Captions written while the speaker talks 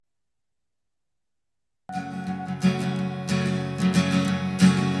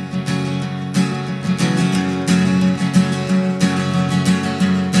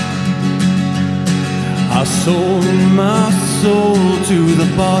sold my soul to the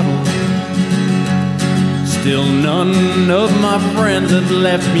bottle. Still none of my friends have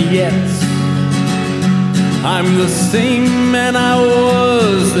left me yet. I'm the same man I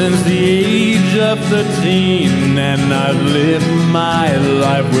was since the age of 13, and I've lived my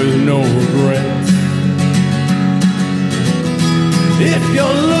life with no regrets. If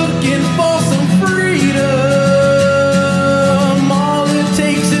you're looking for some freedom, all it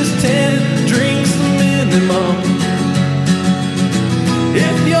takes is 10 drinks minimum.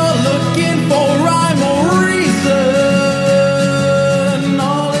 If you're looking for rhyme or reason,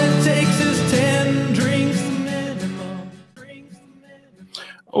 all it takes is 10 drinks minimum.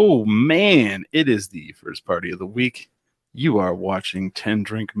 Oh man, it is the first party of the week. You are watching 10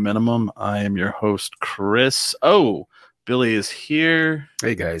 Drink Minimum. I am your host, Chris. Oh, Billy is here.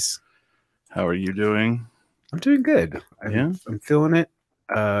 Hey guys, how are you doing? I'm doing good. I'm feeling it.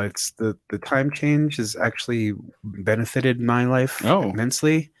 It's the time change has actually benefited my life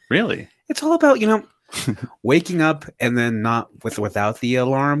immensely. Really? It's all about, waking up and then not without the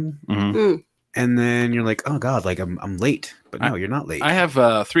alarm. Mm-hmm. Mm. And then you're like, oh God, like I'm late. But no, you're not late. I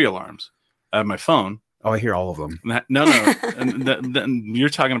have 3 alarms. I have my phone. Oh, I hear all of them. No. You're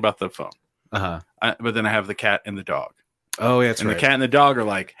talking about the phone. Uh-huh. But then I have the cat and the dog. Oh, yeah, that's right. And the cat and the dog are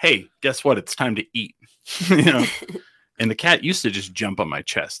like, hey, guess what? It's time to eat. And the cat used to just jump on my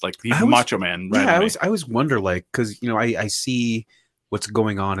chest, like he's Macho Man. Right? Yeah, I always wonder, like, because I see what's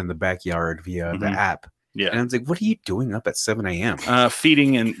going on in the backyard via the app. Yeah, and I was like, what are you doing up at 7 a.m.?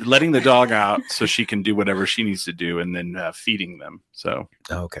 Feeding and letting the dog out so she can do whatever she needs to do, and then feeding them. So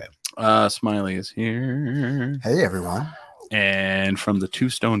okay. Smiley is here. Hey everyone. And from the Two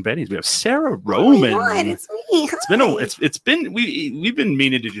Stone Betties, we have Sarah Roman. Oh my God, it's me. We've been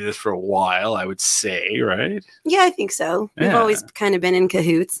meaning to do this for a while, I would say, right? Yeah, I think so. Yeah. We've always kind of been in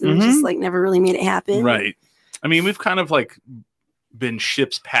cahoots and just like never really made it happen. Right. I mean, we've kind of like been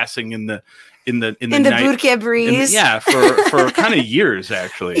ships passing in the night, Burke breeze. For kind of years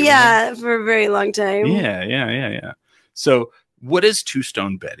actually. Yeah, right? for a very long time. Yeah. So what is Two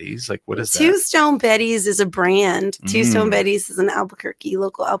Stone Betties? Like, what is Two that? Stone Betties is a brand. Two Stone Betties is an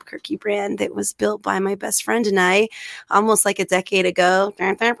local Albuquerque brand that was built by my best friend and I almost like a decade ago.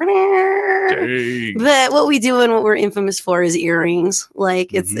 Dang. But what we do and what we're infamous for is earrings.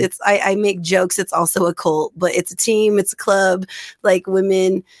 Like I make jokes. It's also a cult, but it's a team. It's a club. Like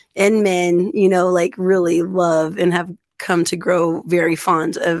women and men, like really love and have come to grow very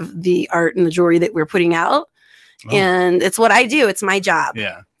fond of the art and the jewelry that we're putting out. Oh. And it's what I do. It's my job.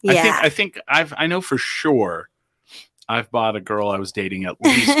 Yeah. Yeah. I know for sure I've bought a girl I was dating at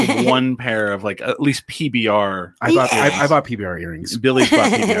least one pair of like at least PBR. I bought PBR earrings. Billy's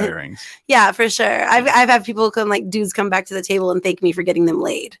bought PBR earrings. Yeah, for sure. I've had people dudes come back to the table and thank me for getting them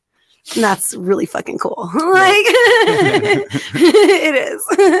laid. And that's really fucking cool. It is.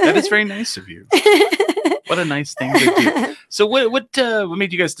 That is very nice of you. What a nice thing to do. So what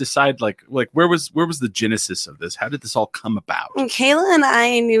made you guys decide like where was the genesis of this? How did this all come about? Kayla and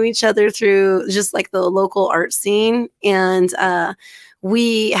I knew each other through just like the local art scene, and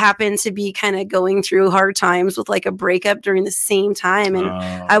we happened to be kind of going through hard times with like a breakup during the same time. And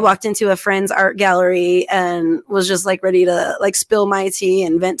I walked into a friend's art gallery and was just like ready to like spill my tea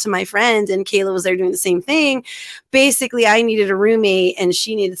and vent to my friend. And Kayla was there doing the same thing. Basically, I needed a roommate and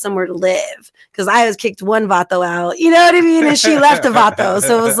she needed somewhere to live because I was kicked one vato out, you know what I mean? And she left a vato.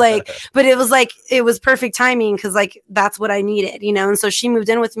 So it was like, but it was perfect timing because like that's what I needed, And so she moved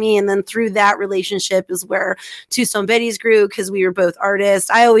in with me. And then through that relationship is where Two Stone Betties grew because we were both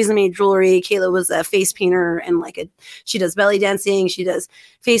artist. I always made jewelry. Kayla was a face painter and she does belly dancing. She does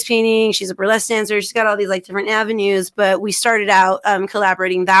face painting. She's a burlesque dancer. She's got all these like different avenues, but we started out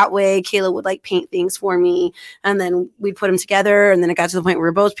collaborating that way. Kayla would like paint things for me and then we'd put them together. And then it got to the point where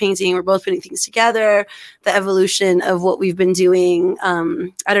we're both painting, we're both putting things together. The evolution of what we've been doing.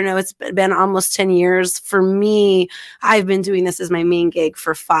 I don't know. It's been almost 10 years for me. I've been doing this as my main gig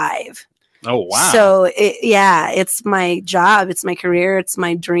for 5. Oh, wow. So it's my job. It's my career. It's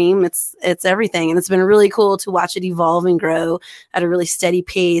my dream. It's everything. And it's been really cool to watch it evolve and grow at a really steady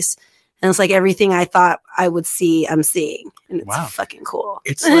pace. And it's like everything I thought I would see, I'm seeing. And it's fucking cool.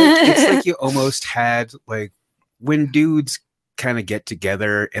 It's like you almost had like when dudes kind of get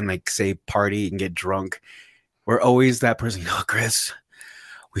together and like say party and get drunk, we're always that person, oh, Chris,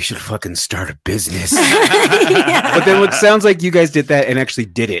 we should fucking start a business. Yeah. But then it sounds like you guys did that and actually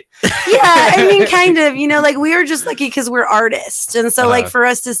did it. Yeah, I mean, kind of, like we were just lucky because we're artists. And so like for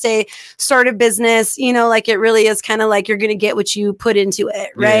us to say start a business, like it really is kind of like you're going to get what you put into it.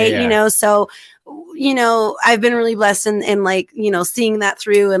 Right. Yeah. So, I've been really blessed in like, seeing that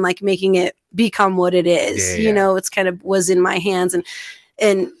through and like making it become what it is. Yeah. You know, it's kind of was in my hands and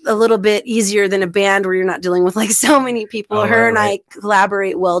a little bit easier than a band where you're not dealing with like so many people. Oh, Her right, and right. I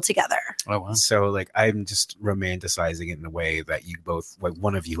collaborate well together. Oh wow. So like I'm just romanticizing it in a way that you both, like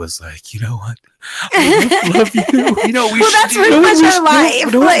one of you was like, you know what, I love you. You know, Well, that's pretty much our life.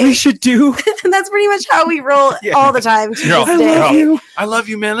 You know what we Like, should do? that's pretty much how we roll Yeah. all the time to You're this all- day. you're all- you. I love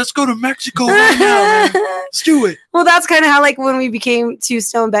you, man. Let's go to Mexico right now, man. Let's do it. Well, that's kind of how like when we became two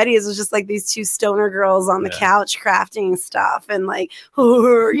Stone Betties, it was just like these two stoner girls on the Yeah. couch crafting stuff and like,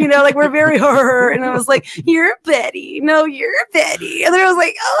 you know, like we're very and I was like, you're Betty. No, you're Betty. And then I was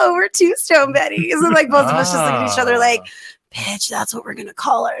like, oh, we're two Stone Betties. And like both of us just look at each other like, bitch, that's what we're gonna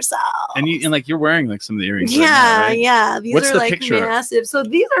call ourselves. And like you're wearing like some of the earrings. right yeah, now, right? yeah. These What's are the like picture? massive. So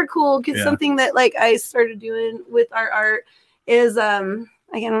these are cool because Yeah. something that like I started doing with our art is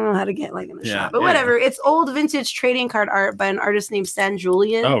I don't know how to get like in the Yeah, shop, but yeah. whatever. It's old vintage trading card art by an artist named San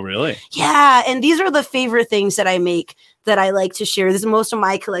Julian. Oh, really? Yeah, and these are the favorite things that I make that I like to share. This most of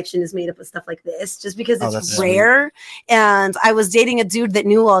my collection is made up of stuff like this, just because Oh, it's that's rare. And I was dating a dude that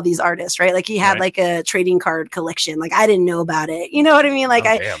knew all these artists, right? Like he had Right. like a trading card collection. Like I didn't know about it. You know what I mean? Like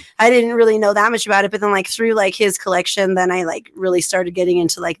Oh, damn. I didn't really know that much about it, but then like through like his collection, then I like really started getting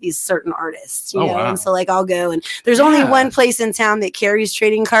into like these certain artists, you Oh, know. wow. And so like I'll go and there's only Yeah. one place in town that carries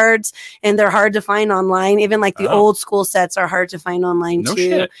trading cards, and they're hard to find online. Even like the Oh. old school sets are hard to find online No too.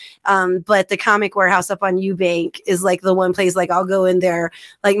 shit. But the Comic Warehouse up on Eubank is like the one place like I'll go in there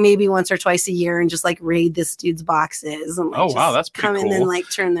like maybe once or twice a year and just like raid this dude's boxes and like Oh, wow, just that's pretty come in cool. and like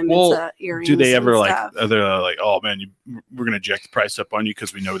turn them Well, into earrings. Do they ever and like? stuff. Are they like, oh man, we're gonna jack the price up on you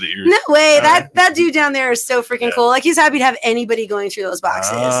because we know that you're. No way. All That right. that dude down there is so freaking Yeah. cool. Like he's happy to have anybody going through those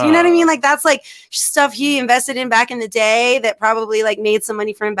boxes. You know what I mean? Ah. Like that's like stuff he invested in back in the day that probably like made some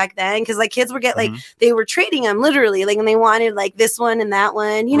money for him back then. Cause like kids would get like Mhm. they were trading them literally, like and they wanted like this one and that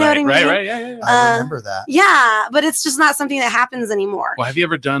one. You know what I mean? Right. Yeah. I remember that. Yeah, but it's just not something that happens anymore. Well, have you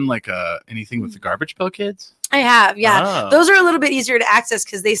ever done like anything with the Garbage Pail Kids? I have, yeah. Ah. Those are a little bit easier to access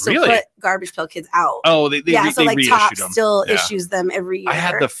because they still Really? put Garbage Pail Kids out. Oh, they yeah, so they like reissued Top them. still Yeah. issues them every year. I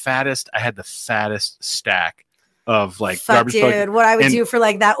had the fattest stack of like Fuck, Garbage dude, Pail, what I would and- do for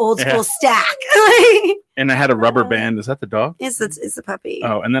like that old Yeah. school stack. and I had a rubber band. Is that the dog? it's a puppy.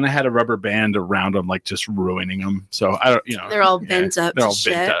 Oh, and then I had a rubber band around them, like just ruining them. So I don't, They're all yeah, bent up They're to all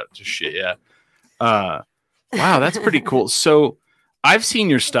shit. bent up to shit. Yeah. Wow, that's pretty cool. So I've seen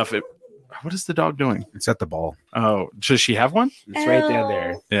your stuff. What is the dog doing? It's at the ball. Oh, does she have one? It's right down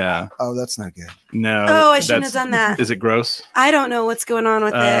there. Yeah. Oh, that's not good. No. Oh, I shouldn't have that's- done that. Is it gross? I don't know what's going on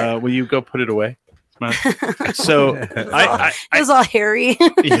with it. Will you go put it away? So I It was all hairy.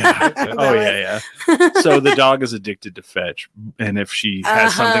 yeah. Oh That yeah. So the dog is addicted to fetch, and if she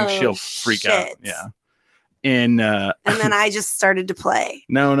has something, Oh, she'll freak out. shit. Yeah. And and then I just started to play.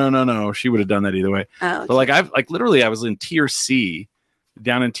 no. She would have done that either way. Oh, But like I was in Tier C,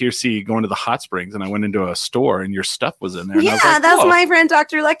 down in Tier C, going to the hot springs, and I went into a store, and your stuff was in there. And I yeah, was like, that's "Whoa." my friend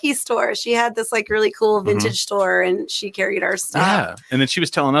Dr. Lucky's store. She had this like really cool vintage store, and she carried our stuff. Yeah. And then she was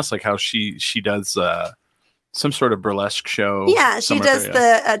telling us like how she does some sort of burlesque show. Yeah, she somewhere does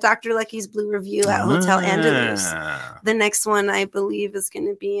there, the Dr. Lucky's Blue Review at Hotel Andalus. Ah, The next one, I believe, is going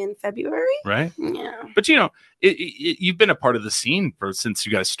to be in February. right. Yeah. But you've been a part of the scene since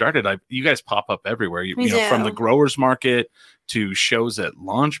you guys started. You guys pop up everywhere. You We know, from do. the growers market to shows at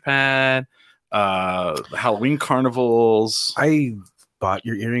Launchpad, Halloween carnivals. I bought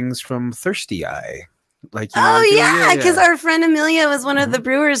your earrings from Thirsty Eye. Like Oh yeah, because yeah. our friend Amelia was one of the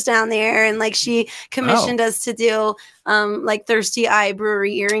brewers down there, and like she commissioned us to do like Thirsty Eye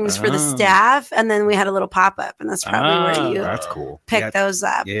Brewery earrings for the Oh. staff, and then we had a little pop up, and that's probably where you That's cool. picked those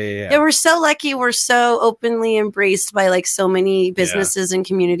up. Yeah. Yeah, we're so lucky. We're so openly embraced by like so many businesses and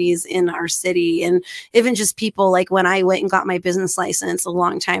communities in our city, and even just people. Like when I went and got my business license a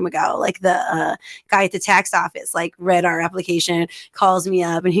long time ago, like the guy at the tax office like read our application, calls me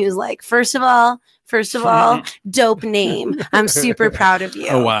up, and he was like, First of all, dope name. I'm super proud of you."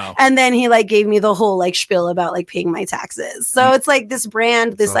 Oh wow. And then he like gave me the whole like spiel about like paying my taxes. So it's like this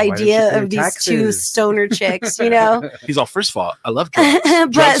brand, this So why don't you idea pay of these two taxes? stoner chicks, you know. He's all, first of all, I love drugs.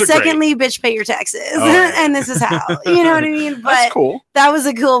 But Drugs are secondly, bitch, pay your taxes. Oh, yeah. And this is how, you know what I mean? But That's cool. that was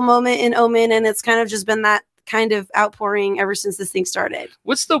a cool moment in Omen, and it's kind of just been that kind of outpouring ever since this thing started.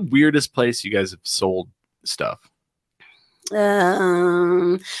 What's the weirdest place you guys have sold stuff?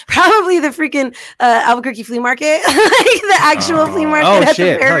 Probably the freaking Albuquerque flea market, like the actual flea market at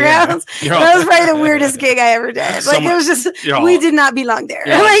shit. the Hell yeah. fairgrounds. You're all- That was probably the weirdest gig I ever did. Like Someone- it was just you're all- we did not belong there.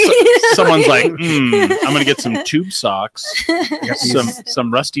 Yeah, Like, someone's like, I'm gonna get some tube socks, got these-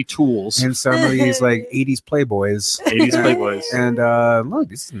 some rusty tools, and some of these like 80s Playboys. 80s Playboys. And look,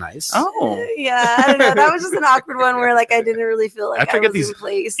 this is nice. Oh, yeah, I don't know. That was just an awkward one where like I didn't really feel like After I I get was these in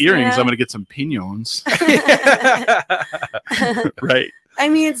place. earrings, yeah? I'm gonna get some pignons. Right. I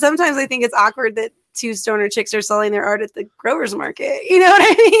mean, sometimes I think it's awkward that two stoner chicks are selling their art at the growers market. You know what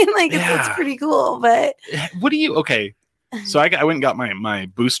I mean? Like it's Yeah. pretty cool, but What do you? Okay, so I went and got my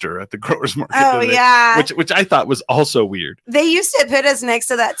booster at the growers market. oh today, yeah. which I thought was also weird. They used to put us next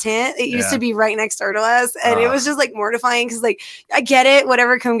to that tent. It used Yeah. to be right next door to us. And it was just like mortifying because, like, I get it,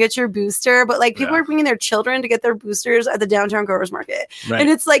 whatever, come get your booster. But like, people Yeah. are bringing their children to get their boosters at the downtown growers market. Right. And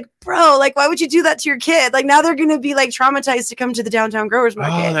it's like, bro, like, why would you do that to your kid? Like, now they're going to be like traumatized to come to the downtown growers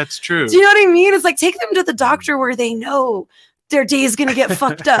market. Oh, that's true. Do you know what I mean? It's like, take them to the doctor where they know their day is going to get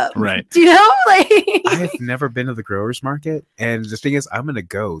fucked up. Right. Do you know? Like, I've never been to the growers market, and the thing is, I'm gonna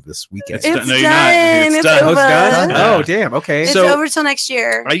go this weekend. It's it's done. done. No, you're not. It's It's done. Oh, over. it's done? Yeah. Oh, damn. Okay. It's So- over till next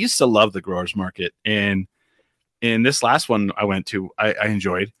year. I used to love the growers market, and in this last one I went to, I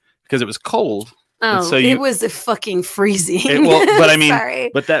enjoyed because it was cold. Oh, so you- it was fucking freezing. It- well, but I mean, sorry.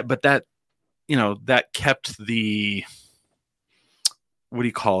 But that that kept the, what do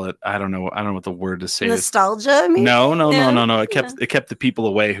you call it? I don't know what the word to say. is. Nostalgia, maybe? No. Yeah. It kept the people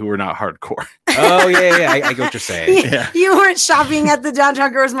away who were not hardcore. Oh yeah. I get what you're saying. Yeah. You weren't shopping at the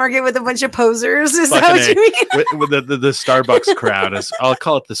downtown growers market with a bunch of posers. Is that Fucking what you mean? with the Starbucks crowd. I'll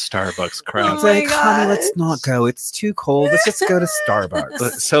call it the Starbucks crowd. It's Oh my like, honey, let's gosh. not go. It's too cold. Let's just go to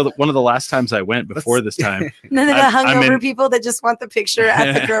Starbucks. So one of the last times I went before this time, None of the I'm hungover in- people that just want the picture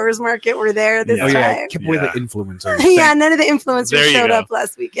at the growers market were there this Yeah. Oh yeah, time. keep away the Yeah. influencers. Yeah, none of the influencers There you showed go. up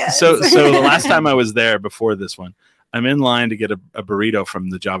last weekend. So the last time I was there before this one, I'm in line to get a burrito from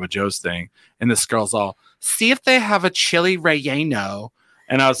the Java Joe's thing, and this girl's all, see if they have a chili relleno.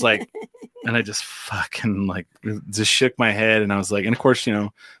 And I was like, and I just fucking like just shook my head, and I was like, and of course,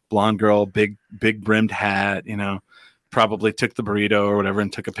 blonde girl, big brimmed hat, probably took the burrito or whatever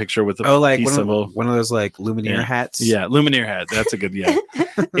and took a picture with the Oh, like piece one of of those like Lumineer Yeah. hats. yeah, Lumineer hat. That's a good yeah.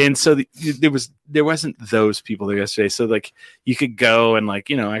 And so there wasn't those people there yesterday. So like you could go and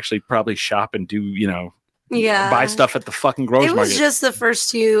like actually probably shop and do yeah, buy stuff at the fucking growers it was market. just the first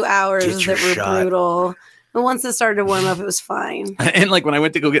 2 hours Get your that were shot. brutal. But once it started to warm up, it was fine. And like when I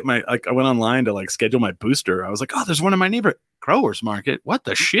went to go get I went online to like schedule my booster. I was like, oh, there's one in my neighborhood growers market. What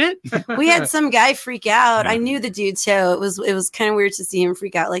the shit? We had some guy freak out. Yeah. I knew the dude too. It was kind of weird to see him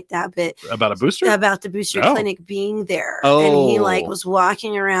freak out like that, but About a booster? about the booster Oh. clinic being there. And he like Oh. was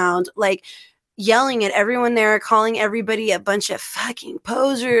walking around like yelling at everyone there, calling everybody a bunch of fucking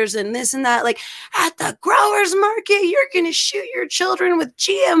posers and this and that. Like, at the growers market, you're gonna shoot your children with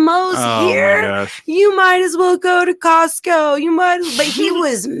GMOs Oh here. my gosh. You might as well go to Costco. You might as, but he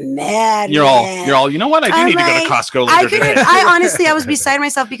was mad. You're man. all, you know what? I do I'm need to like, go to Costco I later couldn't. today. I honestly, I was beside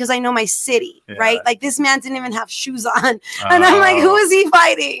myself because I know my city, Yeah. right? Like this man didn't even have shoes on, and I'm like, who is he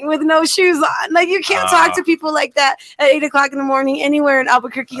fighting with no shoes on? Like you can't talk to people like that at 8 o'clock in the morning anywhere in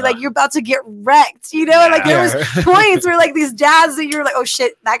Albuquerque. Like you're about to get wrecked, you know? Like there was points where like these dads that you're like, oh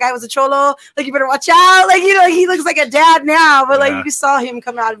shit, that guy was a cholo. Like you better watch out. Like he looks like a dad now, but like Yeah. you saw him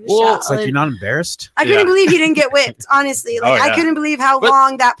come out of his Well, shell. It's like and you're not embarrassed. I couldn't Yeah. believe he didn't get whipped. Honestly, like Oh, yeah. I couldn't believe how But-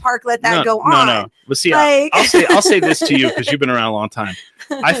 long that park let that go on. No. But see, Like- I'll say this to you because you've been around a long time.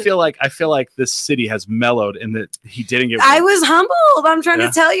 I feel like this city has mellowed in that he didn't get. I was humbled. I'm trying Yeah.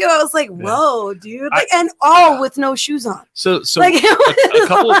 to tell you. I was like, Yeah. whoa, dude. Like, and all with no shoes on. so Like, it a was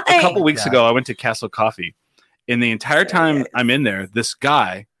couple like- weeks Yeah. ago, I went to Castle Coffee, and the entire time I'm in there, this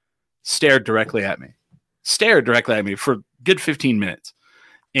guy stared directly at me for a good 15 minutes,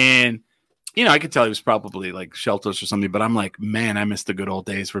 and I could tell he was probably like shelters or something. But I'm like, man, I miss the good old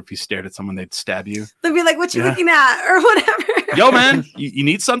days where if you stared at someone, they'd stab you. They'd be like, what you Yeah. looking at? Or whatever. Yo, man, you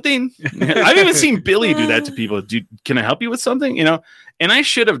need something? I've even seen Billy do that to people. Can I help you with something? And I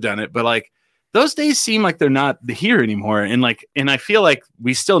should have done it, but like those days seem like they're not here anymore. And I feel like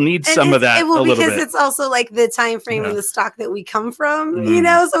we still need And some of it's- that well, a little because bit. it's also like the time frame Yeah. and the stock that we come from,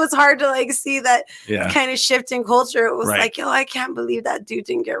 Mm. so it's hard to like see that Yeah. kind of shift in culture. It was Right. like, yo, I can't believe that dude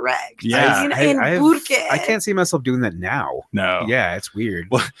didn't get wrecked. Yeah. Like, in Burke. I can't see myself doing that now. No. Yeah, it's weird.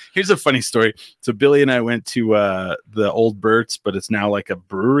 Well, here's a funny story. So Billy and I went to the Old Bert's, but it's now like a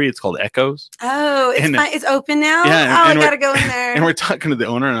brewery. It's called Echoes. Oh, it's And- fine. It's open now. Yeah, and- oh, and I we're- gotta go in there. And we're talking to the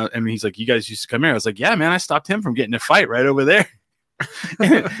owner, and he's like, "You guys used to come here." I was like, "Yeah, man, I stopped him from getting in a fight right over there."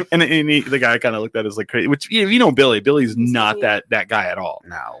 The guy kind of looked at us like crazy. Which Billy's not that guy at all.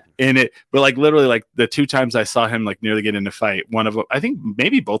 No. But like literally, like the 2 times I saw him like nearly get in a fight. One of them, I think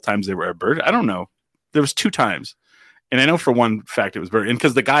maybe both times they were a bird. I don't know. There was 2 times. And I know for one fact it was Bert. And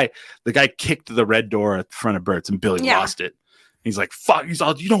because the guy kicked the red door at the front of Bert's and Billy lost it. He's like, fuck, he's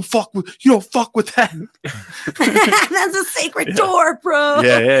all, you don't fuck with that. That's a sacred door, bro.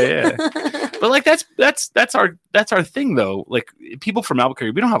 Yeah. But like that's our thing though. Like people from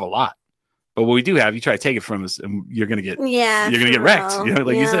Albuquerque, we don't have a lot. But what we do have, you try to take it from us and you're gonna get wrecked. You know,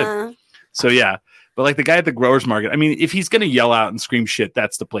 like you said. So yeah. But like the guy at the growers market, I mean, if he's gonna yell out and scream shit,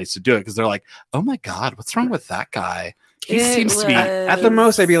 that's the place to do it because they're like, "Oh my god, what's wrong with that guy? He seems to be." At the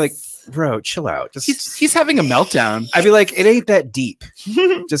most, I'd be like, "Bro, chill out." Just he's having a meltdown. I'd be like, "It ain't that deep.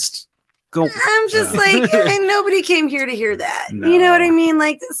 Just go." I'm just like, nobody came here to hear that. No. You know what I mean?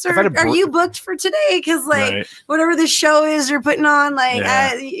 Like, sir, If I'd are you booked for today? Because like whatever the show is you're putting on,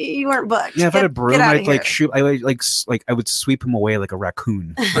 like you weren't booked. Yeah, if I had a broom, I'd like here. shoot. I would sweep him away like a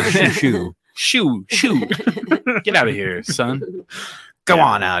raccoon. Shoo. Get out of here, son. Go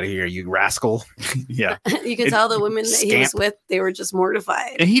on out of here, you rascal. Yeah. You can tell the women that he was with, they were just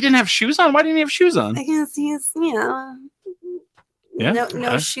mortified. And he didn't have shoes on. Why didn't he have shoes on? I guess he's, Yeah.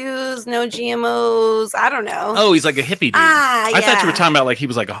 No shoes, no GMOs. I don't know. Oh, he's like a hippie dude. I thought you were yeah. talking about like he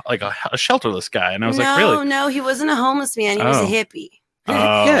was like a shelterless guy, and I was like, really? No, he wasn't a homeless man. He was a hippie.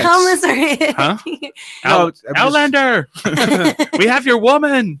 Oh. Yeah. Homeless or hippie. Huh? No, Outlander, we have your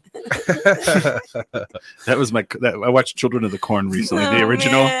woman. That was I watched Children of the Corn recently, the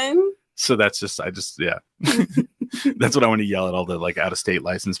original. Man. So that's just that's what I want to yell at all the like out of state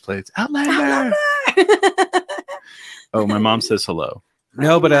license plates. Outlander. Oh, my mom says hello.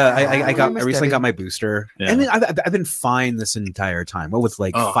 No, but I recently got my booster, Yeah. and then I've been fine this entire time. What with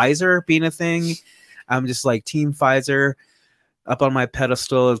like Pfizer being a thing, I'm just like Team Pfizer up on my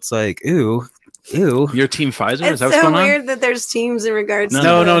pedestal. It's like ooh. Your Team Pfizer? It's Is that what's so going on? weird that there's teams in regards to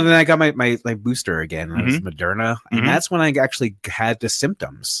No. Then I got my booster again. It was Moderna, Mhm. and that's when I actually had the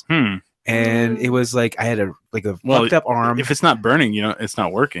symptoms. Hmm. And it was like I had a fucked up arm. If it's not burning, it's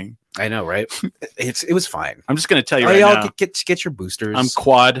not working. I know, right? It was fine. I'm just gonna tell you Oh, right y'all now. get your boosters. I'm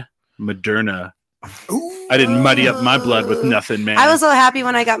quad Moderna. I didn't muddy up my blood with nothing, man. I was so happy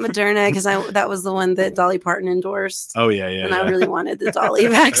when I got Moderna because that was the one that Dolly Parton endorsed. Oh yeah. And I really wanted the Dolly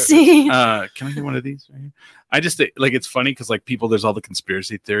vaccine. Can I get one of these right here? I just like it's funny because like people, there's all the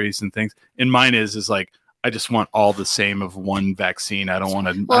conspiracy theories and things. And mine is like I just want all the same of one vaccine. I don't want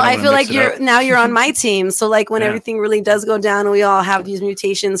to. Well, I feel like you're on my team. So like when Yeah. everything really does go down and we all have these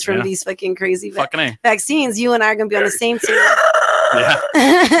mutations from these fucking crazy vaccines, you and I are gonna be on the same team. Yeah.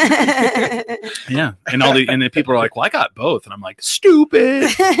 Yeah. And and then people are like, well, I got both. And I'm like, stupid.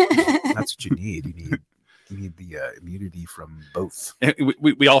 That's what you need. You need the immunity from both. And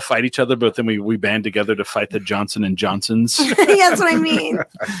we all fight each other, but then we band together to fight the Johnson and Johnsons. That's what I mean.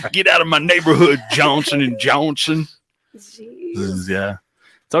 Get out of my neighborhood, Johnson and Johnson. Jeez. Yeah.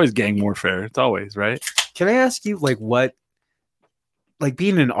 It's always gang warfare. It's always, right? Can I ask you what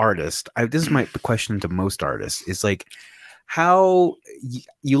being an artist, this is my question to most artists, is like how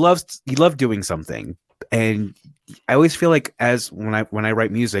you love doing something, and I always feel like when I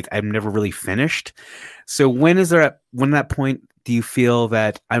write music, I'm never really finished. So when that point do you feel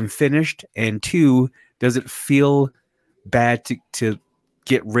that I'm finished? And 2, does it feel bad to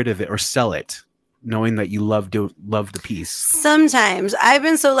get rid of it or sell it, knowing that you love the piece? Sometimes I've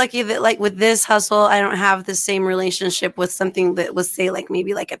been so lucky that like with this hustle, I don't have the same relationship with something that was say like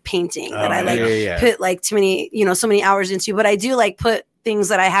maybe like a painting that I put like too many, so many hours into, but I do like put things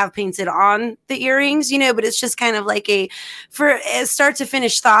that I have painted on the earrings, but it's just kind of like a start to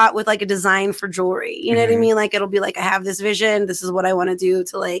finish thought with like a design for jewelry. You know what I mean? Like it'll be like, I have this vision. This is what I want to do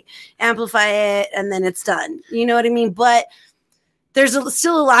to like amplify it. And then it's done. You know what I mean? But there's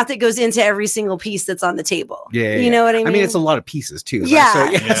still a lot that goes into every single piece that's on the table. Yeah. You know what I mean? I mean, it's a lot of pieces too. Yeah.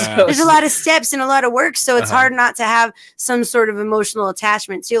 Right? So There's a lot of steps and a lot of work. So it's hard not to have some sort of emotional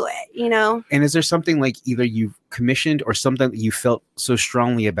attachment to it, And is there something like either you've commissioned or something that you felt so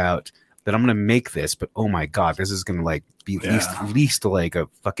strongly about that I'm going to make this, but oh my God, this is going to like be at least like a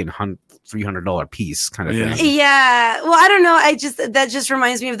fucking $300 piece kind of thing. Yeah. Well, I don't know. That just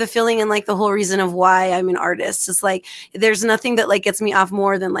reminds me of the feeling and like the whole reason of why I'm an artist. It's like, there's nothing that like gets me off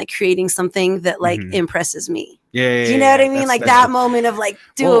more than like creating something that like impresses me. Yeah. Do you know what I mean? Like that moment of like,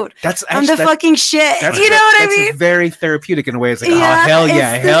 dude, I'm the fucking shit. You know what I mean? It's very therapeutic in a way. It's like, oh, hell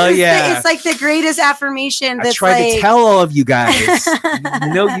yeah. It's like the greatest affirmation. I tried to tell all of you guys.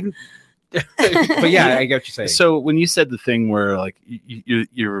 You but yeah, I get what you're saying. So when you said the thing where like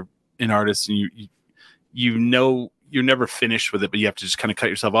you're an artist and you you're never finished with it, but you have to just kind of cut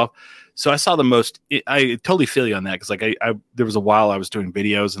yourself off. So I saw the most. I totally feel you on that because like I there was a while I was doing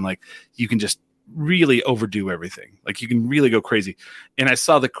videos and like you can just really overdo everything. Like you can really go crazy. And I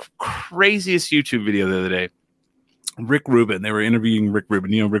saw the craziest YouTube video the other day. Rick Rubin. They were interviewing Rick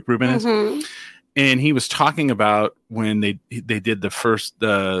Rubin. You know who Rick Rubin is? Mhm. And he was talking about when they did the first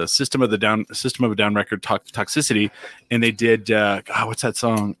System of a Down record Toxicity, and they did what's that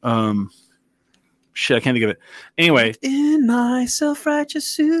song? Shit, I can't think of it. Anyway, In my self-righteous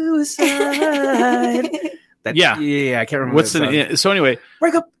suicide. Yeah. I can't remember. what's the so anyway?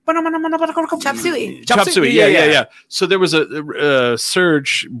 Wake up. Chop suey. Chop Suey. Yeah. So there was a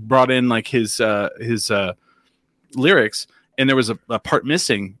Serge brought in like his lyrics, and there was a part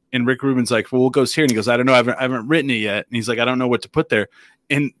missing. And Rick Rubin's like, "Well, what goes here?" And he goes, "I don't know. I haven't written it yet." And he's like, "I don't know what to put there."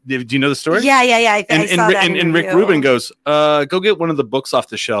 And do you know the story? Yeah. I And saw that and Rick interview. Rubin goes, "Go get one of the books off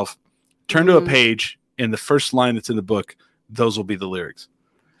the shelf, turn to a page, and the first line that's in the book, those will be the lyrics."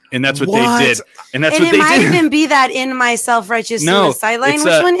 And that's what they did. And that's And what it they might did. even be that In My Self-Righteous No, Suicide line. it's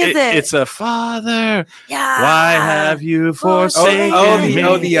Which one is it? It's a Father. Yeah. Why have you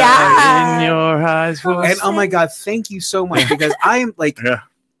forsaken me? Yeah. In your eyes. And oh my God, thank you so much because I am like, Yeah.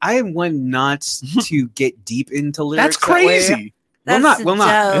 I am one not to get deep into lyrics. That's that way. crazy. That's Will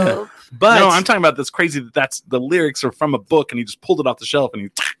not. dope. But No, I'm talking about that's crazy. That's the lyrics are from a book, and he just pulled it off the shelf, and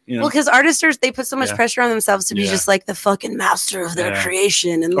Well, because artists they put so much Yeah. pressure on themselves to be Yeah. just like the fucking master of their Yeah.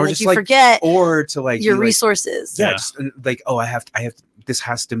 creation, and Or like just you like- forget or to like your be like, resources. yeah, Yeah. just like I have this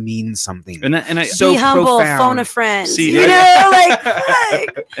has to mean something. and I So be humble, profound. phone a friend. See, you I- know,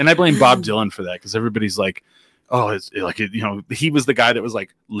 like and I blame Bob Dylan for that because everybody's like, oh, it's like he was the guy that was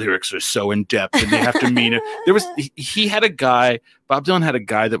like lyrics are so in depth and they have to mean it. There was he had a guy. Bob Dylan had a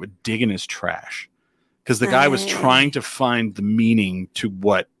guy that would dig in his trash because the guy was Right. trying to find the meaning to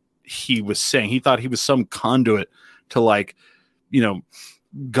what he was saying. He thought he was some conduit to like,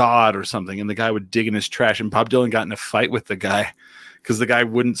 God or something, and the guy would dig in his trash. And Bob Dylan got in a fight with the guy because the guy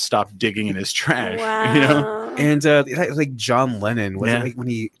wouldn't stop digging in his trash. wow. You know? And like John Lennon was Yeah. like when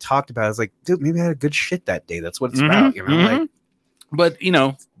he talked about it, I was like, dude, maybe I had a good shit that day. That's what it's Mhm, about, you know. mhm. Like But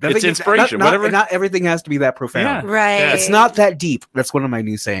it's nothing- inspiration. Not, whatever. not everything has to be that profound. Right. Yeah, It's not that deep. That's one of my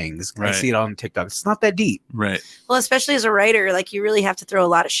new sayings. I Right. see it on TikTok. It's not that deep. Right. Well, especially as a writer, like you really have to throw a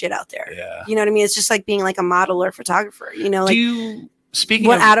lot of shit out there. Yeah. You know what I mean? It's just like being like a model or photographer. You know, like Do you speaking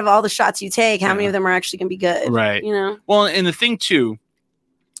what of out of all the shots you take, how many Yeah. of them are actually going to be good? right? You know? Well, and the thing too,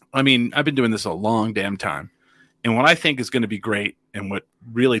 I mean, I've been doing this a long damn time, and what I think is going to be great, and what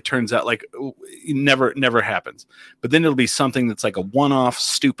really turns out like never happens, but then it'll be something that's like a one-off,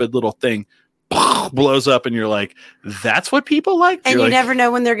 stupid little thing, blows up, and you're like, "That's what people like." And You're you like, never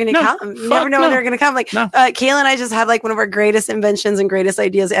know when they're going to No, come. You fuck never know when no. they're going to come. Like, No. Kayla and I just had like one of our greatest inventions and greatest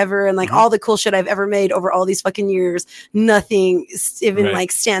ideas ever. And like Mhm. all the cool shit I've ever made over all these fucking years, nothing even Right.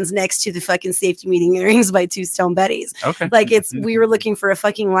 like stands next to the fucking safety meeting earrings by Two Stone Betties. okay, Like we were looking for a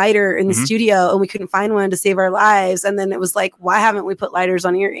fucking lighter in the Mhm. studio and we couldn't find one to save our lives. And then it was like, why haven't we put lighters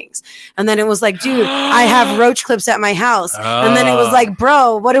on earrings? And then it was like, dude, I have roach clips at my house. And then it was Ah. like,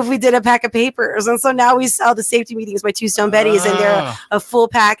 bro, what if we did a pack of papers? And so now we sell the safety meetings by Two Stone Betties, and they're Ah. a full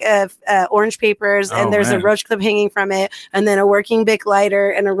pack of orange papers, Oh, and there's man. a roach clip hanging from it, and then a working Bic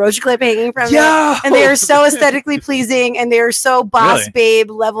lighter and a roach clip hanging from it. Yeah. And they are so aesthetically pleasing, and they are so boss Really?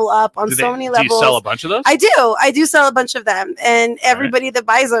 babe level up on Do so many do levels. you sell a bunch of those? I do sell a bunch of them, and everybody that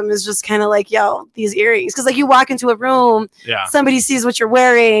buys them is just kind of like, yo, these earrings, because like you walk into a room, Yeah. somebody sees what you're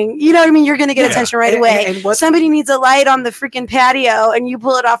wearing, you know what I mean, you're gonna get Yeah. attention right And- away. and what- Somebody needs a light on the freaking patio and you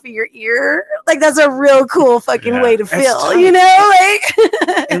pull it off of your ear, like that's a real cool fucking Yeah. way to That's feel, tight. you know,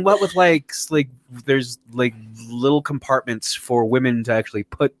 like And what with like there's like little compartments for women to actually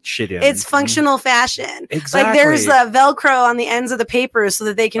put shit in. it's functional fashion. Exactly. Like there's Velcro on the ends of the papers so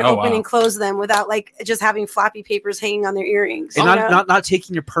that they can Oh, open wow. and close them without like just having floppy papers hanging on their earrings. and you not, know? not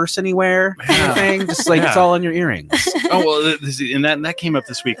taking your purse anywhere. Kind Yeah. of thing. Just like it's Yeah. all in your earrings. Oh well, and that came up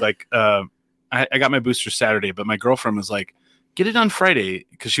this week. Like, I got my booster Saturday, but my girlfriend was like, "Get it on Friday,"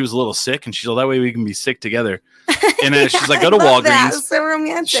 because she was a little sick, and she's like, "That way we can be sick together." And then she's like, "Go to I love that. Walgreens." So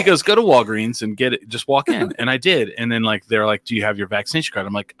romantic. She goes, "Go to Walgreens and get it. Just walk in." And I did. And then like they're like, "Do you have your vaccination card?"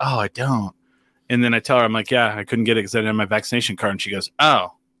 I'm like, "Oh, I don't." And then I tell her, I'm like, "Yeah, I couldn't get it because I didn't have my vaccination card." And she goes,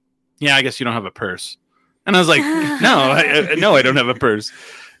 "Oh, yeah, I guess you don't have a purse." And I was like, "No, I don't have a purse."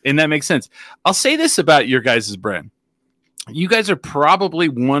 And that makes sense. I'll say this about your guys' brand. You guys are probably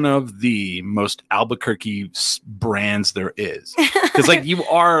one of the most Albuquerque brands there is, because like you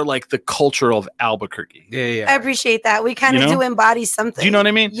are like the culture of Albuquerque. Yeah, I appreciate that. We kind of You know? do embody something. Do you know what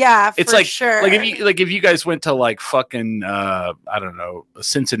I mean? Yeah, It's for like sure. Like if you guys went to like fucking I don't know,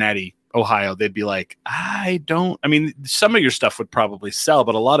 Cincinnati Ohio, they'd be like, I mean, some of your stuff would probably sell,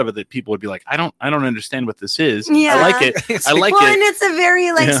 but a lot of it that people would be like, I don't understand what this is. Yeah. I like it. I like well, it. and it's a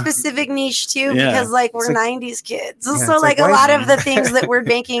very like Yeah. specific niche too, Yeah. because like we're It's 90s kids. Yeah, So it's like like, a why- lot of the things that we're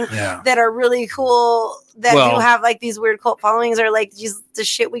making Yeah. that are really cool that Well- do have like these weird cult followings are like just the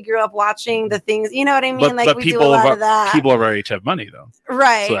shit we grew up watching, the things, you know what I mean? Like we do a lot of that. people of our age have money though.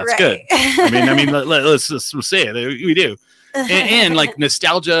 right. so that's right. good. I mean, let's just say it. We do. And like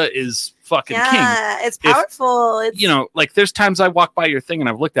nostalgia is fucking king. yeah, it's powerful. It's, You know, like there's times I walk by your thing and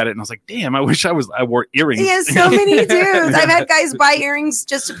I've looked at it and I was like, damn, I wish I wore earrings. he has so many dudes. I've had guys buy earrings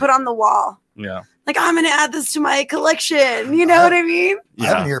just to put on the wall. Yeah. Like, I'm going to add this to my collection. You know what I mean? I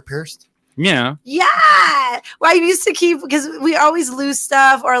have an Yeah. ear pierced. Yeah. Yeah. Well, I used to keep, because we always lose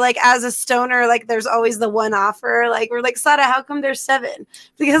stuff, or like as a stoner, like there's always the one offer. Like, we're like, Sada, how come there's 7?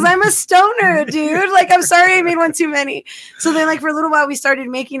 Because I'm a stoner, dude. Like, I'm sorry I made one too many. So then, like, for a little while, we started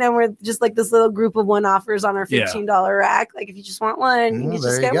making them. We're just like this little group of one offers on our Yeah. $15 rack. Like, if you just want one, Oh, you there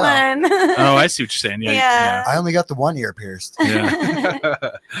just you get go. one. Oh, I see what you're saying. Yeah. Yeah. I only got the one ear pierced. Yeah.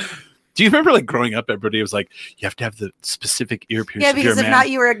 Do you remember like growing up, everybody was like, you have to have the specific ear piercing. Yeah, because if man. not,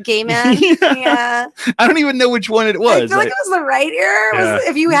 you were a gay man. Yeah. I don't even know which one it I was. feel like it was the right ear. Yeah.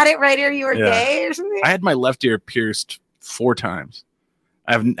 If you had it right ear, you were Yeah. gay or something. I had my left ear pierced 4 times.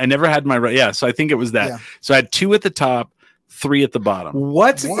 I never had my right. Yeah, so I think it was that. Yeah. So I had 2 at the top, 3 at the bottom.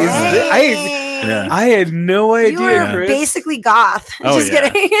 What is What? this? Dang. Yeah. I had no idea. You were Chris. basically goth. Oh, Just yeah.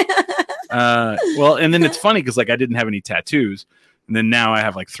 kidding. Well, and then it's funny because like I didn't have any tattoos, and then now I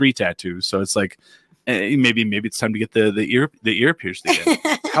have like 3 tattoos. So it's like maybe it's time to get the ear pierced again.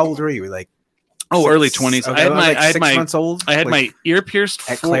 How old were you? Like Early 20s. Okay, I had like my 6 months old. I had Like, my ear pierced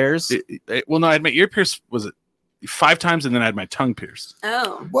at 4 Claire's. Well, no, I had my ear pierced. Was it 5 times, and then I had my tongue pierced.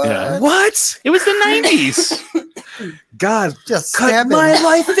 Oh. What? Yeah. What? It was the 90s. God, Just cut stabbing. my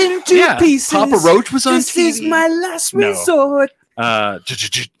life into Yeah, pieces. Papa Roach was on This TV. is my last No. resort. Oh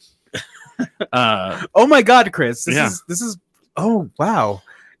my God, Chris! Yeah. This is. Oh wow!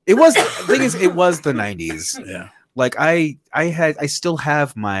 It was. The thing is, it was the 90s. Yeah. Like I still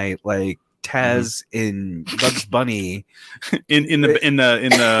have my like Taz in Bugs Bunny. In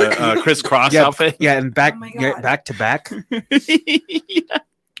the crisscross Yeah. outfit. Yeah, and back Oh my yeah, God. back to back.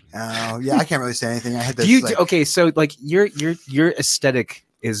 Oh, yeah, I can't really say anything. I had this. You like, okay? So like your aesthetic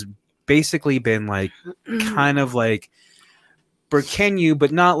is basically been like kind of like Burkenu,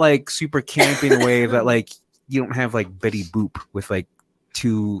 but not like super campy in a way that like you don't have like Betty Boop with like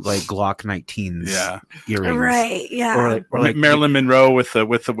 2 like Glock 19s Yeah. earrings, Right. Yeah. or like Marilyn Monroe with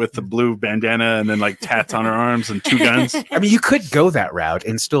the blue bandana and then like tats on her arms and 2 guns. I mean, you could go that route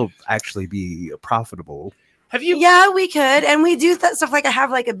and still actually be profitable. Have you? Yeah, we could. And we do that stuff. Like I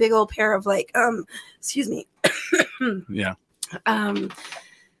have like a big old pair of like, excuse me, Yeah.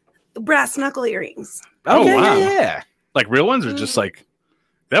 brass knuckle earrings. Oh, Okay, wow. yeah. Like real ones or just like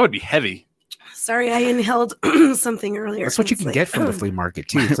that would be heavy. Sorry, I inhaled something earlier. That's what you It's can like, get from the flea market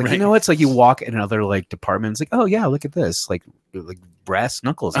too. It's like Right. you know, it's like you walk in another like departments, like oh yeah, look at this, like brass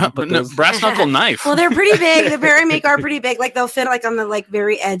knuckles. You can put those- Brass knuckle knife. Well, they're pretty big. The pair I make are pretty big. Like they'll fit like on the like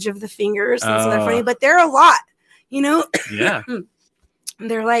very edge of the fingers, and so they're funny. But they're a lot. You know, Yeah.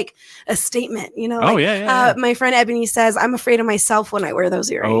 they're like a statement. You know. Oh like, yeah. Yeah. my friend Ebony says, "I'm afraid of myself when I wear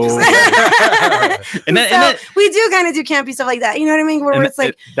those earrings." Oh. and So that, we do kind of do campy stuff like that. You know what I mean? Where and it's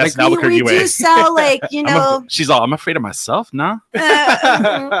like that's we Albuquerque way. do sell like you know. She's all. I'm afraid of myself. Nah.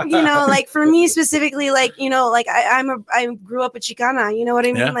 You know, like for me specifically, like you know, like I grew up a Chicana. You know what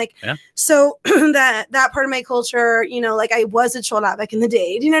I mean? Yeah, Like yeah. so that part of my culture, you know, like I was a chola back in the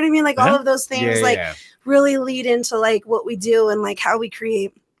day. Do you know what I mean? Like all Yeah. of those things, yeah, like yeah. really lead into like what we do and like how we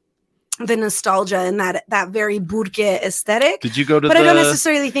create the nostalgia and that very burke aesthetic. Did you go to But the? I don't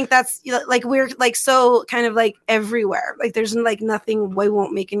necessarily think that's you know, like we're like so kind of like everywhere. Like there's like nothing we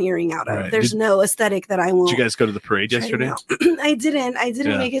won't make an earring out of. Right. There's no aesthetic that I won't. Did you guys go to the parade try to yesterday? nail. I didn't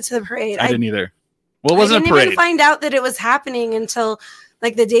Yeah. make it to the parade. I didn't either. Well, it wasn't I a didn't even parade. find out that it was happening until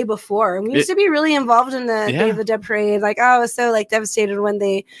like the day before. And we used to be really involved in the Day Yeah. of the Dead parade. Like I was so like devastated when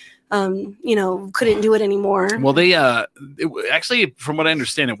they you know, couldn't do it anymore. Well, they actually, from what I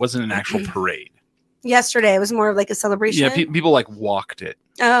understand, it wasn't an actual parade. Yesterday it was more of like a celebration. Yeah, people like walked it.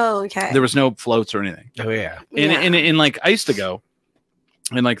 Oh, okay. There was no floats or anything. Oh yeah. And like I used to go,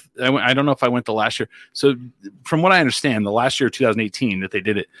 and like I don't know if I went the last year. So from what I understand, the last year, 2018, that they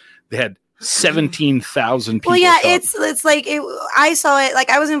did it, they had 17,000 people. Well, yeah, show up. it's like I saw it. Like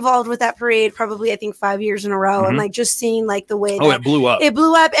I was involved with that parade probably I think 5 years in a row, and Mhm. like just seeing like the way Oh, that it blew up. it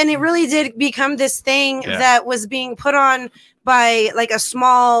blew up, and it really did become this thing Yeah. that was being put on by like a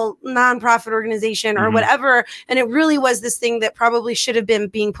small nonprofit organization or whatever. And it really was this thing that probably should have been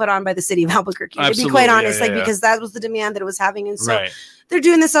being put on by the city of Albuquerque, to be quite honest, because that was the demand that it was having. And so they're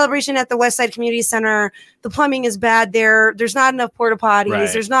doing the celebration at the West Side Community Center. The plumbing is bad there. There's not enough porta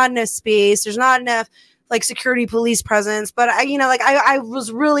potties. There's not enough space. There's not enough like security police presence. But I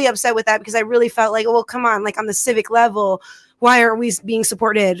was really upset with that because I really felt like, well, come on, like on the civic level, why aren't we being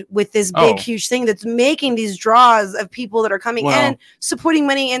supported with this big, huge thing that's making these draws of people that are coming in, supporting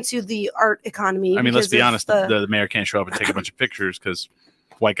money into the art economy? I mean, let's be honest, the mayor can't show up and take a bunch of pictures because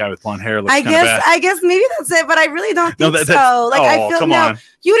white guy with blonde hair looks kind of bad. I guess maybe that's it, but I really don't think so. Like, I feel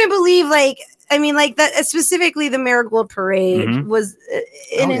you wouldn't believe, like, I mean, like that specifically the Marigold Parade was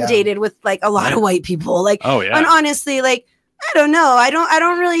inundated with like a lot of white people. Like, and honestly, like, I don't know. I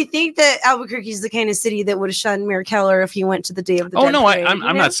don't really think that Albuquerque is the kind of city that would have shunned Mayor Keller if he went to the Day of the Dead parade,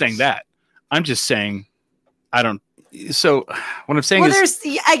 I'm not saying that. I'm just saying I don't. So what I'm saying is,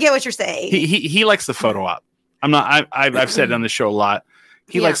 I get what you're saying. He likes the photo op. I've said it on the show a lot.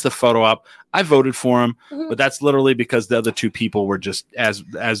 He likes the photo op. I voted for him, but that's literally because the other two people were just as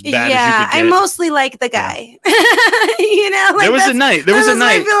bad as you could get. I mostly like the guy. Like there was a night. There was a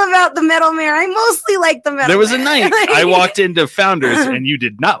night. I feel about the metal mayor. I mostly like the metal. There was a night. I walked into Founders, and you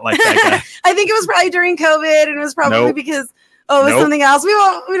did not like that guy. I think it was probably during COVID, and it was probably because it was something else. We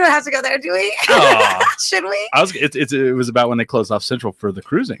don't have to go there, do we? Should we? It was about when they closed off Central for the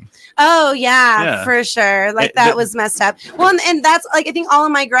cruising. Oh yeah, for sure. Like that was messed up. Well, and that's like I think all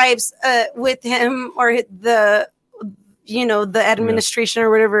of my gripes with him or the the administration or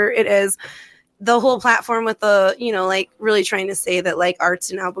whatever it is. The whole platform with the, like really trying to say that like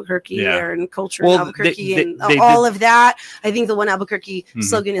arts in Albuquerque and culture in Albuquerque and all of that. I think the One Albuquerque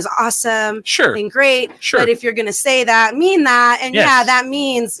slogan is awesome and great. But if you're going to say that, mean that. And that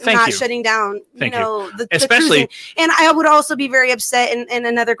means not shutting down, the cruising. And I would also be very upset. And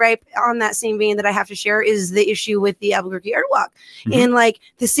another gripe on that same vein that I have to share is the issue with the Albuquerque Art Walk. And like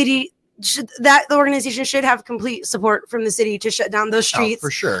the city, the organization should have complete support from the city to shut down those streets for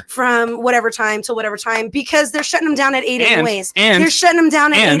sure from whatever time to whatever time, because they're shutting them down at 8 anyways. And they're shutting them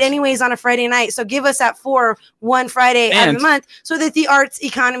down at 8 anyways on a Friday night. So give us that 4 one Friday out of the month so that the arts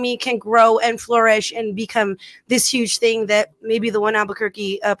economy can grow and flourish and become this huge thing that maybe the One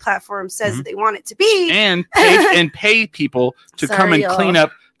Albuquerque platform says that they want it to be. And pay people to come and clean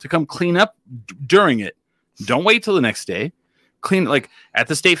up during it. Don't wait till the next day. Clean, like at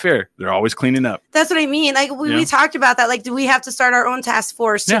the state fair, they're always cleaning up. That's what I mean. Like we talked about that. Like, do we have to start our own task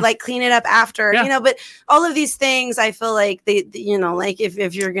force to like clean it up after? But all of these things, I feel like they like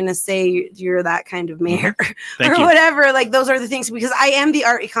if you're gonna say you're that kind of mayor or whatever, like those are the things, because I am the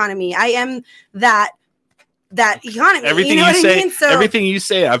art economy. I am that economy. Everything you say, everything you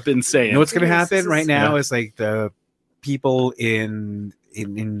say, I've been saying. You know what's gonna happen right now is like the people in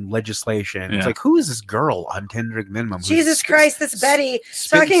legislation. It's like, who is this girl on 10 drink minimum? Jesus Christ, this Betty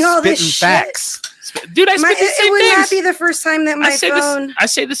talking all this facts. Dude, I spit the same it would things. not be the first time that my phone. I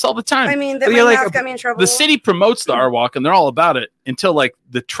say this all the time. I mean, that my mouth got me in trouble. The city promotes the Art Walk, and they're all about it until like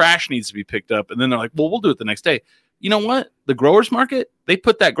the trash needs to be picked up, and then they're like, "Well, we'll do it the next day." You know what? The growers market. They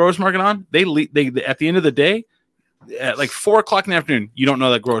put that growers market on. They at the end of the day. At like 4:00 in the afternoon, you don't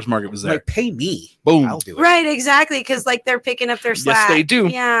know that growers market was there. Like, pay me. Boom. I'll do it. Right, exactly. Because like they're picking up their slack. Yes, they do.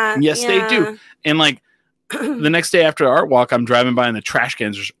 Yeah. Yes, they do. And like the next day after Art Walk, I'm driving by and the trash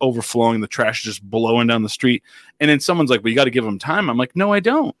cans are just overflowing. The trash is just blowing down the street. And then someone's like, "Well, you got to give them time." I'm like, "No, I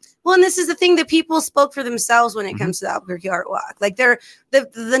don't." Well, and this is the thing that people spoke for themselves when it comes to the Albuquerque Art Walk. Like the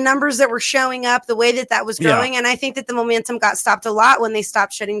numbers that were showing up, the way that was growing. And I think that the momentum got stopped a lot when they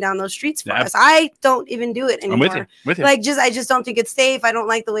stopped shutting down those streets for us. I don't even do it anymore. I'm with you. Like, I just don't think it's safe. I don't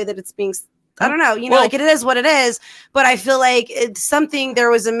like the way that it's being, I don't know, like it is what it is. But I feel like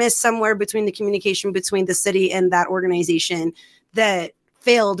there was a miss somewhere between the communication between the city and that organization that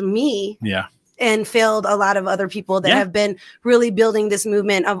failed me. Yeah. And failed a lot of other people that have been really building this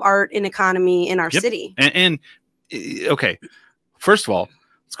movement of art and economy in our city. And okay, first of all,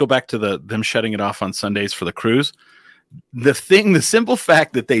 let's go back to them shutting it off on Sundays for the cruise. The simple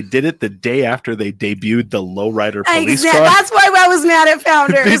fact that they did it the day after they debuted the lowrider police car. That's why I was mad at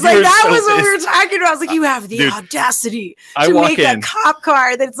Founders. Like that was what we were talking about. I was like, you have the audacity to make a cop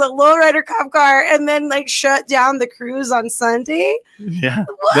car that's a lowrider cop car and then like shut down the cruise on Sunday. Yeah.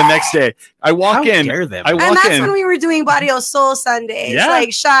 What? The next day. I walk in. Dare them. And that's when we were doing Barrio Soul Sundays. Yeah.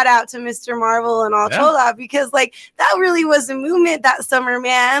 Like shout out to Mr. Marvel and all Chola, because like that really was a movement that summer,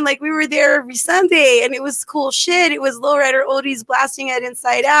 man. Like we were there every Sunday and it was cool shit. It was lowrider oldies blasting at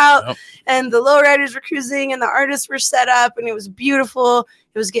Inside Out. Yep. And the lowriders were cruising and the artists were set up and it was beautiful.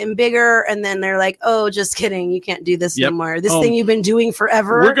 It was getting bigger. And then they're like, oh, just kidding. You can't do this anymore. This thing you've been doing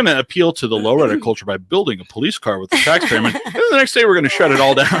forever. We're going to appeal to the lowrider culture by building a police car with the taxpayer. And then the next day we're going to shut it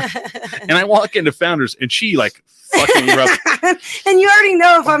all down. And I walk into Founders and she like fucking erupts. And you already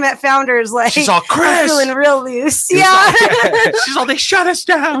know if I'm at Founders, like She's all, I'm Chris! feeling real loose. It was Yeah. She's all, they shut us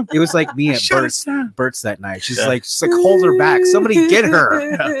down. It was like me at Shut us down. Bert's that night. She's like, hold her back. Somebody get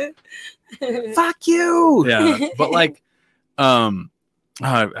her. Fuck you. Yeah. But like,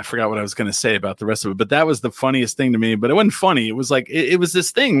 I forgot what I was going to say about the rest of it, but that was the funniest thing to me. But it wasn't funny. It was like, it was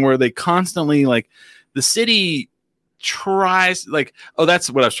this thing where they constantly, like, the city tries, like, oh, that's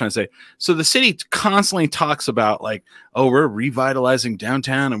what I was trying to say. So the city constantly talks about, like, oh, we're revitalizing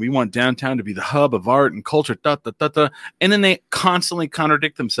downtown and we want downtown to be the hub of art and culture, and then they constantly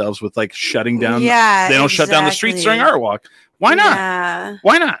contradict themselves with, like, shutting down. Yeah. They don't shut down the streets during Art Walk. Why not? Yeah.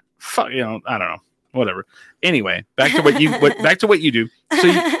 Why not? Fuck, you know, I don't know. Whatever. Anyway, back to what you do. So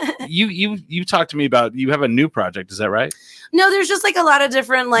you talked to me about, you have a new project, is that right? No, there's just like a lot of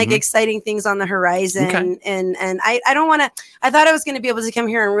different like exciting things on the horizon. Okay. And I don't want to, I thought I was going to be able to come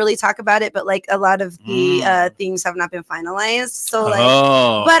here and really talk about it, but like a lot of the things have not been finalized. So like,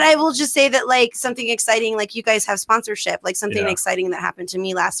 but I will just say that like something exciting, like you guys have sponsorship, like something exciting that happened to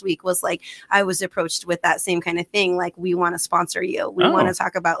me last week was like, I was approached with that same kind of thing. Like we want to sponsor you. We want to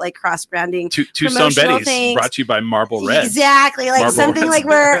talk about like cross branding. Two Stone Betties things. Brought to you by Marble Red. Exactly. Like Marble something Red's like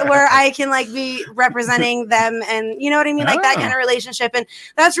where I can like be representing them and you know what I mean? Like that kind of relationship. And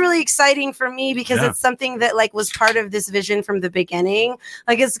that's really exciting for me because it's something that like was part of this vision from the beginning.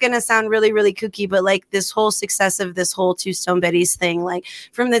 Like it's going to sound really, really kooky, but like this whole success of this whole Two Stone Betties thing, like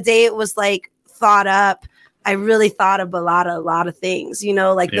from the day it was like thought up, I really thought of a lot of things, you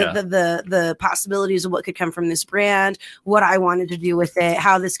know, like the possibilities of what could come from this brand, what I wanted to do with it,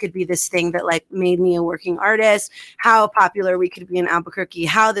 how this could be this thing that like made me a working artist, how popular we could be in Albuquerque,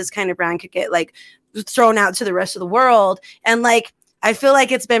 how this kind of brand could get like thrown out to the rest of the world. And like, I feel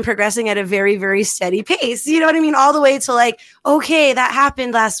like it's been progressing at a very, very steady pace. You know what I mean? All the way to like, okay, that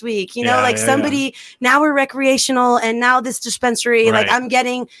happened last week. You know, like somebody, now we're recreational and now this dispensary, like I'm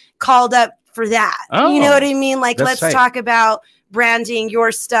getting called up for that. You know what I mean? Like, let's talk about branding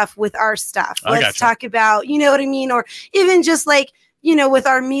your stuff with our stuff. Let's talk about, you know what I mean? Or even just like, you know, with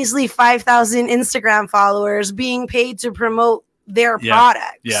our measly 5,000 Instagram followers being paid to promote their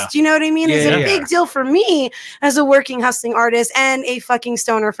products. Do you know what I mean? It's a big deal for me as a working hustling artist and a fucking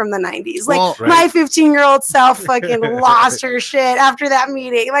stoner from the 90s. Like my 15-year-old self fucking lost her shit after that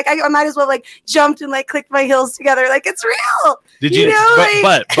meeting. Like I might as well like jumped and like clicked my heels together. Like it's real. Did you know,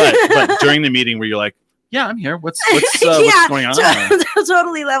 but during the meeting where you're like, yeah, I'm here. What's going on?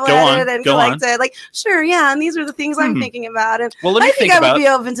 Totally level-headed and collected. Like, sure, yeah, and these are the things I'm thinking about. And well, let me I think I would be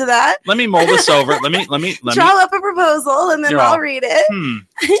open to that. Let me mull this over. Let me draw up a proposal and then I'll read it.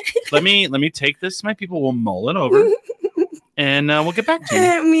 Let me take this. My people will mull it over. And we'll get back to you.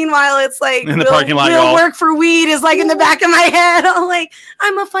 And meanwhile, it's like in the parking lot. Real work for weed is like in the back of my head. I'm like,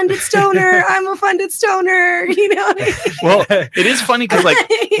 I'm a funded stoner. I'm a funded stoner. You know what I mean? Well, it is funny because like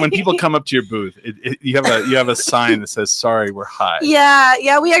when people come up to your booth, you have a sign that says "Sorry, we're high."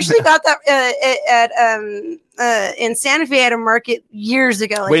 Yeah. We actually got that at in Santa Fe at a market years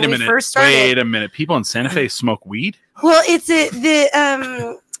ago. Like Wait a when minute. we first started. Wait a minute. People in Santa Fe smoke weed? Well, it's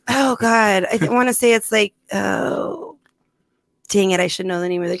oh God, I want to say it's like dang it, I should know the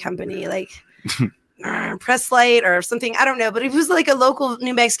name of the company, like Press Light or something. I don't know, but it was like a local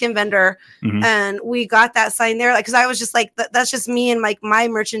New Mexican vendor, and we got that sign there. Like, because I was just like, that's just me and like my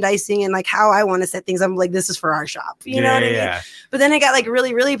merchandising and like how I want to set things. I'm like, this is for our shop, you know what I mean? But then it got like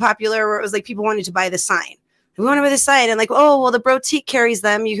really, really popular where it was like people wanted to buy the sign. We want to buy the sign, and like, oh well, the Brotique carries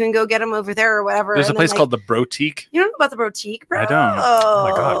them. You can go get them over there or whatever. There's a place called the Brotique. You don't know about the Brotique, bro? I don't. Oh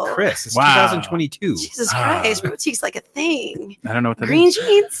my God, Chris! It's 2022. Jesus Christ, Brotique's like a thing. I don't know what that Green is.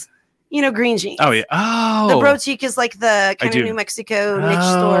 jeans. You know, green jeans. Oh yeah. Oh. The Brotique is like the kind of New Mexico niche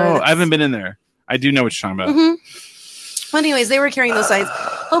store. I haven't been in there. I do know what you're talking about. Well, anyways, they were carrying those signs.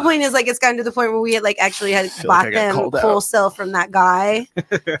 Whole point is like it's gotten to the point where we had like actually had bought them wholesale from that guy,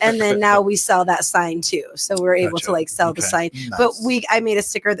 and then now we sell that sign too. So we're able to like sell the sign. Nice. But I made a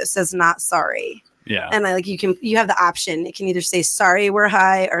sticker that says "Not sorry." Yeah, and I like you have the option. It can either say "Sorry, we're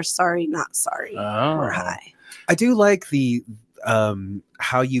high" or "Sorry, not sorry, we're high." I do like the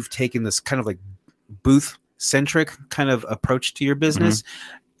how you've taken this kind of like booth centric kind of approach to your business.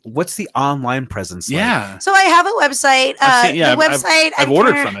 what's the online presence like? Yeah. So I have a website. I've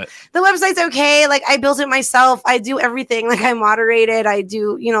ordered from it. The website's okay. Like I built it myself. I do everything. Like I moderate it. I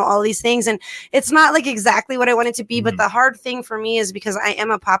do, all these things. And it's not like exactly what I want it to be. But the hard thing for me is because I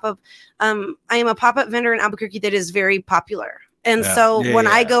am a pop-up vendor in Albuquerque that is very popular. And so when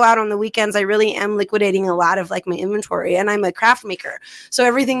I go out on the weekends, I really am liquidating a lot of like my inventory, and I'm a craft maker. So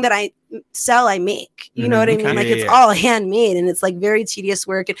everything that I sell, I make, you know what I mean? Like it's all handmade, and it's like very tedious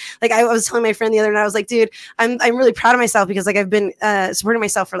work. And like I was telling my friend the other night, I was like, dude, I'm really proud of myself because like I've been supporting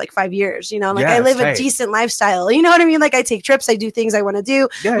myself for like 5 years, like I live a decent lifestyle, you know what I mean? Like I take trips, I do things I want to do.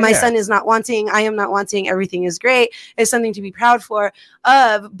 My son is not wanting, I am not wanting, everything is great. It's something to be proud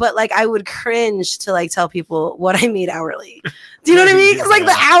but like I would cringe to like tell people what I made hourly. Do you know what I mean? Because like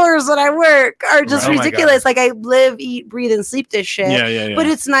the hours that I work are just ridiculous. Like I live, eat, breathe, and sleep this shit. Yeah. But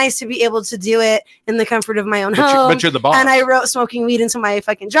it's nice to be able to do it in the comfort of my own home. But you're the boss. And I wrote smoking weed into my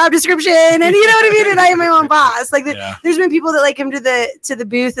fucking job description, and you know what I mean? And I am my own boss. Like there's been people that like come to the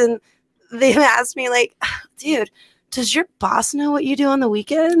booth and they asked me like, dude, does your boss know what you do on the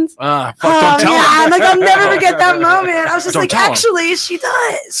weekends? Don't tell him. Like I'll never forget that moment. I was just like, actually, she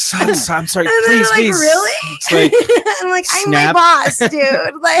does. I'm sorry. And Please, like, please. Really? Like, I'm like, I'm my boss,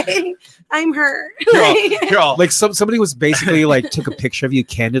 dude. Like, I'm her. You're all like somebody was basically like took a picture of you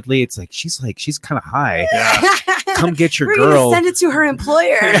candidly. It's like she's kind of high. Yeah. Come get your We're girl. Gonna send it to her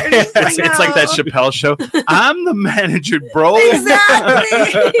employer. It's like that Chappelle show. I'm the manager, bro. Exactly.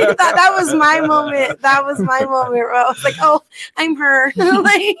 that was my moment. That was my moment where I was like, oh, I'm her.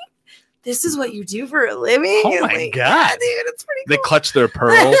 Like, this is what you do for a living? Oh my like, God. Yeah, dude, it's pretty cool. They clutch their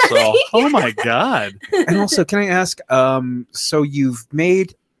pearls. So. Oh my God. And also, can I ask, so you've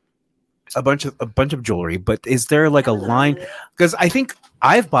made a bunch of jewelry, but is there like a line? Because I think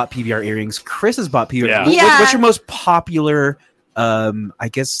I've bought PBR earrings. Chris has bought PBR. Yeah. What's your most popular I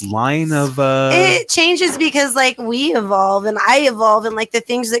guess line of it changes because like we evolve and I evolve, and like the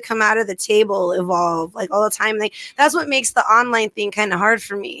things that come out of the table evolve like all the time. Like that's what makes the online thing kind of hard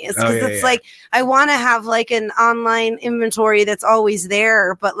for me. It's because like I want to have like an online inventory that's always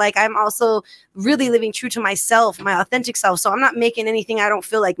there, but like I'm also really living true to myself, my authentic self. So I'm not making anything I don't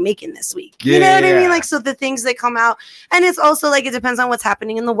feel like making this week. You know what I mean? Like, so the things that come out, and it's also like, it depends on what's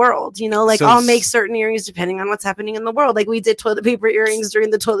happening in the world, like so I'll make certain earrings depending on what's happening in the world. Like we did toilet paper earrings during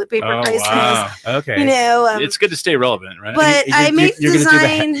the toilet paper crisis. Wow. Okay. It's good to stay relevant, right? But I make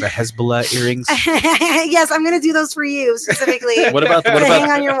design. Do the Hezbollah earrings. Yes, I'm going to do those for you specifically. What about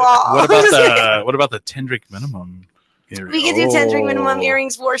hang on your wall? What about the 10 drink minimum? We can do 10 drink minimum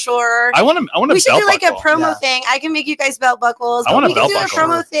earrings for sure. I want to. We should do like a promo thing. I can make you guys belt buckles. I want we a belt can do buckle.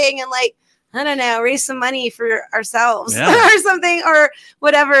 a promo thing and like, I don't know, raise some money for ourselves or something or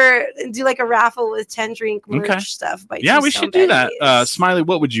whatever. Do like a raffle with 10 drink merch stuff. We should do that. Smiley,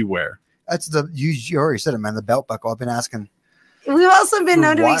 what would you wear? That's you already said it, man. The belt buckle. I've been asking. We've also been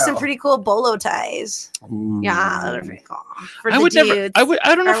known to make some pretty cool bolo ties. Ooh. Yeah, those are pretty cool.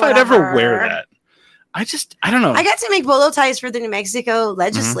 I don't know if I'd ever wear that. I don't know. I got to make bolo ties for the New Mexico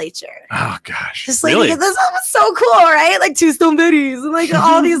legislature. Oh gosh, just like this was so cool, right? Like two stone biddies and like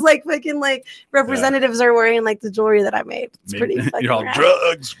all these like fucking like representatives are wearing like the jewelry that I made. It's pretty fucking you're all rad.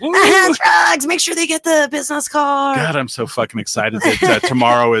 Drugs. Drugs. Make sure they get the business card. God, I'm so fucking excited that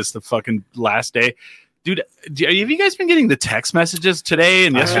tomorrow is the fucking last day. Dude, have you guys been getting the text messages today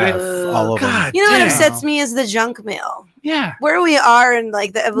and yesterday? All of them. You know what upsets me is the junk mail. Yeah. Where we are in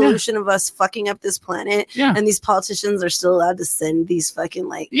like the evolution of us fucking up this planet. Yeah. And these politicians are still allowed to send these fucking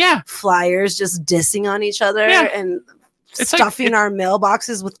like flyers just dissing on each other and stuffing our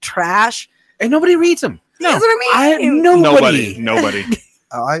mailboxes with trash. And nobody reads them. No. That's what I mean. Nobody.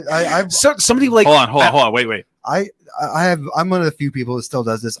 Somebody like hold on. Wait. I'm one of the few people that still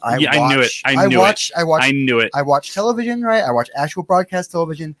does this. I knew it. I knew it. I watch television, right? I watch actual broadcast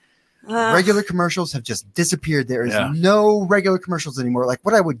television. Regular commercials have just disappeared. There is no regular commercials anymore. Like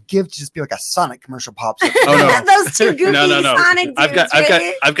what I would give to just be like a Sonic commercial pops up. Oh no, those two goofy Sonic dudes.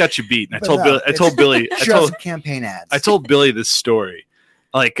 I've got you beat. I told Billy. Campaign ads. I told Billy this story.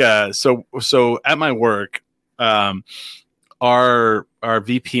 Like so at my work, our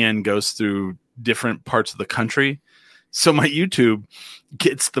VPN goes through different parts of the country. So my YouTube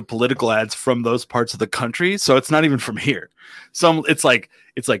gets the political ads from those parts of the country. So it's not even from here. So it's like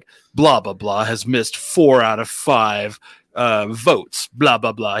blah, blah, blah has missed 4 out of 5 votes, blah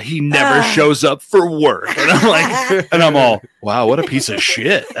blah blah. He never shows up for work, and I'm like, and I'm all, wow, what a piece of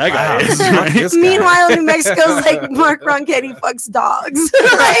shit that guy is. Right? This guy. Meanwhile, New Mexico's like Mark Ronchetti fucks dogs.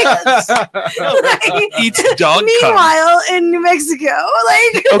 Like, Eats dog cum. meanwhile, in New Mexico,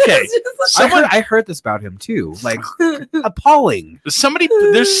 like Okay. it's just I heard this about him too. Like appalling. Somebody,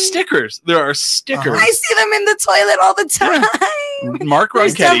 there's stickers. There are stickers. I see them in the toilet all the time. Mark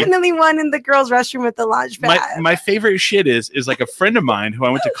There's Ronchetti. definitely one in the girls' restroom at the launch pad. My favorite shit is like a friend of mine who I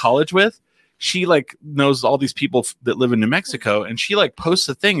went to college with. She like knows all these people that live in New Mexico, and she like posts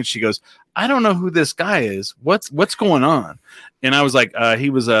a thing and she goes, I don't know who this guy is. What's going on? And I was like,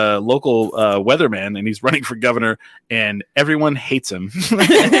 he was a local weatherman and he's running for governor and everyone hates him.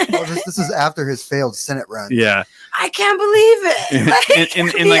 This is after his failed Senate run. Yeah. I can't believe it. Like, And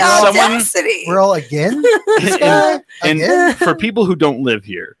the like someone, audacity. We're all again? and Again? for people who don't live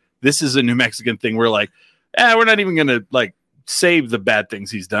here, this is a New Mexican thing. We're like, we're not even going to like say the bad things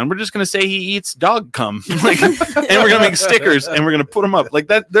he's done. We're just going to say he eats dog cum. Like, and we're going to make stickers and we're going to put them up like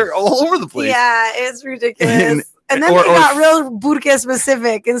that. They're all over the place. Yeah, it's ridiculous. And then or- they or- got real Burke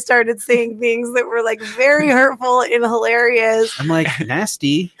specific and started saying things that were like very hurtful and hilarious. I'm like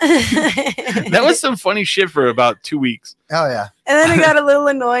nasty. That was some funny shit for about 2 weeks. Oh, yeah. And then it got a little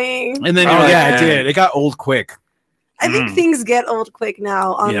annoying. And then Oh you're like, yeah, it did. It got old quick. I think things get old quick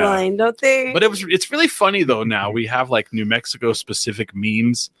now online, don't they? But it's really funny though. Now we have like New Mexico specific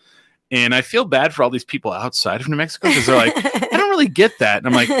memes, and I feel bad for all these people outside of New Mexico because they're like, I don't really get that, and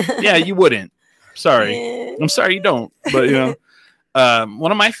I'm like, yeah, you wouldn't. Sorry, I'm sorry you don't. But you know,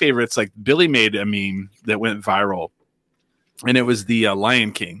 one of my favorites, like Billy made a meme that went viral, and it was the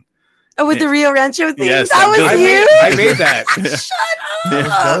Lion King. Oh, with the Rio Rancho thing? Yes, that was I you? I made that. Shut There's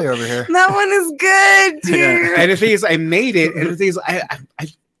up. Belly over here. That one is good, dude. Yeah. And the thing is, I made it. And the thing is, I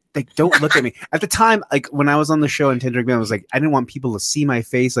like, don't look at me. At the time, like when I was on the show in 10 Drink Man, I was like, I didn't want people to see my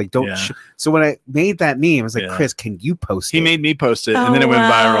face. Like, don't. Yeah. So when I made that meme, I was like, Yeah. Chris, can you post He it? made me post it, and Oh, then it went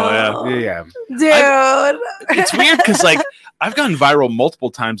wow. viral. Yeah. Dude. It's weird because like I've gone viral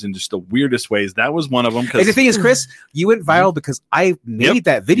multiple times in just the weirdest ways. That was one of them. And the Because thing is, Chris, you went viral because I made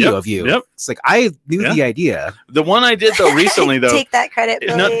that video of you. Yep. It's like I knew Yeah. the idea. the one I did though recently though. Take that credit,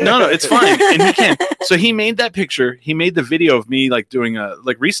 No, Billy. no, it's fine. And he can. So he made that picture. He made the video of me like doing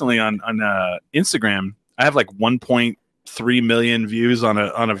like recently on Instagram. I have like 1.3 million views on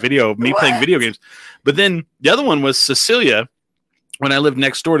a video of me playing What? video games. But then the other one was Cecilia. When I lived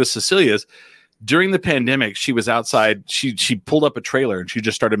next door to Cecilia's, during the pandemic, she was outside. She pulled up a trailer and she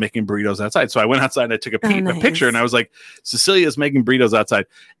just started making burritos outside. So I went outside and I took a nice. picture and I was like, Cecilia's making burritos outside.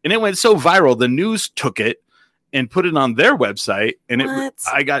 And it went so viral. The news took it and put it on their website. And What?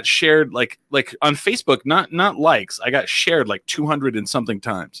 I got shared like on Facebook, not likes. I got shared like 200 and something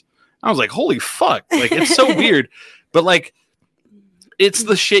times. I was like, holy fuck. Like, it's so weird. But like, it's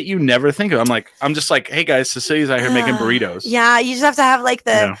the shit you never think of. I'm just like, hey guys, Cecilia's out here making burritos. Yeah, you just have to have like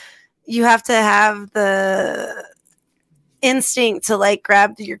the Yeah. you have to have the instinct to like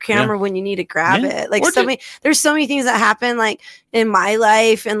grab your camera when you need to grab Yeah. it. Like Or there's so many things that happen like in my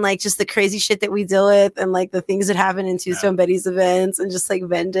life and like just the crazy shit that we deal with and like the things that happen in Tombstone Betty's events and just like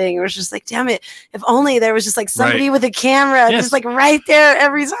vending. It was just like, damn it, if only there was just like somebody with a camera Yes. just like right there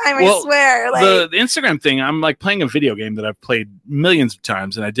every time. I Well, swear. Like The Instagram thing, I'm like playing a video game that I've played millions of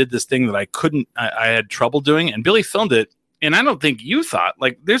times, and I did this thing that I had trouble doing, and Billy filmed it, and I don't think you thought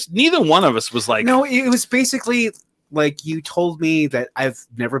like there's neither one of us was like, No, it was basically like you told me that I've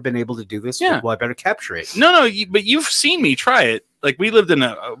never been able to do this. Yeah. Well, I better capture it. no, but you've seen me try it. Like we lived in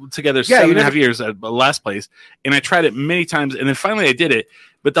together Yeah, 7.5 years at the last place, and I tried it many times, and then finally I did it.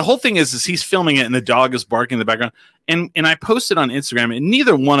 But the whole thing is he's filming it, and the dog is barking in the background, and I posted on Instagram, and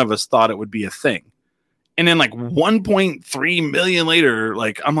neither one of us thought it would be a thing. And then like 1.3 million later,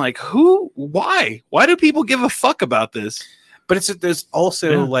 like I'm like, why do people give a fuck about this? But there's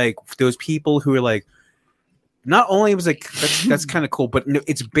also like those people who are like, not only was like that's kind of cool, but no,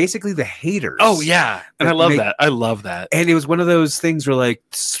 it's basically the haters. Oh yeah, and I That love make- that. I love that. And it was one of those things where like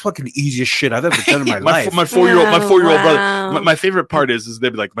this is fucking the easiest shit I've ever done in my life. my 4-year-old Wow. brother. My favorite part is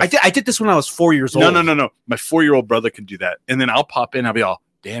they'd be like, I did this when I was 4 years old. no. My 4-year-old brother can do that, and then I'll pop in. I'll be all,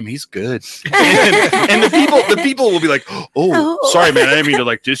 damn, he's good. and the people will be like, oh, sorry, man, I didn't mean to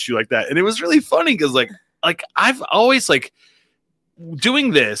like diss you like that. And it was really funny because like I've always like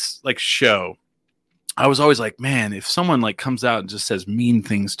doing this like show. I was always like, man, if someone like comes out and just says mean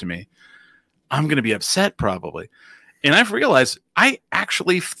things to me, I'm gonna be upset probably. And I've realized I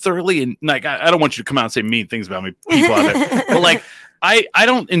actually thoroughly like I don't want you to come out and say mean things about me, people out there, but like I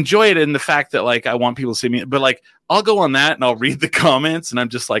don't enjoy it in the fact that like I want people to see me, but like I'll go on that and I'll read the comments and I'm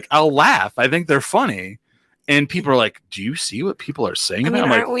just like I'll laugh. I think they're funny, And people are like, "Do you see what people are saying?" I mean, about?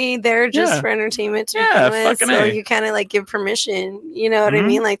 I'm aren't like, we there just yeah. for entertainment? To Yeah, begin with? fucking So A. you kind of like give permission. You know what I Mhm.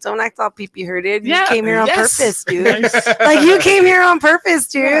 mean? Like, don't act all pee hurted. You Yeah, came here on yes. purpose, dude. Nice. Like, you came here on purpose,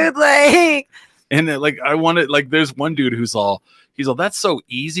 dude. Like, And like I wanted, like, there's one dude he's all, that's so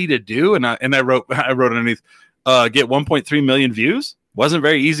easy to do, and I wrote underneath, get 1.3 million views. Wasn't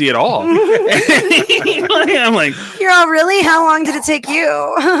very easy at all. I'm like, you're all really? How long did it take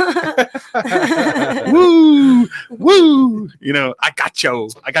you? woo. You know, I got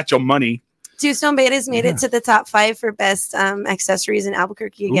your money. Two Stone Betas made it to the top 5 for best accessories in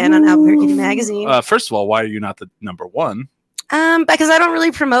Albuquerque again on Albuquerque Magazine. First of all, why are you not the number one? Because I don't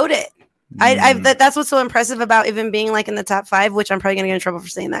really promote it. That's what's so impressive about even being like in the top 5, which I'm probably gonna get in trouble for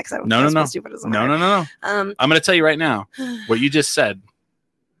saying that because I don't. No. Supposed to, but it doesn't matter. No. I'm gonna tell you right now, what you just said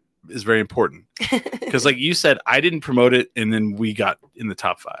is very important because, like you said, I didn't promote it, and then we got in the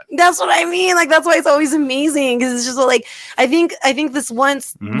top 5. That's what I mean. Like, that's why it's always amazing because it's just like I think this one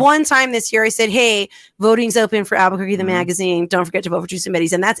time this year I said, "Hey, voting's open for Albuquerque the magazine. Don't forget to vote for Two Stone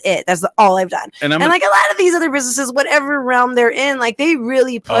Betties," and that's it. That's all I've done. And like a lot of these other businesses, whatever realm they're in, like they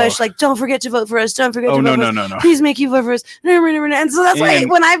really push, like, "Don't forget to vote for us. Don't forget to vote for us. No. Please make you vote for us." And so that's why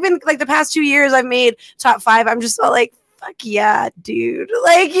when I've been like the past 2 years, I've made top 5. I'm just like, fuck yeah, dude.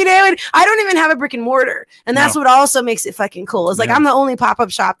 Like, you know, and I don't even have a brick and mortar. And that's what also makes it fucking cool. It's like, I'm the only pop-up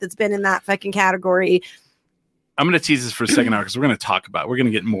shop that's been in that fucking category. I'm going to tease this for a second now because we're going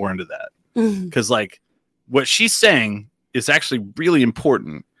to get more into that. Because like what she's saying is actually really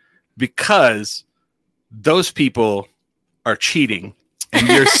important because those people are cheating. And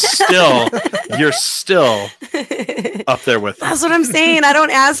you're still up there with them. That's what I'm saying. I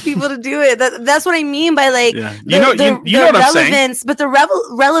don't ask people to do it. That's what I mean by like, you know what I'm saying. But the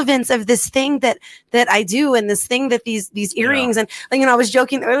relevance of this thing that I do and this thing that these earrings and like, you know, I was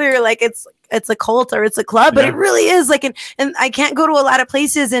joking earlier, like it's a cult or it's a club, but it really is like, and I can't go to a lot of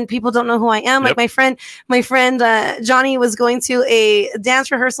places and people don't know who I am. Like my friend Johnny was going to a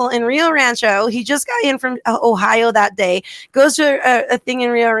dance rehearsal in Rio Rancho. He just got in from Ohio that day, goes to a thing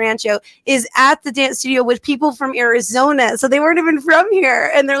in Rio Rancho, is at the dance studio with people from Arizona. So they weren't even from here.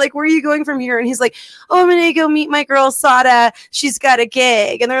 And they're like, "Where are you going from here?" And he's like, "Oh, I'm going to go meet my girl Sada. She's got a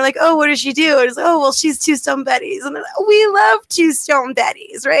gig." And they're like, "Oh, what does she do?" And it's like, "Oh, well, she's Two Stone Betties." And they're like, "We love Two Stone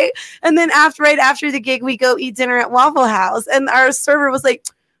Betties." Right. And then right after the gig, we go eat dinner at Waffle House, and our server was like,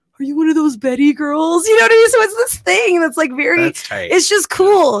 "Are you one of those Betty girls?" You know what I mean? So it's this thing that's like it's just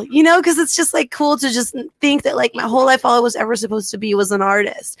cool, you know, because it's just like cool to just think that like my whole life, all I was ever supposed to be was an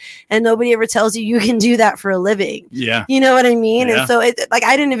artist, and nobody ever tells you can do that for a living. Yeah, you know what I mean? Yeah. And so it like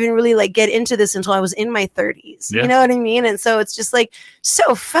I didn't even really like get into this until I was in my 30s. Yeah. You know what I mean? And so it's just like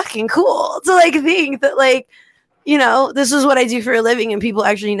so fucking cool to like think that like, you know, this is what I do for a living and people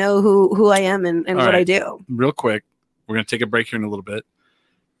actually know who I am and what I do. Real quick, we're going to take a break here in a little bit.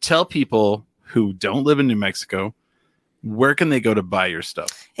 Tell people who don't live in New Mexico, where can they go to buy your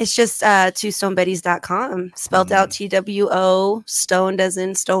stuff? It's just twostonebetties.com, spelled out TWO, stoned as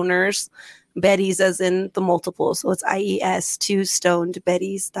in stoners, Betties as in the multiple. So it's IES,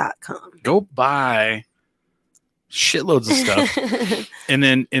 twostonedbetties.com. Go buy shitloads of stuff. and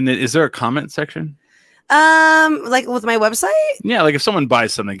then is there a comment section? Like with my website? Yeah, like if someone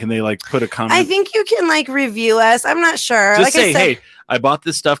buys something, can they like put a comment? I think you can like review us. I'm not sure. Just like say, I said, "Hey, I bought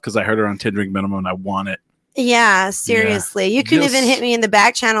this stuff because I heard it on 10 Drink Minimum and I want it." Yeah, seriously. Yeah. You can even hit me in the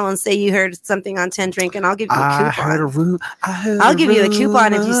back channel and say you heard something on 10 Drink and I'll give you a coupon. I'll give you a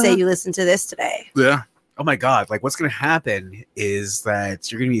coupon if you say you listened to this today. Yeah. Oh my God, like what's going to happen is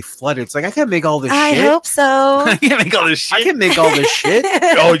that you're going to be flooded. It's like, I can't make all this shit. I hope so. I can't make all this shit. I can make all this shit.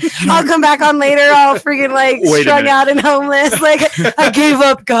 I'll come back on later all freaking like strung out and homeless. Like I gave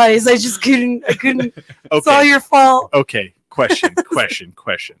up, guys. I just couldn't. Okay. It's all your fault. Okay. Question.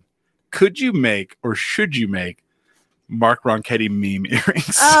 Could you make or should you make Mark Ronchetti meme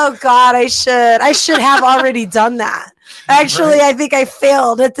earrings? Oh God, I should have already done that. Actually, right. I think I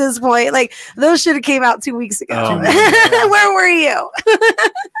failed at this point. Like those should have came out 2 weeks ago. Oh, where were you?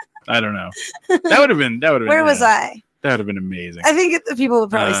 I don't know. That would have been. Where was I? That would have been amazing. I think the people would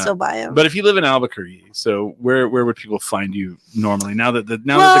probably still buy them. But if you live in Albuquerque, so where would people find you normally? Now that the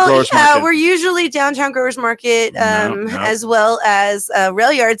Growers Market, we're usually downtown Growers Market, as well as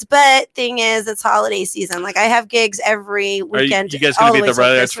rail yards. But thing is, it's holiday season. Like I have gigs every weekend. You guys going to be at the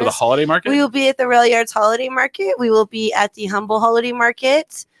rail yards for the holiday market? We will be at the rail yards holiday market. We will be at the Humble holiday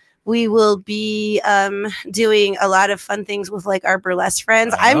market. We will be doing a lot of fun things with like our burlesque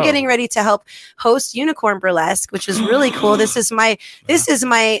friends. I'm getting ready to help host Unicorn Burlesque, which is really cool. This is my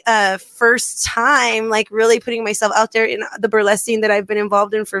first time like really putting myself out there in the burlesque scene that I've been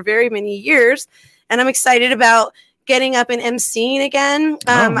involved in for very many years. and I'm excited about getting up and emceeing again.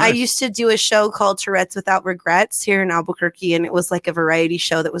 I nice. used to do a show called Tourette's Without Regrets here in Albuquerque, and it was like a variety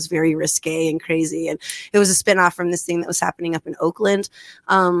show that was very risque and crazy, and it was a spinoff from this thing that was happening up in Oakland.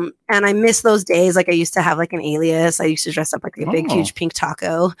 And I miss those days. Like I used to have like an alias. I used to dress up like a big, huge pink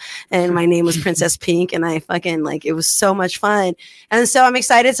taco, and my name was Princess Pink, and I fucking like it was so much fun. And so I'm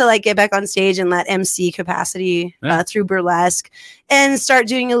excited to like get back on stage in that MC capacity through burlesque and start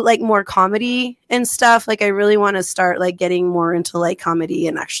doing like more comedy and stuff. Like I really want to start like getting more into like comedy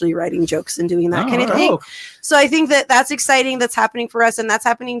and actually writing jokes and doing that kind of thing. So I think that that's exciting. That's happening for us, and that's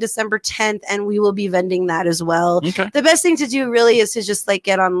happening December 10th, and we will be vending that as well. Okay. The best thing to do really is to just like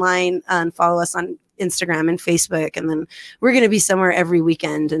get online and follow us on Instagram and Facebook, and then we're going to be somewhere every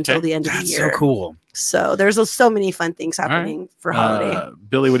weekend until the end of the year. So cool. So there's so many fun things happening for holiday.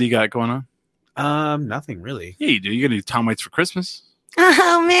 Billy, what do you got going on? Nothing really. Yeah, you do. You're gonna do Tom Waits for Christmas.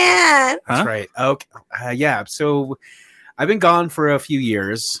 Oh man, That's right. Okay. Yeah. So I've been gone for a few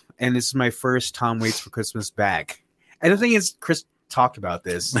years, and this is my first Tom Waits for Christmas back. And the thing is, Chris talked about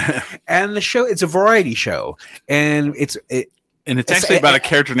this, and the show, it's a variety show, and it's actually about a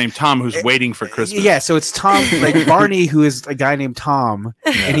character named Tom who's waiting for Christmas. Yeah, so it's Tom, like Barney, who is a guy named Tom,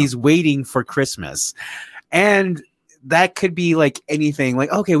 and he's waiting for Christmas. And that could be like anything.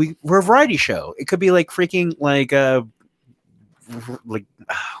 Like, okay, we're a variety show. It could be like freaking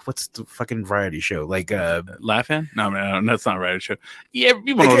what's the fucking variety show? Like Laugh-In? No, that's not a variety show. Yeah,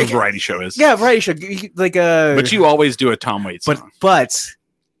 you know what a variety show is. Yeah, variety show. Like but you always do a Tom Waits song. But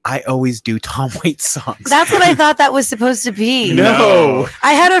I always do Tom Waits songs. that's what I thought that was supposed to be. No.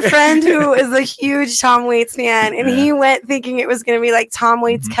 I had a friend who is a huge Tom Waits fan, and he went thinking it was going to be like Tom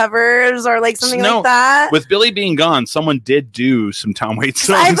Waits covers or like something like that. With Billy being gone, someone did do some Tom Waits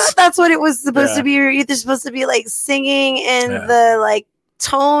songs. I thought that's what it was supposed to be. You're either supposed to be like singing in the like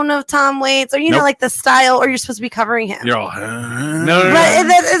tone of Tom Waits, or you know, like the style, or you're supposed to be covering him. You're all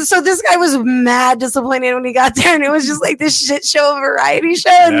so this guy was mad disappointed when he got there, and it was just like this shit show variety show.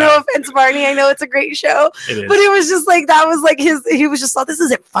 And no offense, Barney, I know it's a great show, but it was just like that was like he was just like, this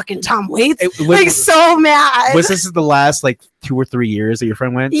isn't fucking Tom Waits. So mad. Was this the last like 2 or 3 years that your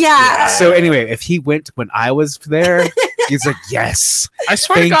friend went? Yeah. So anyway, if he went when I was there, he's like, yes. I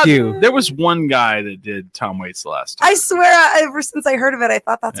swear to God, there was one guy that did Tom Waits the last time. I swear, ever since I heard of it, I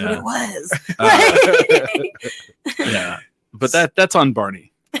thought that's what it was. Yeah, but that's on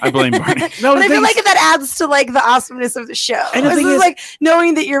Barney. I blame Barney. No, but I feel like that adds to like the awesomeness of the show. And the thing is, like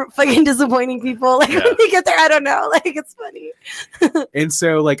knowing that you're fucking disappointing people. Like when you get there, I don't know. Like it's funny. And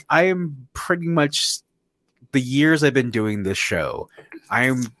so, like, I am pretty much the years I've been doing this show, I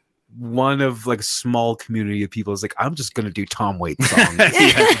am one of like a small community of people is like, I'm just gonna do Tom Waits songs.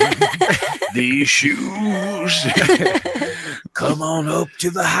 These shoes. Come on up to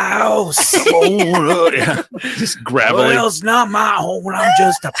the house. Come on up. Just gravelly. Well, it's not my home. I'm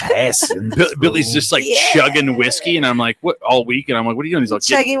just a passing. Billy's just like chugging whiskey, and I'm like, what all week? And I'm like, what are you doing? He's like,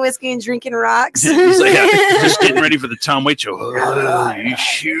 chugging whiskey and drinking rocks. He's like, just getting ready for the Tom Waits show. Oh, these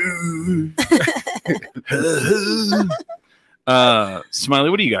shoes. Smiley,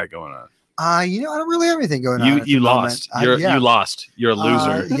 what do you got going on? I don't really have anything going on. You lost. You lost. You're a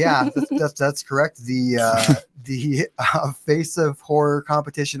loser. That's correct. The Face of Horror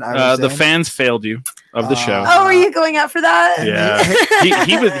competition. I was the fans failed you of the show. Oh, were you going out for that? Yeah,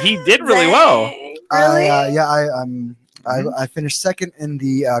 he did really well. Really? I finished second in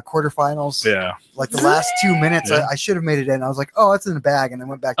the quarterfinals. Yeah, like the last 2 minutes, I should have made it in. I was like, "Oh, it's in the bag," and I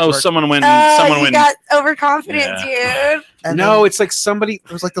went back. To someone went. Someone went. Got overconfident, dude. And no, it's like somebody.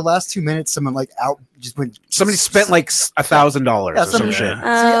 It was like the last 2 minutes. Someone like out just went. Somebody spent like $1,000 or some shit.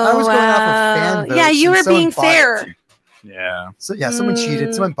 I was going off of fan votes. Yeah, you were being fair. Yeah. So someone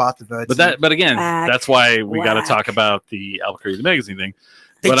cheated. Someone bought the votes. But again, that's why we got to talk about the Albuquerque the Magazine thing.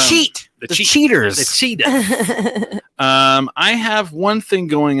 They cheat. The cheaters. They cheated. I have one thing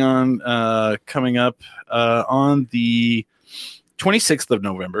going on coming up on the 26th of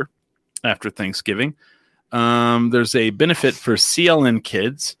November after Thanksgiving. There's a benefit for CLN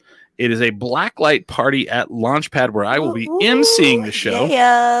kids. It is a blacklight party at Launchpad where I will be emceeing the show.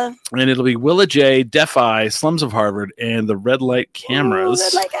 Yeah. And it'll be Willa J, Def Eye, Slums of Harvard, and the Red Light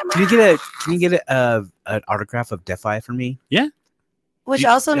Cameras. Can you get an autograph of Def Eye for me? Yeah. Which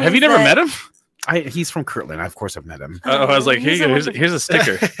also means have you never met him? He's from Kirtland. Of course, I've met him. I was like, here's a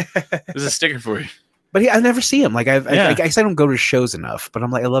sticker. Here's a sticker for you. But I never see him. Like I guess I don't go to shows enough. But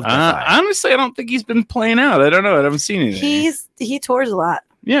I'm like, I love Def Eye. Honestly, I don't think he's been playing out. I don't know. I haven't seen anything. He tours a lot.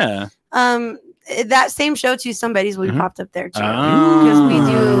 Yeah. That same show, Two Somebodies, will be popped up there too. Because we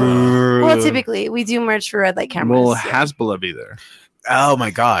do. Well, typically we do merch for Red Light Cameras. Will Hasbula be there? Oh my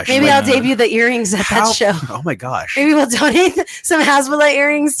gosh! Maybe Like, I'll debut the earrings at that show. Oh my gosh! Maybe we'll donate some Hasbullah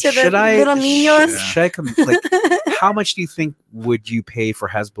earrings to the little niños. Should I come? Like, how much do you think would you pay for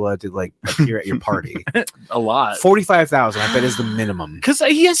Hasbullah to like appear at your party? A lot. 45,000. I bet is the minimum. Because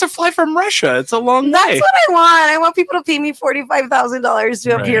he has to fly from Russia. It's a long That's way. what I want. I want people to pay me $45,000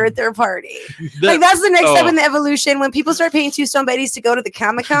 to appear Right. at their party. Like that's the next step in the evolution. When people start paying Two Stone Betties to go to the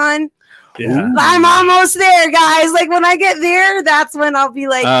Comic-Con, Yeah. I'm almost there, guys. Like when I get there, that's when I'll be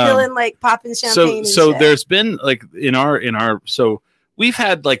like feeling like popping champagne. So and shit. there's been like in our so we've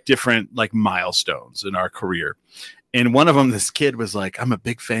had like different like milestones in our career, and one of them, this kid was like, I'm a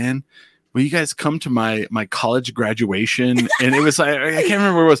big fan. Will you guys come to my college graduation? And it was like, I can't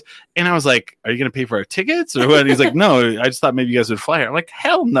remember where it was. And I was like, are you going to pay for our tickets or what? And he's like, no, I just thought maybe you guys would fly here. I'm like,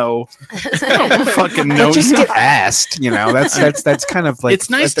 hell no. I don't fucking know. Just get asked. You know, that's kind of like It's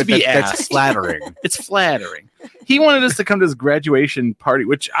nice to be That's asked. flattering. It's flattering. He wanted us to come to his graduation party,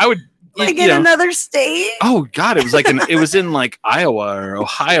 which I would like you in know, another state. oh God, it was like it was in like Iowa or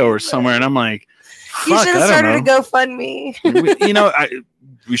Ohio or somewhere. And I'm like, You fuck, should have I started don't a GoFundMe. know.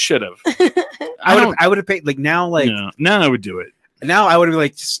 We should have. I would have paid like now, like no, I would do it. now I would be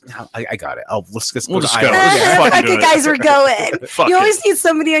like, just I got it. Let's just We'll go just to go. Iowa. Yeah, Fuck fucking do it, it. guys, we're going. Fuck You it. always need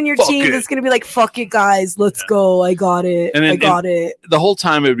somebody on your Fuck team it. that's gonna be like, "Fuck it, guys, let's go. I got it. And then- I got it." The whole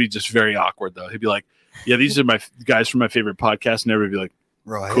time it would be just very awkward though. He'd be like, yeah, these are my guys from my favorite podcast, and everybody would be like,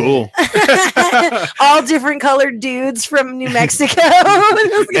 Right. cool. All different colored dudes from New Mexico.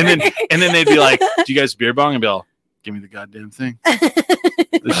 and then they'd be like, do you guys beer bong? And be all, give me the goddamn thing.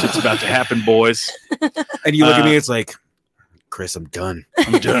 This shit's about to happen, boys. And you look at me, it's like, Chris, I'm done.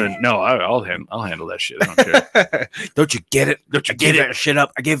 I'm done. No, I'll handle that shit. I don't care. Don't you get it? Don't you I get gave it? that shit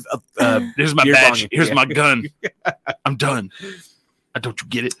up. I gave up. Here's my beer badge. bong. Here's Yeah. my gun. I'm done. Don't you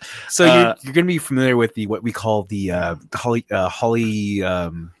get it? So Uh, you're gonna be familiar with what we call the Holly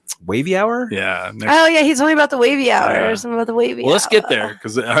Wavy Hour. Yeah. next- Oh yeah, he told me about the wavy hour. Yeah. Or something about the wavy. well, let's hour. get there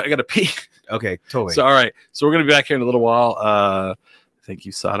because I got to pee. Okay, totally. So, all right. So we're gonna be back here in a little while. Thank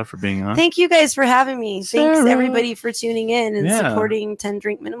you, Sada, for being on. Thank you guys for having me. Thanks Sarah. everybody for tuning in and Yeah. supporting 10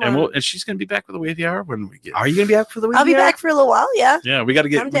 Drink Minimum. And she's gonna be back with the Wavy Hour when we get. Are you gonna be back for the week? I'll be back for a little while. Yeah. Yeah, we got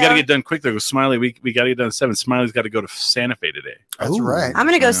to I'm get down. done quick though. Smiley, we got to get done at 7. Smiley's got to go to Santa Fe today. That's Ooh. right. I'm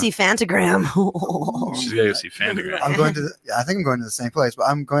gonna go Yeah. see Fantagram. She's got to go see Fantagram. I'm going to. I think I'm going to the same place, but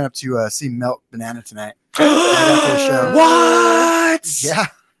I'm going up to see Melt Banana tonight. Right after the show. What? Yeah.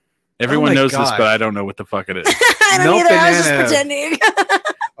 Everyone my knows this, God. but I don't know what the fuck it is. I don't Milk either. I was just Banana. pretending.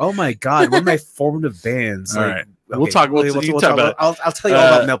 Oh my God! One of my formative bands. All like- right. We'll talk- we'll you talk talk about it. I'll tell you all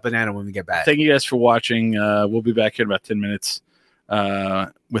about Melt Banana when we get back. Thank you guys for watching. We'll be back here in about 10 minutes.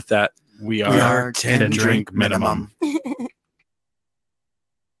 With that, we are 10 drink minimum.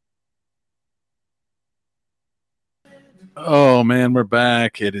 Oh man, we're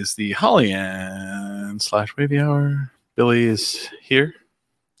back. It is the Holly Ann / Wavy Hour. Billy is here.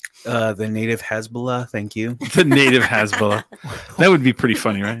 The native Hezbollah. Thank you. The native Hasbullah. That would be pretty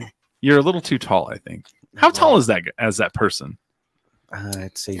funny, right? You're a little too tall, I think. How tall is that that person?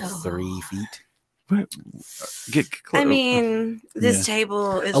 I'd say Oh. 3 feet. Get close. I mean, this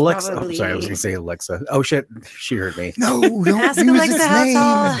table is Alexa. probably. I'm sorry, I was gonna say Alexa. Oh shit, she heard me. No, don't Ask use Alexa its how name.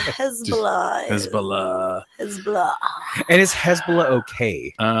 tall Hezbollah is. Hezbollah. Hezbollah. And is Hezbollah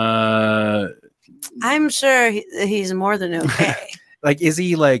okay? I'm sure he's more than okay. Like, is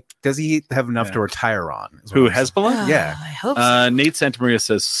he like? Does he have enough Yeah. to retire on? is what Who, I'm saying. Hezbollah? Yeah. I hope so. Nate Santamaria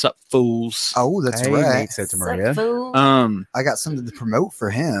says, sup, fools. Oh, that's Hey, right. Nate Santa Maria. Fool. I got something to promote for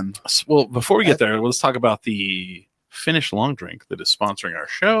him. Well, before we get there, let's talk about the Finnish long drink that is sponsoring our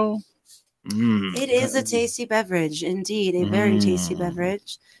show. It is a tasty beverage, indeed, a very tasty Mm.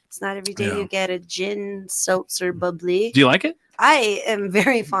 beverage. It's not every day Yeah. you get a gin seltzer bubbly. Do you like it? I am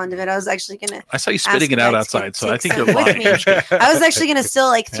very fond of it. I was actually gonna. I saw you spitting Ask it out Lex to outside, so I take think some you're with lying. me. I'm just kidding. I was actually gonna steal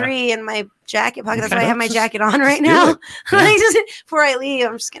like Yeah. 3 in my jacket pocket. That's Okay. why I have my Just- jacket on right do now. it. Like, just before I leave,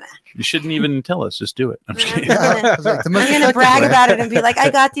 I'm just gonna. You shouldn't even tell us. Just do it. I'm just Yeah. kidding. Yeah, I was like, the most I'm gonna effective brag way. about it and be like,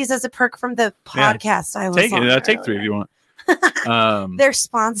 I got these as a perk from the Yeah. podcast. I was Take on it. Take earlier. 3 if you want. They're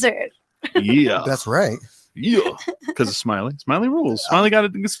sponsored. Yeah. That's right. Yeah. Because of Smiley. Smiley rules. Smiley got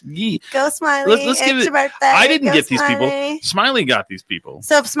it. Yeah. Go Smiley. Let's give it's it- your birthday. I didn't Go get these people. Smiley. Smiley got these people.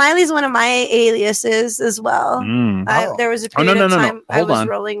 So Smiley's one of my aliases as well. Mm. Oh. There was a Oh, no, period no, of no, no. time I Hold was on.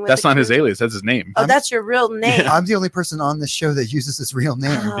 rolling with. That's the not his crew. alias. That's his name. Oh, that's your real name. I'm the only person on this show that uses his real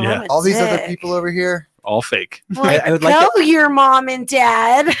name. Oh, Yeah. I'm a All these other dick. people over here. All fake. Well, I would like go your mom and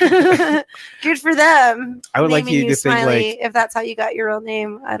dad. Good for them. I would like naming you to think, Smiley, like- if that's how you got your real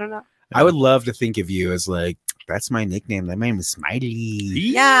name. I don't know. I would love to think of you as like That's my nickname. My name is Smiley.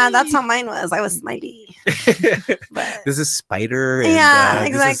 Yeah, that's how mine was. I was Smiley. But This is Spider. And, yeah, this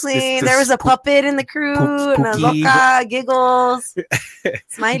is- exactly. this There was a puppet in the crew, and a Pookie. Loca, Giggles,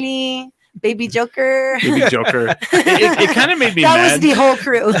 Smiley, Baby Joker. Baby Joker. It kind of made me That mad. was the whole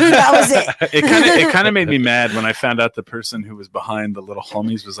crew. That was it. It kind of made me mad when I found out the person who was behind the little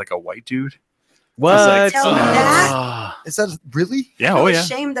homies was like a white dude. What? I was like, Tell me that. "Oh." Is that really? Yeah, I oh was yeah,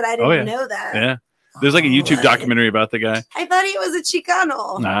 ashamed that I didn't Oh, yeah. know that. yeah. There's like a YouTube What? documentary about the guy. I thought he was a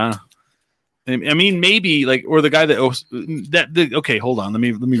Chicano. Nah. I mean, maybe like, or the guy that okay, hold on. Let me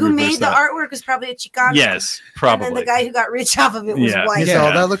Who reverse made the that. artwork was probably a Chicano. Yes, And probably. then the guy who got rich off of it was Yeah. white. So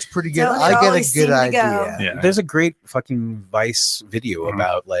Yeah. that looks pretty good. So it I get always a good seemed to go. idea. Yeah. There's a great fucking Vice video Mhm.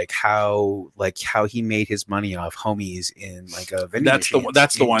 about how he made his money off homies in like a vending That's the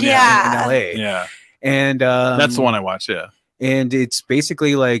machines one, in, yeah. in LA. Yeah, And that's the one I watched. Yeah, And it's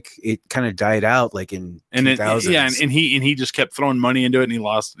basically like it kind of died out like in and 2000s. and he just kept throwing money into it, and he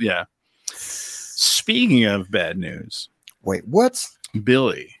lost. Yeah. Speaking of bad news, Wait, what?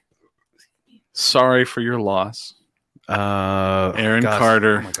 Billy, sorry for your loss. Aaron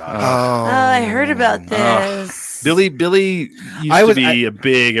Carter. Oh my God. Oh, I heard about Oh. this. Billy used I was- to be a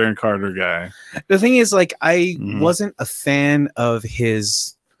big Aaron Carter guy. The thing is, like, I Mhm. wasn't a fan of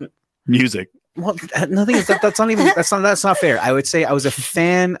his. Music. Well, nothing is that's not even that's not fair. I would say I was a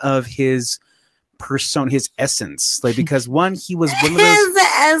fan of his persona, his essence, like because one, he was one of those. His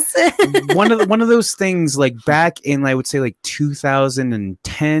essence. one of those things like back in I would say like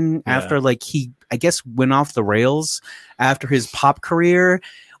 2010 Yeah. after like he I guess went off the rails after his pop career,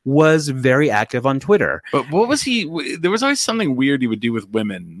 was very active on Twitter. But what was he? There was always something weird he would do with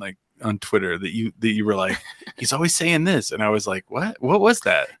women, like on Twitter, that you were like, he's always saying this, and I was like, what? What was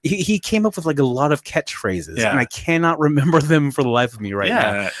that? He came up with like a lot of catchphrases, Yeah. and I cannot remember them for the life of me right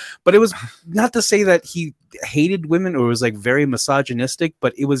now. Yeah, But it was not to say that he hated women or was like very misogynistic,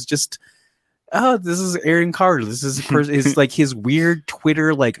 but it was just, oh, this is Aaron Carter. This is is like his weird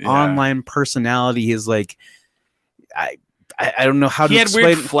Twitter like Yeah. online personality. His like, I don't know how to he had explain.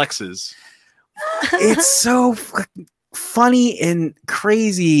 weird flexes. It's so fucking funny and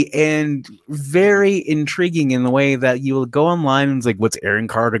crazy and very intriguing in the way that you will go online and it's like, what's Aaron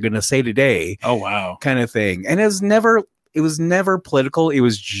Carter gonna say today? Oh wow. Kind of thing. And it was never political. It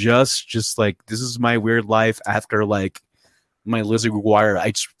was just like, this is my weird life after like my Lizzie McGuire.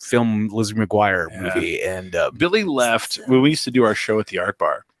 I just filmed Lizzie McGuire Yeah. movie, and Billy left when we used to do our show at the Art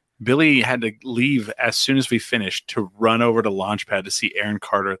Bar. Billy had to leave as soon as we finished to run over to Launchpad to see Aaron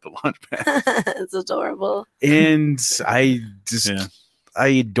Carter at the Launchpad. It's adorable. and I just Yeah. I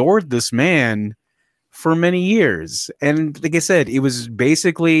adored this man for many years. And like I said, it was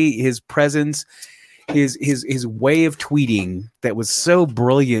basically his presence, his way of tweeting that was so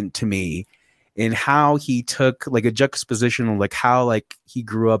brilliant to me, in how he took like a juxtaposition of like how like he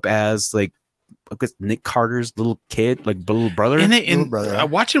grew up as like I guess Nick Carter's little kid, like little brother. And Little brother.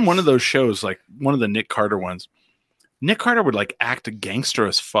 watching one of those shows, like one of the Nick Carter ones, Nick Carter would like act a gangster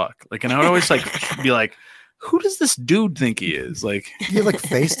as fuck. Like, and I would always like be like, who does this dude think he is? Like, You have like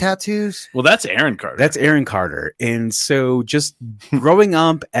face tattoos. well, that's Aaron Carter. That's Aaron Carter. And so just growing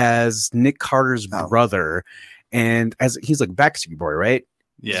up as Nick Carter's Oh. brother, and as he's like Backstreet Boy, right?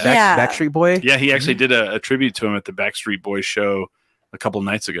 yeah. Yeah. Backstreet Boy. Yeah, he actually did a tribute to him at the Backstreet Boys show a couple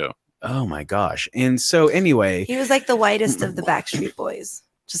nights ago. Oh my gosh. And so anyway, He was like the whitest of the Backstreet Boys.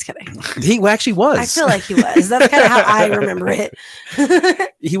 Just kidding. he actually was. I feel like he was. That's kind of how I remember it.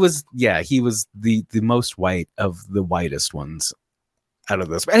 he was the most white of the whitest ones out of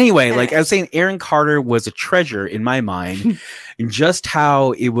this. But anyway, like I was saying, Aaron Carter was a treasure in my mind, and just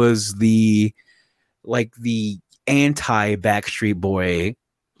how it was the anti Backstreet Boy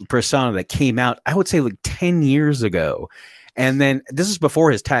persona that came out, I would say like 10 years ago. And then this is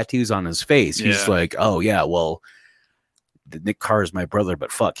before his tattoos on his face. He's Yeah. like, oh yeah, well, Nick Carter's my brother,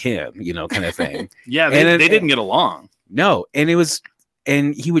 but fuck him, kind of thing. Yeah, And they didn't get along. No, and he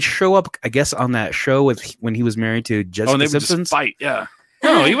would show up, I guess, on that show when he was married to Jessica Oh, and they would Simpson. just fight. Yeah.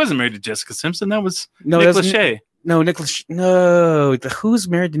 No, he wasn't married to Jessica Simpson. That was No, Nick that's- Lachey. No, Nicholas. No, who's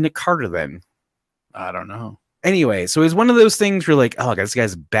married to Nick Carter then? I don't know. Anyway, so it was one of those things where like, oh, this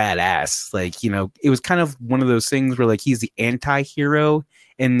guy's badass. Like, it was kind of one of those things where like he's the anti-hero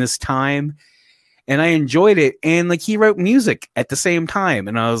in this time. And I enjoyed it. And like he wrote music at the same time.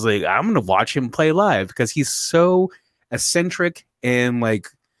 And I was like, I'm gonna watch him play live because he's so eccentric and like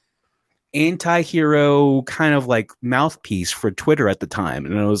anti-hero kind of like mouthpiece for Twitter at the time.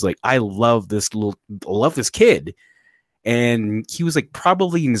 And I was like, I love this kid. And he was like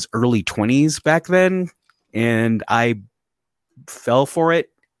probably in his early 20s back then. And I fell for it,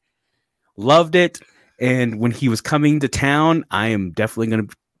 loved it, And when he was coming to town, I am definitely going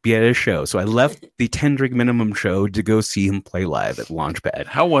to be at his show. So I left the 10 drink minimum show to go see him play live at Launchpad.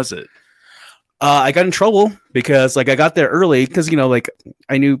 How was it? I got in trouble because like I got there early because, you know, like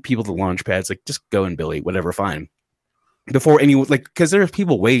I knew people at the Launchpads, like just go in, Billy, whatever, fine. Before anyone, like, because there was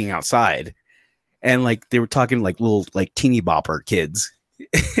people waiting outside and like they were talking like little like teeny bopper kids.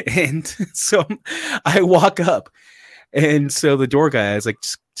 And so I walk up and so the door guy is like,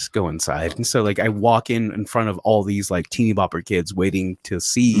 just go inside. And so like I walk in front of all these like teeny bopper kids waiting to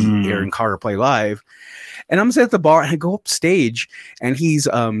see Aaron Carter play live. And I'm sitting at the bar and I go up stage and he's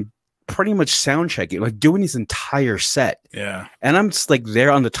pretty much sound checking, like doing his entire set. Yeah. And I'm just like there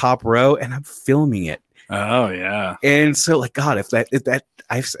on the top row and I'm filming it. Oh yeah. And so like, God, if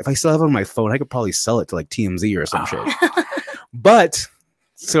I still have it on my phone, I could probably sell it to like TMZ or some shit. But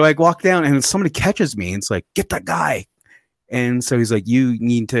so I walk down and somebody catches me and it's like, get that guy. And so he's like, you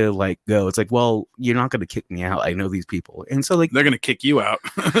need to like go. It's like, well, you're not going to kick me out. I know these people. And so like, they're going to kick you out.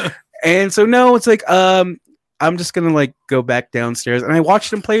 and so no, it's like, I'm just going to like go back downstairs. And I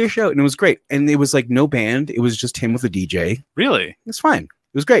watched him play a show and it was great. And it was like no band. It was just him with a DJ. Really? It's fine. It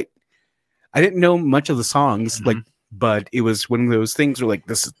was great. I didn't know much of the songs, like, but it was one of those things where like,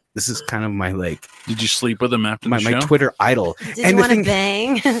 this is kind of my like. Did you sleep with him after the show? My Twitter idol. Did you want to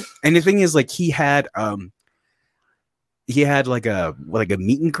bang? And the thing is like, he had like a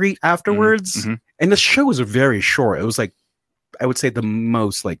meet and greet afterwards. Mm-hmm. And the show was very short. It was like, I would say the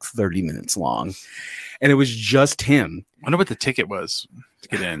most like 30 minutes long. And it was just him. I wonder what the ticket was to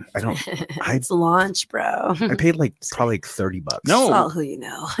get in. It's launch, bro. I paid like probably like $30. No. It's all who you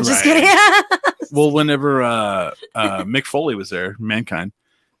know. Right. Just kidding. Well, whenever Mick Foley was there, Mankind,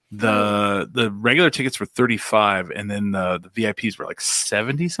 the regular tickets were $35 and then the VIPs were like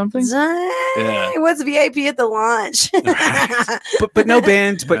 70 something. Yeah. What's VIP at the launch? but no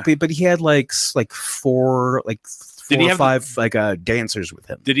band, but he had like four or five dancers with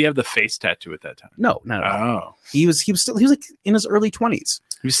him. Did he have the face tattoo at that time? No, not at all. Oh. He was like in his early 20s.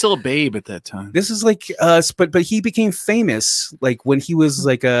 He was still a babe at that time. This is like but he became famous like when he was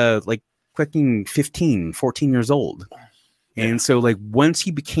like fucking 14 years old. And so like once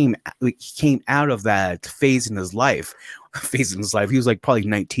he came out of that phase in his life, he was like probably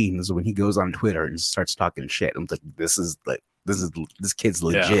 19 is when he goes on Twitter and starts talking shit. I'm like, this kid's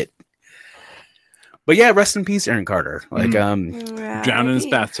legit. Yeah. But yeah, rest in peace, Aaron Carter. Like drowned in his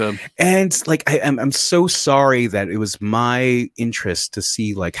bathtub. And like I'm so sorry that it was my interest to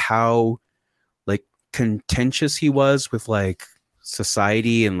see like how like contentious he was with like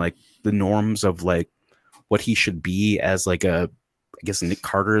society and like the norms of like what he should be as like I guess Nick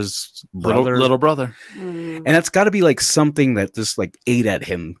Carter's brother, little brother. And that's got to be like something that just like ate at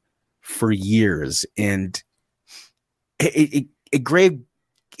him for years, and it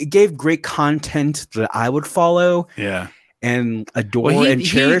gave great content that I would follow. Yeah. And adore and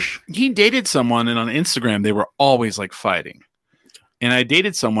cherish. He dated someone, and on Instagram they were always like fighting. And I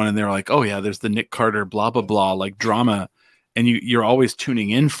dated someone, and they were like, "Oh yeah, there's the Nick Carter blah blah blah like drama," and you're always tuning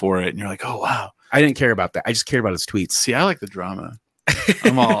in for it, and you're like, "Oh wow." I didn't care about that. I just cared about his tweets. See, I like the drama.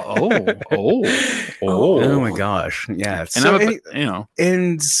 I'm all oh my gosh, yeah.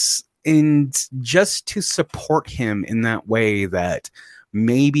 And and just to support him in that way, that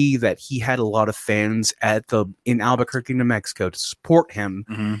maybe that he had a lot of fans in Albuquerque, New Mexico, to support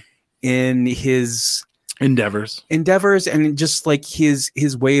him in his endeavors, and just like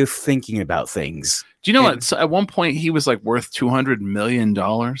his way of thinking about things. Do you know what? So at one point he was like worth $200 million.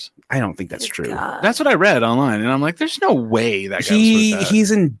 I don't think that's true. God. That's what I read online, and I'm like, "There's no way that guy was worth that."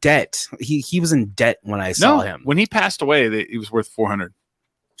 He's in debt. He was in debt when I saw him. When he passed away, he was worth 400.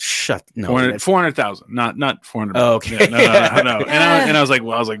 Shut no 400,000, not 400. Oh, okay. No. And I was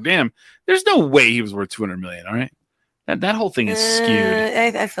like, damn, there's no way he was worth 200 million. All right, that whole thing is skewed.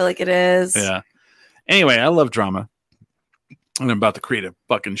 I feel like it is. Yeah. Anyway, I love drama, and I'm about to create a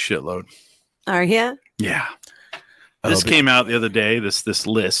fucking shitload. Are you? Yeah. This came out the other day. This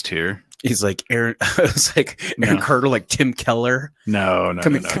list here. He's like Aaron. It's like Aaron Carter, like Tim Keller. No.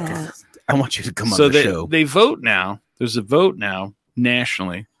 Come I want you to come on the show. They vote now. There's a vote now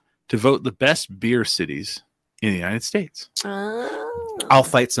nationally to vote the best beer cities in the United States. I'll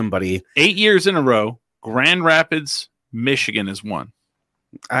fight somebody. 8 years in a row, Grand Rapids, Michigan has won.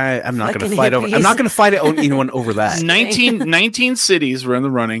 I'm not going to fight over. I'm not going to fight anyone over that. 19 cities were in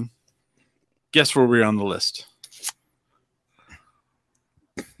the running. Guess where we're on the list?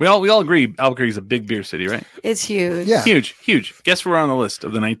 We all agree Albuquerque's a big beer city, right? It's huge. Yeah. Huge. Guess where we're on the list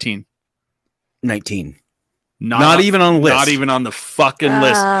of the 19? 19. Not even on the list. Not even on the fucking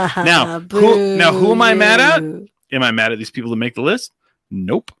list. Now, who am I mad at? Am I mad at these people that make the list?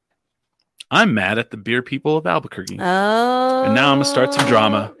 Nope. I'm mad at the beer people of Albuquerque. Oh. And now I'm gonna start some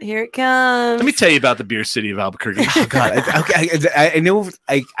drama. Here it comes. Let me tell you about the beer city of Albuquerque. Oh God!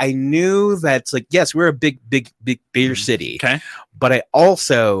 I knew that's like, yes, we're a big beer city. Okay. But I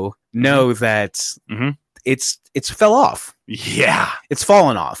also know that Mhm. it's fell off. Yeah. It's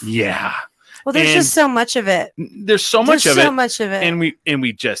fallen off. Yeah. Well, there's And just so much of it. There's so much There's of so it. much of it. And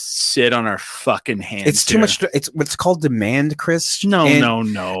we just sit on our fucking hands. It's too here. much. It's what's called demand, Chris. No,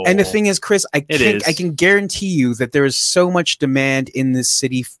 And- no. And the thing is, Chris, I is. can guarantee you that there is so much demand in this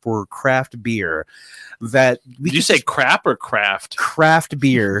city for craft beer that we Did you could say just- crap or craft? craft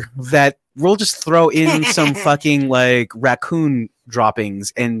beer that we'll just throw in some fucking like raccoon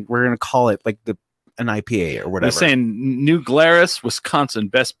droppings and we're gonna call it like an IPA or We're whatever. saying New Glarus, Wisconsin,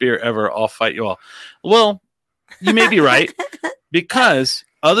 best beer ever. I'll fight you all. Well, you may be right because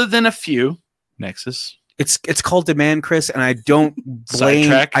other than a few, Nexus. It's called demand, Chris, and I don't blame.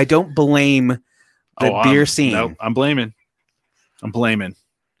 Sidetrack. I don't blame the beer scene. No, I'm blaming.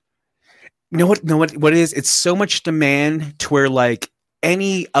 You know what? What it is? It's so much demand to where like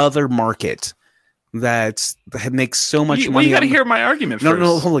any other market that makes so much You money. got to hear my argument No, first.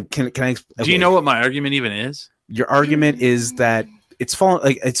 no, hold on. Can I? Do you know what my argument even is? Your argument is that it's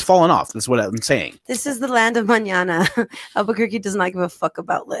fallen off. That's what I'm saying. This is the land of mañana. Albuquerque does not give a fuck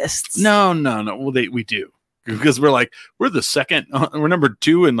about lists. No. Well, we do. Because we're the second, we're number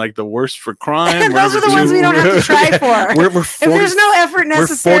 2 in like the worst for crime. Those are the ones we don't have to try for. We're If there's no effort we're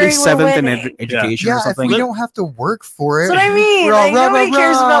necessary, 47th in winning. education Yeah, or if something. we don't have to work for it, That's what I mean. we're all Like, nobody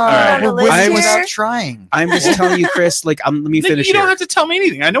cares about Alright. putting on a we're list winning I'm here. without trying. I'm just telling you, Chris. Like, let me finish You here. don't have to tell me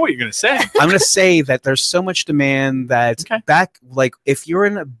anything. I know what you're going to say. I'm going to say that there's so much demand that Okay. back, like, if you're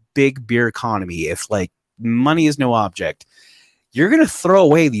in a big beer economy, if like money is no object, you're going to throw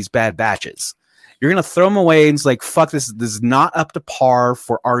away these bad batches. You're going to throw them away and it's like, fuck this. This is not up to par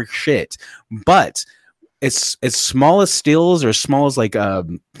for our shit. But it's as small as stills or as small as like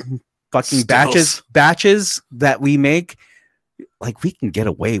fucking Stills. batches that we make. Like, we can get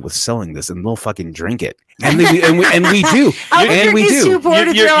away with selling this and we'll fucking drink it. And we do. And we Albuquerque's do. too poor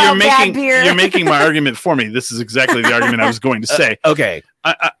to throw out bad beer. You're making my argument for me. This is exactly the argument I was going to say. Okay.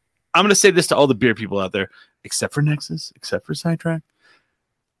 I'm going to say this to all the beer people out there, except for Nexus, except for Sidetrack.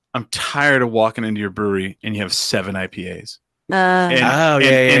 I'm tired of walking into your brewery and you have 7 IPAs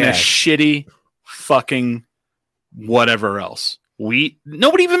and a shitty fucking whatever else. Wheat.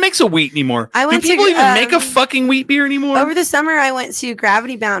 Nobody even makes a wheat anymore. I went Do people to, even make a fucking wheat beer anymore? Over the summer, I went to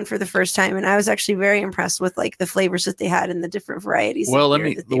Gravity Bound for the first time, and I was actually very impressed with like the flavors that they had and the different varieties. Well, of let beer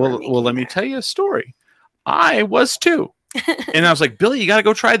me that they were let making me there. tell you a story. I was too, and I was like, Billy, you got to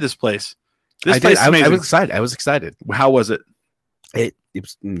go try this place. This I place did. is amazing. I was excited. How was it?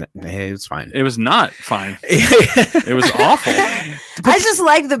 It was fine. It was not fine. It was awful. I just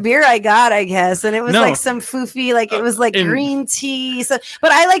like the beer I got, I guess, and it was No. like some foofy, like it was like and- green tea. So,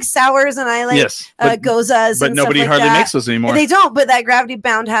 but I like sours and I like Yes, but, gozas. but and nobody stuff like hardly that. makes those anymore. They don't, but that Gravity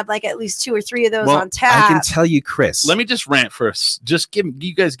Bound had like at least 2 or 3 of those Well, on I tap. can tell you, Chris. Let me just rant first. Just give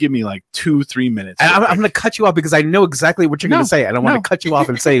me like 2-3 minutes. I'm going to cut you off because I know exactly what you're going No, to say. I don't want no. to cut you off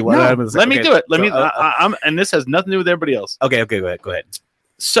and say what No, I'm going to say. let me Okay, do it. Let so, me. I'm and this has nothing to do with everybody else. okay, go ahead.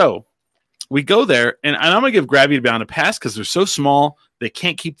 So we go there, and I'm gonna give Gravity Bound a pass because they're so small. They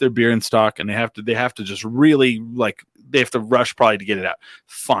can't keep their beer in stock, and they have to just really like they have to rush probably to get it out.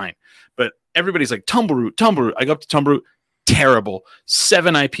 Fine, but everybody's like Tumbleroot. I go up to Tumbleroot, terrible.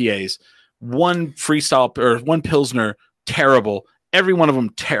 7 IPAs, 1 freestyle or 1 Pilsner, terrible. Every one of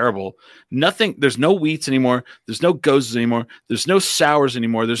them terrible. Nothing. There's no wheats anymore. There's no gozes anymore. There's no sours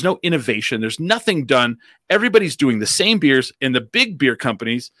anymore. There's no innovation. There's nothing done. Everybody's doing the same beers, and the big beer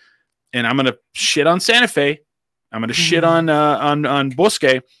companies. And I'm gonna shit on Santa Fe. I'm gonna shit on Bosque.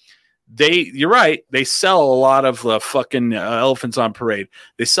 You're right. They sell a lot of fucking Elephants on Parade.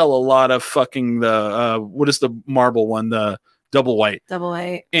 They sell a lot of fucking the what is the marble one? The double white. Double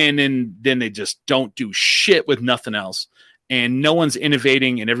A. And then they just don't do shit with nothing else. And no one's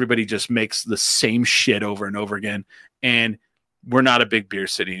innovating, and everybody just makes the same shit over and over again. And we're not a big beer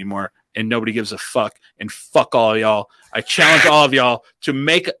city anymore, and nobody gives a fuck. And fuck all of y'all. I challenge all of y'all to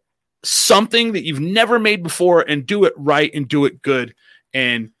make something that you've never made before and do it right and do it good.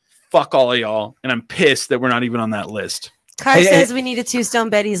 And fuck all of y'all. And I'm pissed that we're not even on that list. Car Hey, says we need a 2 Stone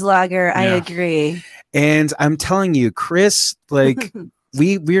Betty's lager. I Yeah. agree. And I'm telling you, Chris, like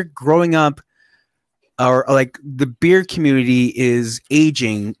we're growing up, or like the beer community is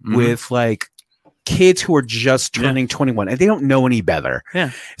aging Mhm. with like kids who are just Yeah. turning 21 and they don't know any better.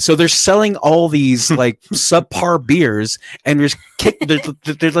 Yeah. So they're selling all these like subpar beers and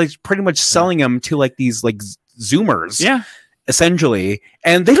they're like pretty much selling them to like these like Zoomers. Yeah. essentially,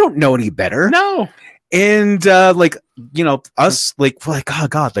 and they don't know any better. No. And like, you know, us like, we're like, oh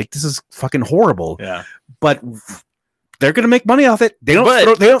god, like this is fucking horrible. Yeah. But they're gonna make money off it. They don't.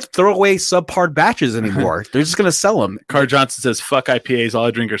 But- They don't throw away subpar batches anymore. They're just gonna sell them. Car Johnson says, "Fuck IPAs. All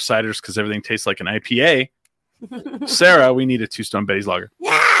I drink are ciders because everything tastes like an IPA." Sarah, we need a Two Stone Betty's lager.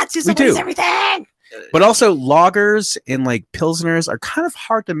 Yeah, two We do. somebody's everything. But also, lagers and like pilsners are kind of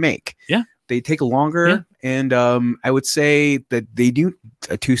hard to make. Yeah. They take longer, Yeah. and I would say that they do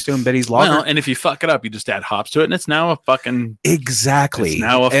a Two Stone Betty's lager. Well, and if you fuck it up, you just add hops to it, and it's now a fucking Exactly. It's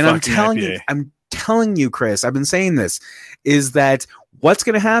now a and fucking I'm telling you, Chris, I've been saying this, is that what's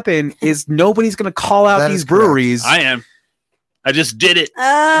going to happen is nobody's going to call out That these is correct. breweries. I am. I just did it.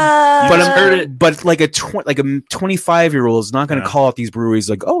 but just heard it. But like a 25-year-old is not going to Yeah. call out these breweries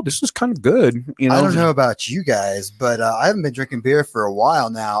like, oh, this is kind of good. You know, I don't know about you guys, but I haven't been drinking beer for a while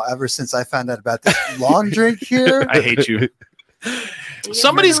now. Ever since I found out about this long drink here, I hate you.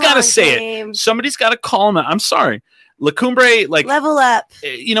 Somebody's got to say it. Somebody's got to call them out. I'm sorry. La Cumbre, like, Level up.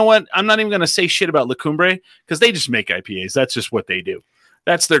 you know what? I'm not even going to say shit about La Cumbre because they just make IPAs. That's just what they do.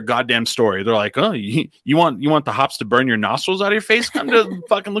 That's their goddamn story. They're like, oh, you want the hops to burn your nostrils out of your face? Come to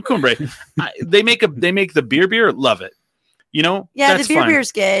fucking La Cumbre. They make the beer. Love it. You know? Yeah, That's the beer fine.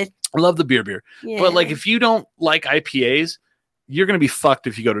 beer's good. I love the beer. Yeah. But like, if you don't like IPAs, you're going to be fucked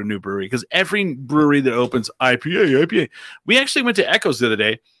if you go to a new brewery because every brewery that opens IPA. We actually went to Echoes the other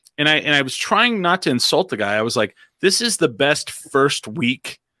day, and I was trying not to insult the guy. I was like, this is the best first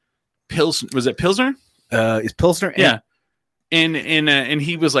week Pilsner. Was it Pilsner? Is Pilsner? Yeah. And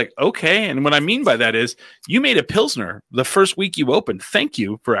he was like, okay. And what I mean by that is you made a Pilsner the first week you opened. Thank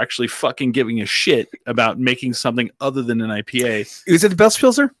you for actually fucking giving a shit about making something other than an IPA. Is it the best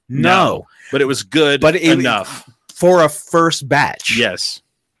Pilsner? No. But it was good But it- enough. For a first batch. Yes.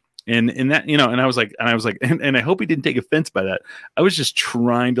 And that, you know, and I was like, and I hope he didn't take offense by that. I was just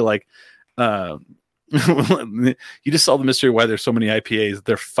trying to like, you just saw the mystery why there's so many IPAs.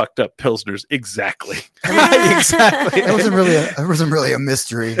 They're fucked up Pilsners. Exactly. Right, exactly. it wasn't really a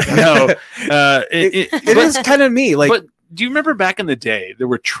mystery. No, It is kind of me. Like, but do you remember back in the day there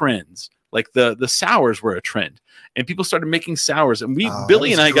were trends? Like the sours were a trend, and people started making sours. And Billy that and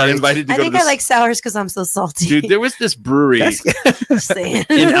was I got great. invited to I go think to I this. like sours because I'm so salty. Dude, there was this brewery Just saying.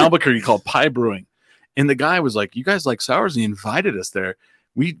 in Albuquerque called Pie Brewing, and the guy was like, "You guys like sours?" And he invited us there.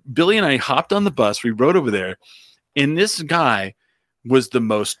 Billy and I hopped on the bus. We rode over there, and this guy was the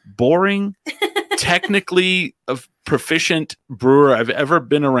most boring, technically proficient brewer I've ever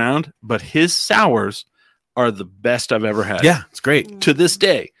been around. But his sours are the best I've ever had. yeah, it's great. To this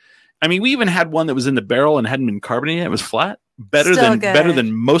day. I mean, we even had one that was in the barrel and hadn't been carbonated. It was flat. Better Still than good.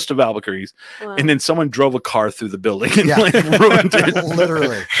 most of Albuquerque's. Wow. And then someone drove a car through the building and Yeah. like ruined it.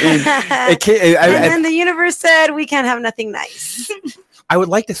 Literally. It can't, and then the universe said we can't have nothing nice. I would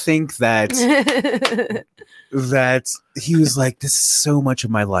like to think that he was like, this is so much of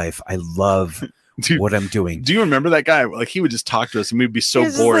my life. I love Dude, what I'm doing. do you remember that guy? Like, he would just talk to us and we'd be so He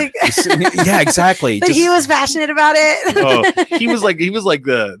was just bored. like- Yeah, exactly. but he was passionate about it. Oh, he was like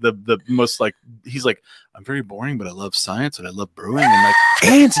the most like, he's like, I'm very boring, but I love science and I love brewing. And like,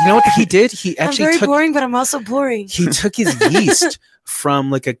 And you know what he did? He I'm actually very took boring, but I'm also boring. he took his yeast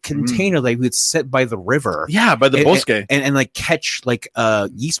from like a container that he would set by the river yeah, by the And- bosque. and like catch like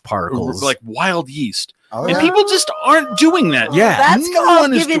yeast particles. Like wild yeast. Oh, And yeah. people just aren't doing that. Yeah. That's No called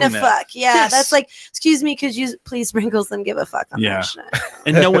one is giving a doing that. fuck. Yeah, Yes. that's like, excuse me, could you please sprinkle some give a fuck on Yeah. that shit?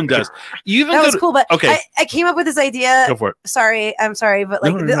 And no one does. You even That go was to- cool, but okay. I came up with this idea. Go for it. I'm sorry, but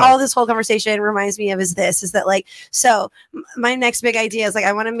like No. all this whole conversation reminds me of is that like, so my next big idea is like,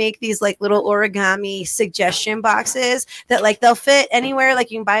 I want to make these like little origami suggestion boxes that like they'll fit anywhere.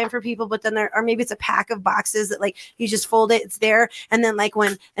 Like you can buy them for people, but then or maybe it's a pack of boxes that like you just fold it, it's there. And then like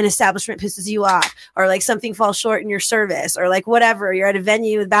when an establishment pisses you off or like something falls short in your service or like whatever, you're at a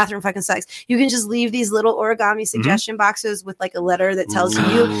venue, the bathroom fucking sucks. You can just leave these little origami suggestion boxes with like a letter that tells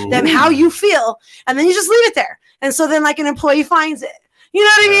them how you feel. And then you just leave it there. And so then like an employee finds it. You know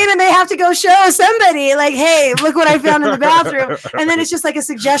what I mean? And they have to go show somebody like, hey, look what I found in the bathroom. And then it's just like a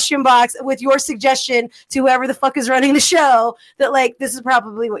suggestion box with your suggestion to whoever the fuck is running the show that like, this is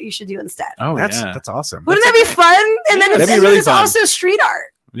probably what you should do instead. Oh, that's awesome. Wouldn't that be fun? And then Yeah, it's, that'd be really it's fun. also street art.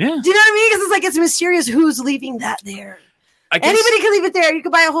 Yeah. Do you know what I mean? Because it's like, it's mysterious who's leaving that there. I guess Anybody can leave it there. You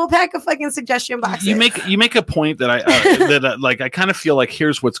could buy a whole pack of fucking suggestion boxes. you make a point that I kind of feel like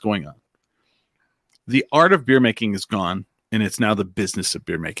here's what's going on. The art of beer making is gone, and it's now the business of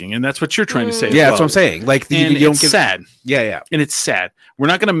beer making, and that's what you're trying to say. as Yeah, well. that's what I'm saying. Like And you don't it's give. sad, Yeah, yeah. and it's sad. We're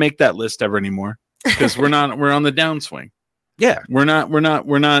not going to make that list ever anymore because we're on the downswing. Yeah. We're not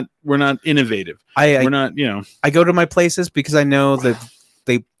innovative. We're not, I go to my places because I know that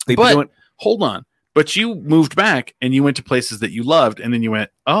they've been But doing. hold on. But you moved back and you went to places that you loved, and then you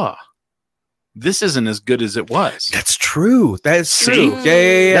went, oh, this isn't as good as it was. That's true. That's See? true.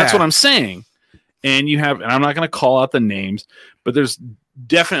 Yeah. That's what I'm saying. And and I'm not going to call out the names, but there's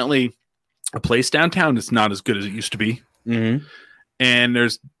definitely a place downtown that's not as good as it used to be. Mm-hmm. And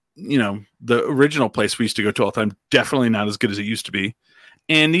there's, the original place we used to go to all the time, definitely not as good as it used to be.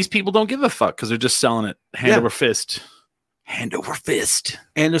 And these people don't give a fuck because they're just selling it hand over fist. Hand over fist.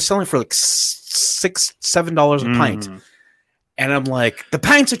 And they're selling for like $6-7 a pint. And I'm like, the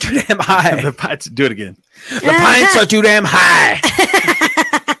pints are too damn high. The pints, do it again. The pints are too damn high.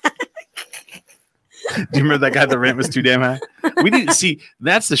 Do you remember that guy? The rent was too damn high. We need to see.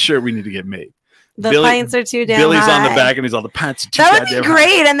 That's the shirt we need to get made. The pints are too damn Billy's high. on the back, and he's all the pints are too That would be goddamn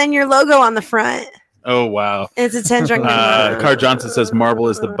great, high. and then your logo on the front. Oh wow! It's a 10 drunken. Car Johnson says Marble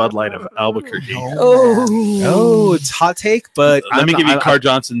is the Bud Light of Albuquerque. Oh, it's hot take, but Let me give you Car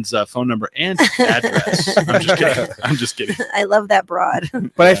Johnson's phone number and address. I'm just kidding. I love that broad.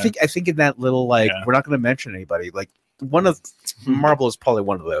 But I think in that little we're not going to mention anybody. Like one of Marble is probably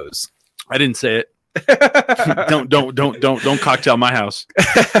one of those. I didn't say it. don't cocktail my house.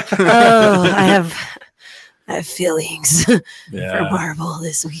 Oh, I have feelings for Yeah. Marble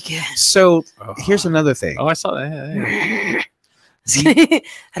this weekend. So here's another thing. Oh, I saw that.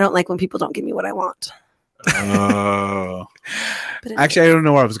 I don't like when people don't give me what I want. Oh, But Actually, I don't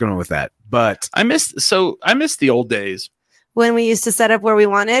know where I was going with that, but I missed the old days. when we used to set up where we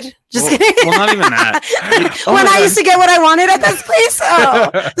wanted, just Well, kidding. well, not even that. Oh when my I God. used to get what I wanted at this place.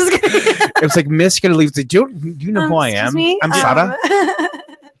 Oh, just kidding. it was like Miss gonna leave. Do you know who I Excuse am? me? I'm Sada.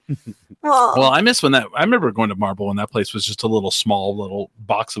 Well, I miss I remember going to Marble when that place was just a little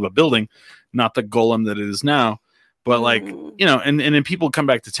box of a building, not the golem that it is now. But and then people come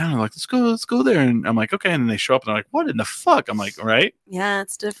back to town and like, let's go there. And I'm like, okay. And then they show up and they're like, what in the fuck? I'm like, right. yeah,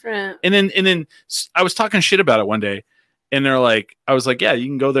 it's different. And then I was talking shit about it one day. And they're like, I was like, yeah, you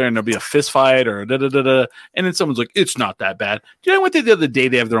can go there and there'll be a fist fight or da da da da. And then someone's like, it's not that bad. Do you know what they did the other day?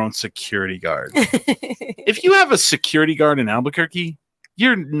 They have their own security guard. If you have a security guard in Albuquerque,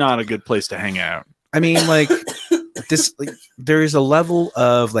 you're not a good place to hang out. I mean, like this. Like, there is a level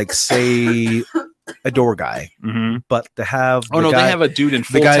of say a door guy, Mm-hmm. but to have Oh no, they have a dude in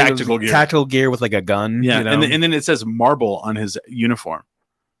full tactical gear. tactical gear with like a gun. Yeah, you know? and then it says Marble on his uniform.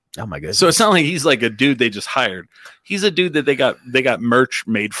 Oh my goodness. So it's not like he's like a dude they just hired. He's a dude that they got merch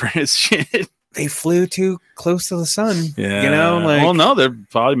made for his shit. they flew too close to the sun. Yeah, You know, like well, no, they're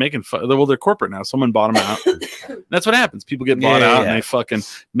probably making fun. Well, they're corporate now. Someone bought them out. That's what happens. People get bought out, and they fucking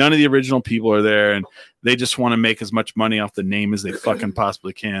none of the original people are there, and they just want to make as much money off the name as they fucking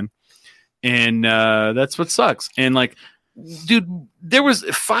possibly can. And that's what sucks. And like, dude, there was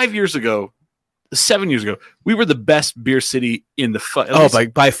 7 years ago, we were the best beer city in the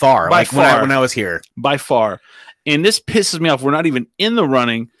by far. By Like far. when I was here. by far. And this pisses me off. We're not even in the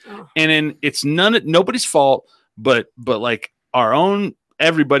running, and then it's nobody's fault, but like our own.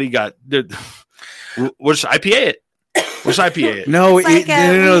 Everybody got. We'll just IPA it. We'll just IPA it. No, It's like,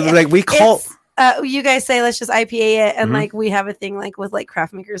 no. Like we call. It's, you guys say let's just IPA it, and Mhm. like we have a thing like with like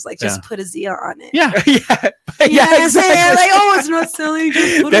craft makers, like just Yeah. put a Zia on it. Yeah, yeah, You know what I'm saying? exactly. Like, oh, it's not silly.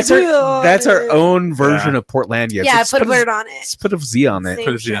 Just put That's a Zia on that's our it. own version of Portlandia. Yeah, Just put a a word on it. Just put a Z on it. Same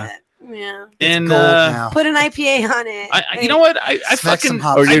Put a Zia. shit. Yeah. and Gold now. Put an IPA on it. you know what? I Smack some fucking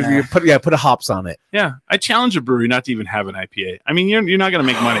hops Or in you there. put a hops on it. yeah. I challenge a brewery not to even have an IPA. I mean, you're not gonna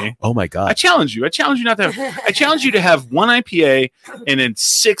make money. Oh my I god. challenge you. I challenge you not to have. I challenge you to have one IPA and then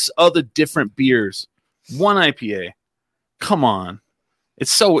 6 other different beers. One IPA. Come on.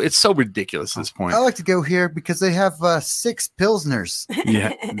 It's so ridiculous at this point. I like to go here because they have 6 Pilsners.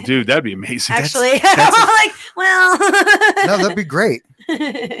 Yeah, dude, that'd be amazing. Actually, that's like, well, No, that'd be great.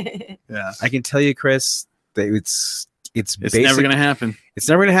 Yeah, I can tell you, Chris, that it's it's basic- never gonna happen. It's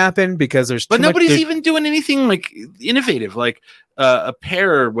never gonna happen because there's But too much- nobody's there's- even doing anything like innovative, like a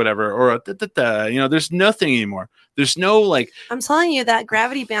pear or whatever, or a there's nothing anymore. There's no like. I'm telling you that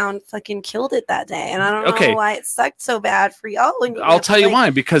Gravity Bound fucking killed it that day, and I don't Okay. know why it sucked so bad for y'all. when I'll have tell to, you like- why.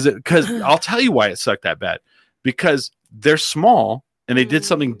 Because I'll tell you why it sucked that bad. Because they're small and they did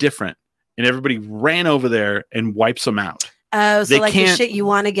something different, and everybody ran over there and wipes them out. Oh, so They like the can't- shit you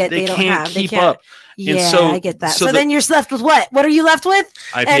want to get, They they don't can't have. They keep can't. up. Yeah, so- I get that. so So, the- then you're left with what? What are you left with?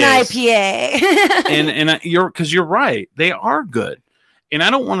 An IPAs. IPA. and you're right. They are good, and I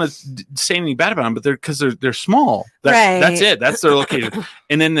don't want to say anything bad about them, but they're small. That's Right. it. That's their location.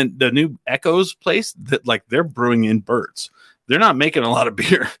 And then the new Echoes place that like they're brewing in birds. They're not making a lot of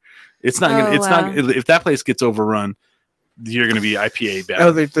beer. It's not gonna. Oh, It's wow. not if that place gets overrun. you're going to be IPA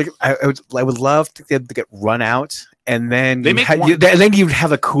bound. No, I would love to get run out, and then They make one- and then you'd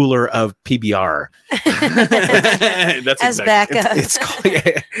have a cooler of PBR. That's As exactly- backup. It's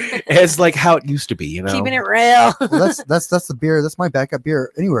it's like how it used to be, you know. Keeping it real. Well, that's the beer. That's my backup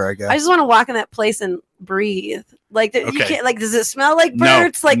beer anywhere I go. I just want to walk in that place and breathe. Like you Okay. can't. Like, does it smell like No,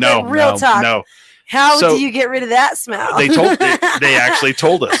 birds? Like no, real talk. No, How So- do you get rid of that smell? they actually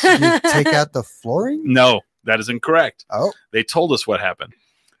told us. You take out the flooring. No, that is incorrect. Oh, They told us what happened.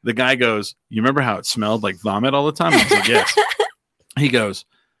 The guy goes, "You remember how it smelled like vomit all the time?" I was like, "Yes." He goes,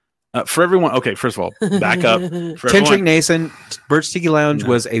 "For everyone." Okay, first of all, back up. For Tentric everyone, Nason, Birch Tiki Lounge No.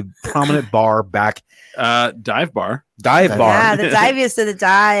 was a prominent bar back, dive bar. dive Yeah, bar. Yeah, the diviest of the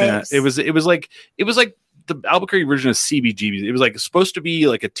dives. Yeah, it was like the Albuquerque version of CBGB. It was like supposed to be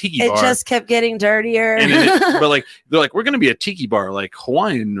like a tiki It bar. just kept getting dirtier. And then but like they're like, we're gonna be a tiki bar, like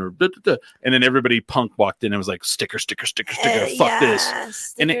Hawaiian or da, da, da. And then everybody punk walked in and was like, sticker. Fuck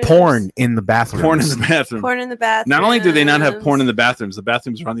this. And it- Porn in the bathroom. Porn in the bathroom. Porn in the bathroom. Not only do they not have porn in the bathrooms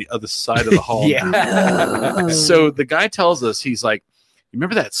are on the other side of the hall. Yeah. So the guy tells us, he's like, you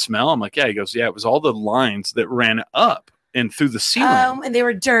remember that smell? I'm like, yeah. He goes, yeah, it was all the lines that ran up and through the ceiling. And they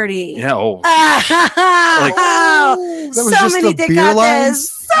were dirty. Yeah. Oh, Wow. That was So just many the beer lines?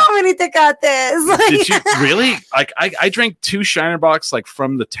 tecates. So many tecates. Like, did you really? Like, I drank 2 Shiner Box like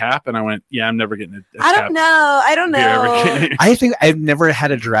from the tap, and I went, yeah, I'm never getting a I tap don't know. I don't beer ever know. again. I think I've never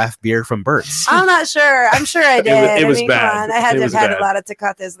had a draft beer from Burt's. I'm not sure. I'm sure I It did. was- it was I mean, bad. Come on. I had It to was have had bad. a lot of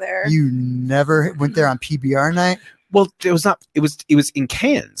tecates there. you never went there on PBR night? Well, it was not. It was in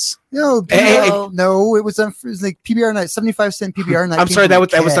cans. No, Hey, no, it was like PBR night, 75-cent PBR night. I'm came sorry, from a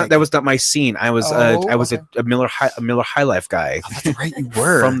that was keg. not my scene. I was Oh, a Miller High Life guy Oh, that's right, you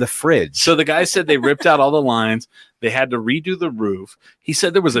were. from the fridge. So the guy said they ripped out all the lines. They had to redo the roof. He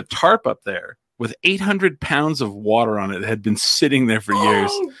said there was a tarp up there with 800 pounds of water on it that had been sitting there for years.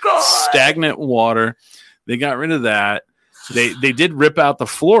 Oh, God. Stagnant water. They got rid of that. They did rip out the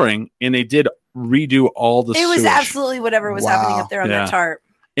flooring and they did redo all the It was sewage. absolutely whatever was happening Wow. up there on Yeah. that tarp.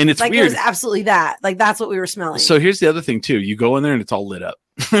 And it's Like, it weird. was absolutely that. Like, that's what we were smelling. So here's the other thing too. You go in there and it's all lit up.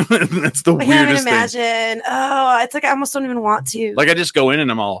 That's the I can't even weirdest thing. imagine. Oh, it's like I almost don't even want to. Like I just go in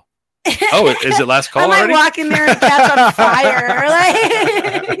and I'm all, oh, is it last I call might already? walk in there and catch on fire.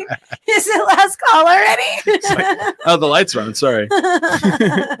 Like, is it last call already? Oh, the lights are on. Sorry.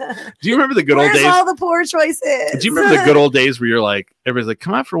 Do you remember the good old Where's days? all the poor choices? Do you remember the good old days where you're like, everybody's like,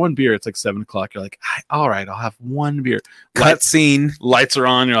 come out for one beer. It's like 7:00. You're like, all right, I'll have one beer. Cut scene. Lights are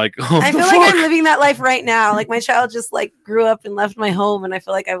on. You're like, oh, I feel fuck. like I'm living that life right now. Like, my child just like grew up and left my home, and I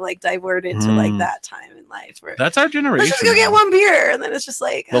feel like I've like diverted to like Mm. that time in life where That's our generation. let's just go get one beer, and then it's just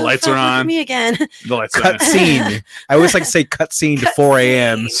like The lights fuck, are look at on. me again. The lights are Cut on. scene. I always like to say cut scene to Cut 4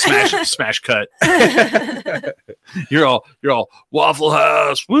 a.m. scene. Smash cut. You're all Waffle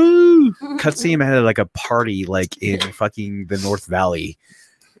House. Woo. Cut scene had like a party like in fucking the North Valley,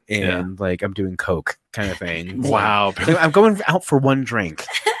 and like I'm doing coke kind of thing. Wow. Like, I'm going out for one drink.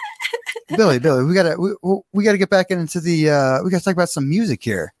 Billy, we gotta get back into the. We gotta talk about some music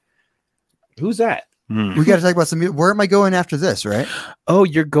here. Who's that? Hmm. We gotta talk about some. Where am I going after this? Right, Oh,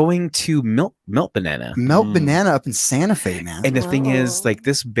 you're going to Melt Banana. Melt Mm. Banana up in Santa Fe, man. And the thing is, Whoa. like,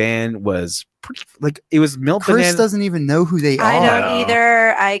 this band was pretty, like, it was Melt Chris Banana. doesn't even know who they I are. don't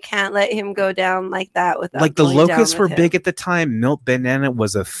either. I can't let him go down like that without Like the going down Locusts were with him. big at the time. Melt Banana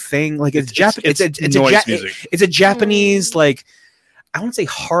was a thing. Like it's It's noise music. It's a Japanese Mm. like I won't say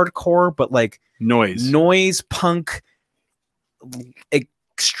hardcore, but like Noise. noise punk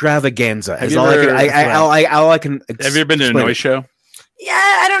extravaganza. Have Is you all ever- all I can. Have you ever been to a explain noise it. show? Yeah,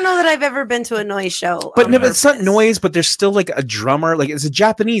 I don't know that I've ever been to a noise show. But on no, but it's not purpose. noise. But there's still like a drummer. Like it's a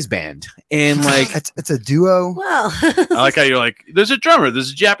Japanese band, and like It's a duo. Well, I like how you're like, there's a drummer,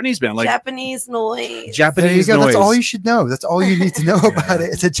 there's a Japanese band. Like, Japanese noise. There you Japanese go. noise. That's all you should know. That's all you need to know about it.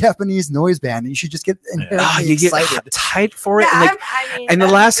 It's a Japanese noise band. You should just get inherently You get excited. tight for it. Yeah, and, like, I mean, and the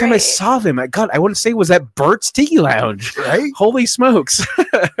that'd be last time I great. saw them, I want to say was at Bert's Tiki Lounge. Right? Holy smokes!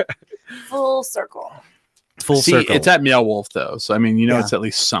 Full circle. Full see, circle. it's at Meow Wolf though, so I mean, you know, Yeah. it's at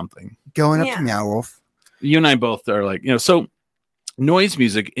least something. Going up Yeah. to Meow Wolf. You and I both are like, so noise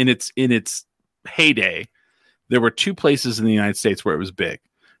music in its heyday, there were 2 places in the United States where it was big: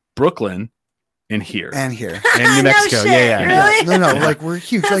 Brooklyn and here. And here. and New No Mexico. shit, Yeah. really? No, Yeah. like we're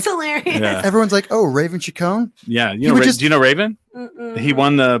huge. That's Like hilarious. Yeah. everyone's like, oh, Raven Chacon. Yeah, He you know, would just- do you know Raven? Mm-mm. He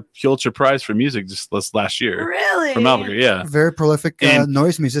won the Pulitzer Prize for music just last year Really? from Albuquerque. Yeah. Very prolific And-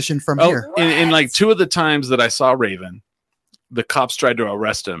 noise musician from Oh, here. in like What? 2 of the times that I saw Raven, the cops tried to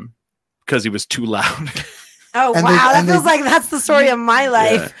arrest him because he was too loud. Oh And wow, they- that and they- feels like that's the story of my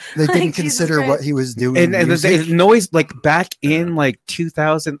life. They didn't Like, Jesus consider what Christ. he was doing. And the music. noise, like back in like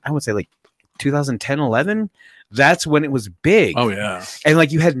 2000, I would say like 2010, 11. That's when it was big. Oh yeah. And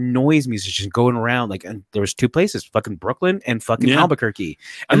like you had noise musicians going around, like, and there was two places, fucking Brooklyn and fucking Yeah. Albuquerque.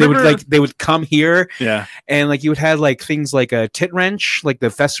 I And remember- they would come here, Yeah. and like you would have like things like a Tit Wrench, like the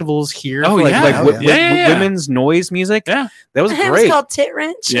festivals here. Oh, for, like, yeah. like Oh, wi- yeah. wi- Yeah. women's noise music. Yeah. That was It was great. called Tit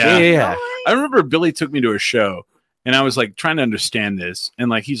Wrench. Yeah. Yeah. I remember Billy took me to a show and I was like trying to understand this. And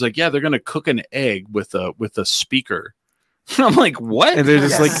like he's like, yeah, they're gonna cook an egg with a speaker. I'm like, what? And they're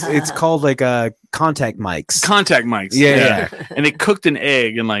just Yes. like, it's called like contact mics. Contact mics. Yeah. And they cooked an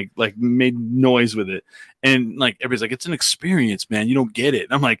egg and like made noise with it. And like everybody's like, it's an experience, man. You don't get it.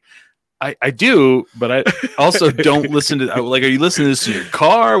 And I'm like, I do, but I also don't listen to like, are you listening to this in your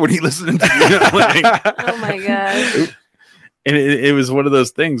car? What are you listening to? You know, like, Oh my gosh. and it was one of those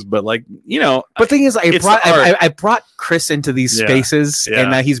things, but like, you know, But thing is, It's the art. I brought Chris into these Yeah. spaces, Yeah.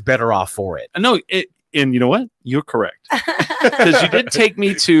 and now he's better off for it. I know it. And you know what? You're correct. Because you did take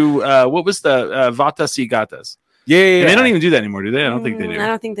me to what was the Vatas y Gatas? Yeah, And they don't even do that anymore, do they? I don't think they do. I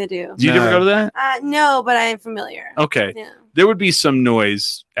don't think they do. Do you ever No. go to that? No, but I am familiar. Okay. Yeah. There would be some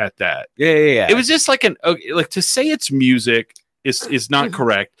noise at that. yeah. It was just like like to say it's music is not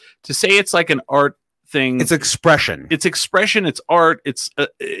correct. To say it's like an art thing. It's expression. It's expression. It's art. It's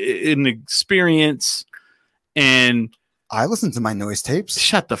an experience. And I listen to my noise tapes.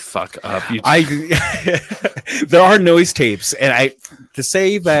 shut the fuck up. You There are noise tapes, and to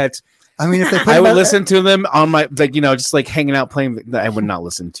say that I mean, if they put I them would out- listen to them on my, like, you know, just like hanging out playing. I would not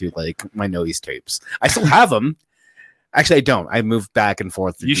listen to like my noise tapes. I still have them. Actually, I don't. I move back and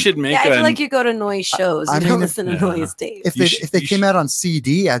forth. you should make Yeah, I a feel like you go to noise shows. I You mean, don't listen to yeah. noise tapes. If You they should- if they you came should- out on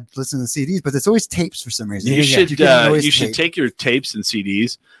CD, I'd listen to CDs, but it's always tapes for some reason. you should get a noise you should tape. take your tapes and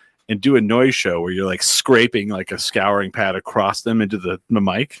CDs and do a noise show where you're like scraping like a scouring pad across them into the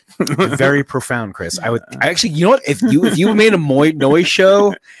mic. Very profound, Chris. I actually, you know what? If you made a noise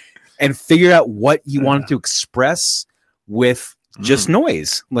show and figured out what you wanted to express with just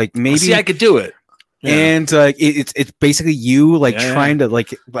noise, like maybe, See, I could do it. Yeah. and it's basically you like Yeah. trying to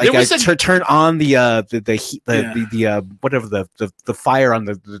like There was turn on the heat, Yeah. the whatever the fire on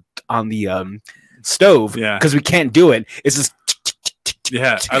the stove, Yeah. because we can't do it. It's just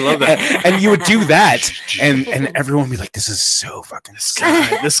Yeah, I love that. and you would do that, and everyone would be like, "This is so fucking."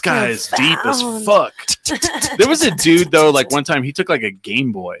 This guy is deep as Profound. fuck. There was a dude though, like one time he took like a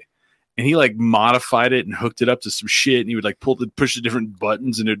Game Boy and he like modified it and hooked it up to some shit and he would like push the different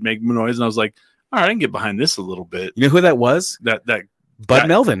buttons and it'd make noise. And I was like, all right, I can get behind this a little bit. You know who that was? That Bud That-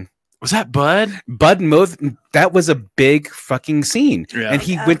 Melvin. was that Bud? Bud Melvin. That was a big fucking scene, Yeah. and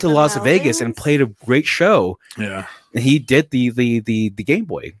he Yeah, went to the Las Vegas and Melvins. played a great show. Yeah. And he did the Game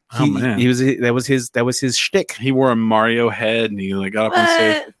Boy. Oh, man. He was that was his shtick. He wore a Mario head and he like got up on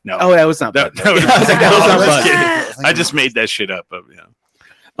stage. What? No. Oh, that was not That- Bud. that was- I was like, that was not Bud. kidding. I just made that shit up. But, yeah.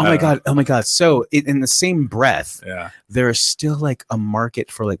 Oh my god! So in the same breath, Yeah. there is still like a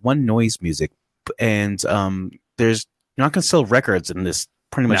market for like one noise music, and there's you're not gonna sell records in this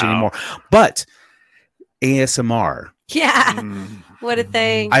pretty much No. anymore. But ASMR, Yeah. Mm. What a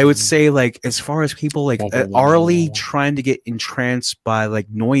thing. I would say, like as far as people like orally trying to get entranced by like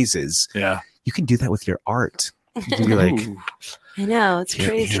noises, Yeah. you can do that with your art. You can be like, Ooh. I know. It's here,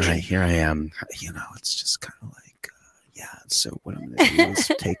 crazy. here I am. You know, it's just kind of like, yeah. So what I'm gonna do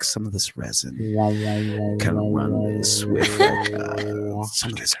is take some of this resin, kind of run this with like,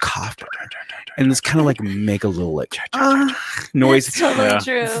 some of this copper, and just kind of like make a little like noise. It's totally Yeah.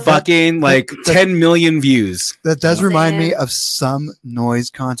 true. Fucking like 10 million views. That does remind me Same. of some noise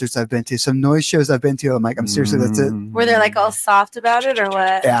concerts I've been to, some noise shows I've been to. I'm like, I'm seriously, that's it. Were they like all soft about it or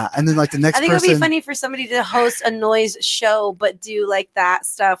what? Yeah, and then like the next I think it would be person. funny for somebody to host a noise show, but do like that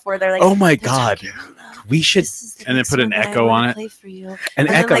stuff where they're like, Oh my "There's God. a camera. We should This is the And then next put an one that I echo wanna on it. play for you." an And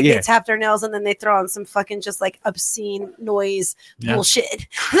then echo. like Yeah. they tap their nails and then they throw on some fucking just like obscene noise Yeah. bullshit.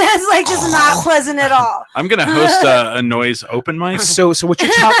 That's like just not pleasant at all. I'm gonna host a noise open mic. So what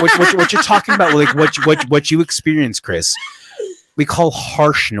what you're talking about, like what you experience, Chris, we call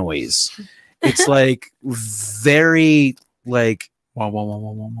harsh noise. It's like very like no,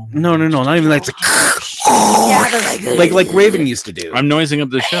 not even like it's Yeah, they're like Raven used to do. I'm noising up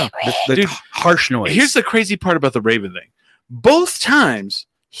the show. The Dude, harsh noise. Here's the crazy part about the Raven thing. Both times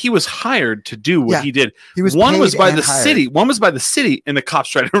he was hired to do what Yeah, he did. he was One was paid by and the hired. city. One was by the city, and the cops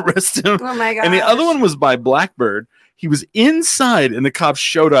tried to arrest him. Oh my god. And the other one was by Blackbird. He was inside, and the cops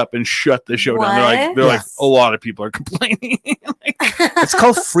showed up and shut the show down. What? They're like, Yes. a lot of people are complaining. it's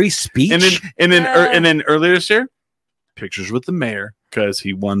called free speech. and then earlier this year, pictures with the mayor. because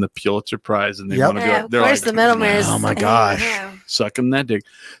he won the Pulitzer Prize, and they Yep. want to go. Yeah, of They're course, like, the middleman. oh my gosh. suck him that dick.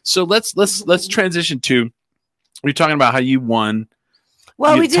 So let's transition to. We're talking about how you won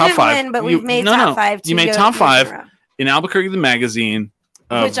Well, You- we top didn't five. win, but You- we've made no, top no. five. You made two top years in a five. row. in Albuquerque the Magazine.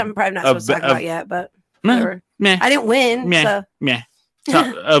 Which I'm probably not supposed to talk about yet, but meh, whatever. meh, I didn't win. Meh.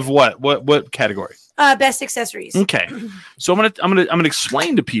 So of what category? best accessories. Okay, so I'm gonna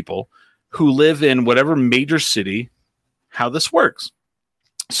explain to people who live in whatever major city how this works.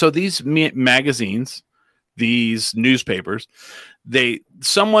 So these magazines, these newspapers,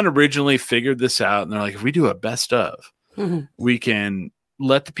 someone originally figured this out, and they're like, if we do a best of, Mhm. we can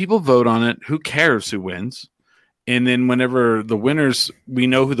let the people vote on it. Who cares who wins? And then whenever the winners, we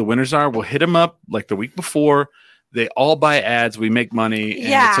know who the winners are, we'll hit them up like the week before. They all buy ads. We make money, and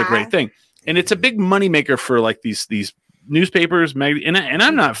it's a Yeah. great thing. And it's a big money maker for like these newspapers, and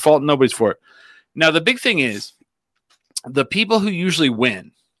I'm not faulting nobody's for it. Now the big thing is, the people who usually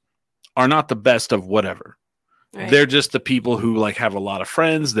win are not the best of whatever. Right. They're just the people who like have a lot of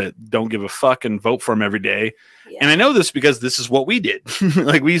friends that don't give a fuck and vote for them every day. Yeah. And I know this because this is what we did.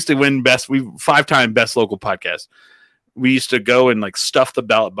 Like we used to win 5-time best local podcast. We used to go and like stuff the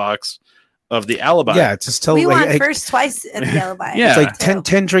ballot box of the Alibi. Yeah, just tell we like, won hey, first twice at the Alibi. Yeah. it's like So-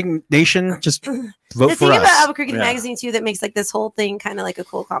 10 drink nation. Just vote the for thing us. about Albuquerque the Yeah. Magazine too that makes like this whole thing kind of like a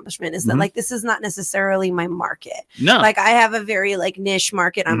cool accomplishment is that Mhm. like this is not necessarily my market. No. Like I have a very like niche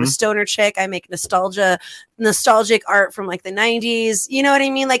market. I'm a Mhm. stoner chick. I make nostalgic art from like the 90s. You know what I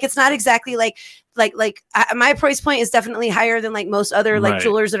mean? Like it's not exactly like my price point is definitely higher than like most other like Right.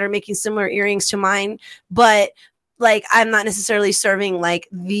 jewelers that are making similar earrings to mine, but like I'm not necessarily serving like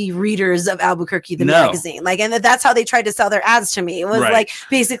the readers of Albuquerque the No. magazine. Like and that's how they tried to sell their ads to me. It was Right. like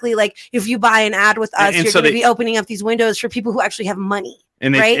basically like if you buy an ad with us, And you're so going to they- be opening up these windows for people who actually have money.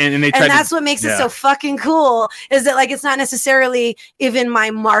 and they right? and they tried And to, that's what makes it yeah. so fucking cool is that like it's not necessarily even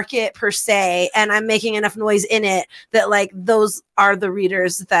my market per se, and I'm making enough noise in it that like those are the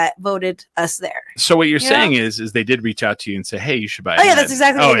readers that voted us there. So what you're You saying is they did reach out to you and say, hey, you should buy Oh an yeah, ad. that's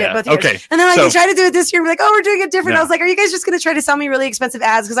exactly what they did both years. Okay. And then like So- they tried to do it this year and be like, oh, we're doing it different. Yeah. I was like, are you guys just gonna try to sell me really expensive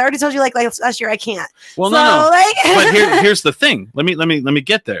ads? Because I already told you like last year I can't. Well, so no. like But here's the thing. Let me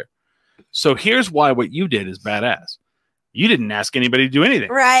get there. So here's why what you did is badass. You didn't ask anybody to do anything.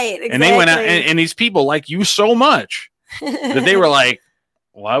 right. Exactly. And they went out and these people like you so much that they were like,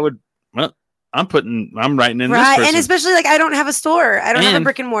 well, I'm writing in right. this person. And especially like I don't have a store. I don't have a And-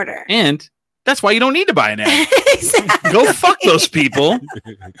 brick and mortar. And that's why you don't need to buy an ad. Exactly. Go fuck those people.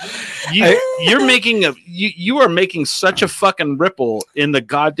 You're making you are making such a fucking ripple in the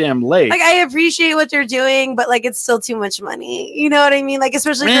goddamn lake. Like I appreciate what you're doing, but like it's still too much money. You know what I mean? Like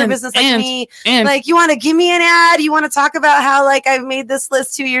especially for a And- business like and- me. and Like you want to give me an ad? You want to talk about how like I've made this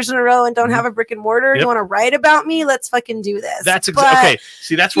list 2 years in a row and don't have a brick and mortar? Yep. You want to write about me? Let's fucking do this. that's But, okay.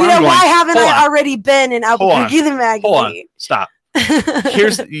 See, that's You where know I'm going. why haven't Hold I on. already been in Albuquerque the magazine? Hold on. Stop.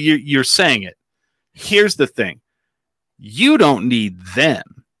 Here's you're saying it. Here's the thing. You don't need them.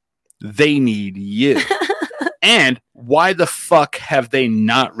 They need you. And why the fuck have they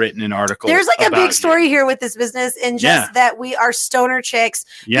not written an article? There's like a about big you? story here with this business, and just Yeah. that we are stoner chicks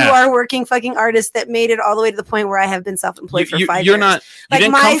who Yeah. are working fucking artists that made it all the way to the point where I have been self-employed for 5 You're years. not. You Like,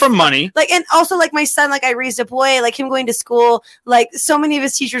 didn't my come from money. Like, and also like my son, like I raised a boy, like him going to school, like so many of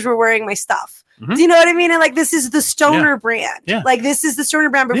his teachers were wearing my stuff. Mhm. Do you know what I mean? And like, this is the stoner brand. Yeah. Like this is the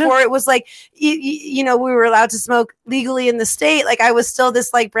stoner brand. Yeah. Before it was like, you know, we were allowed to smoke legally in the state. Like I was still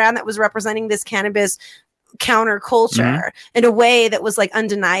this like brand that was representing this cannabis counterculture Mm-hmm. in a way that was like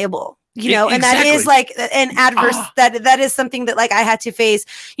undeniable. You know, and that is Exactly. like an adverse Ah. that is something that like I had to face,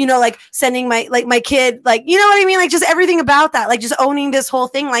 you know, like sending my kid, like, you know what I mean? Like just everything about that, like just owning this whole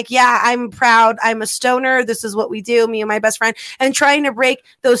thing. Like, yeah, I'm proud. I'm a stoner. This is what we do, me and my best friend, and trying to break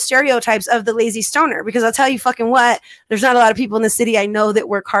those stereotypes of the lazy stoner. Because I'll tell you fucking what, there's not a lot of people in the city I know that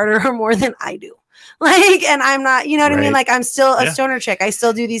work harder or more than I do. Like, and I'm not, you know what I mean? Right. Like I'm still a Yeah. stoner chick. I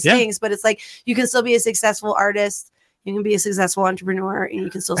still do these Yeah. things, but it's like, you can still be a successful artist. You can be a successful entrepreneur, and you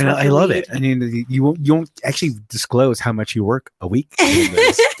can still. And smoke I your love weed. it. I mean, you won't actually disclose how much you work a week. doing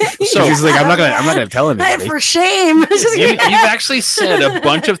this. So- She's like, I'm not gonna tell anybody. For shame. You've actually said a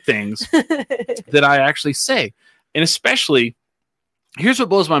bunch of things that I actually say, and especially here's what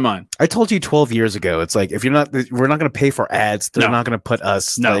blows my mind. I told you 12 years ago. It's like if we're not going to pay for ads, they're No. not going to put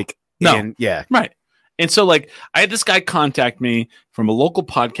us No. like No. in. Yeah, Right. And so like I had this guy contact me from a local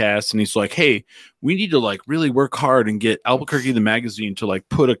podcast and he's like, hey, we need to like really work hard and get Albuquerque the magazine to like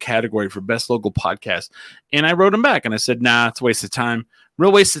put a category for best local podcast. And I wrote him back and I said, nah, it's a waste of time.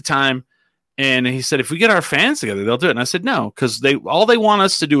 Real waste of time. And he said, if we get our fans together, they'll do it. And I said, no, because all they want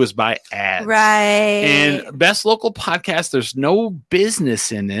us to do is buy ads. Right. And Best Local Podcast, there's no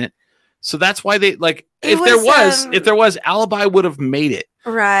business in it. So that's why they like, if there was, Alibi would have made it.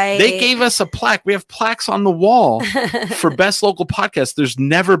 Right. They gave us a plaque. We have plaques on the wall for Best Local Podcast. There's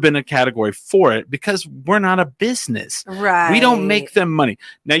never been a category for it because we're not a business. Right. We don't make them money.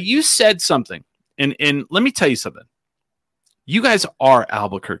 Now, you said something, and let me tell you something. You guys are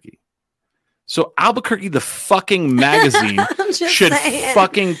Albuquerque. So Albuquerque, the fucking magazine, should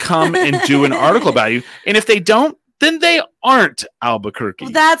fucking come and do an article about you. And if they don't, then they aren't Albuquerque.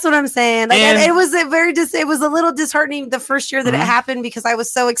 Well, that's what I'm saying. Like, and it was it was a little disheartening the first year that it happened because I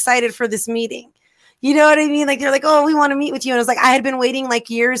was so excited for this meeting. You know what I mean? Like they're like, oh, we want to meet with you. And I was like, I had been waiting like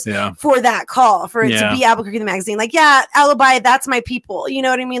years for that call, for it to be Albuquerque the magazine. Like, yeah, Alibi, that's my people. You know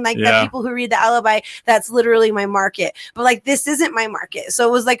what I mean? Like the people who read the Alibi, that's literally my market. But like, this isn't my market. So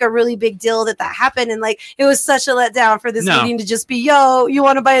it was like a really big deal that happened. And like, it was such a letdown for this meeting to just be, yo, you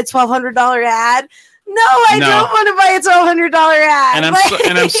want to buy a $1,200 ad? No, I don't want to buy a $1,200 ad.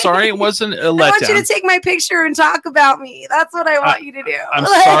 And I'm sorry it wasn't a letdown. I want you to take my picture and talk about me. That's what I want you to do.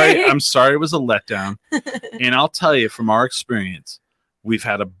 I'm sorry it was a letdown. And I'll tell you from our experience, we've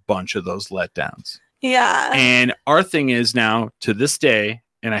had a bunch of those letdowns. Yeah. And our thing is now to this day,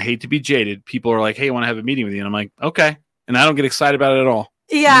 and I hate to be jaded, people are like, hey, I want to have a meeting with you. And I'm like, okay. And I don't get excited about it at all.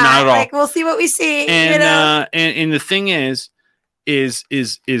 Yeah. Not at all. Like, we'll see what we see. And, you know? And the thing is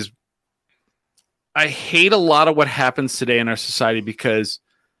I hate a lot of what happens today in our society because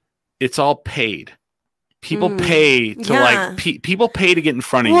it's all paid. People pay to people pay to get in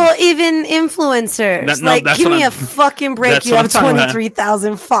front of you. Well, even influencers. Give me a fucking break. You have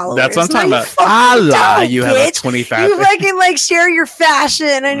 23,000 followers. That's what I'm talking about. You have 25. You fucking like share your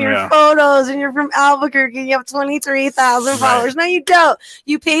fashion and your photos, and you're from Albuquerque. And you have 23,000 followers. No, you don't.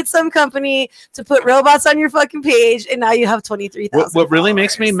 You paid some company to put robots on your fucking page, and now you have 23,000. What really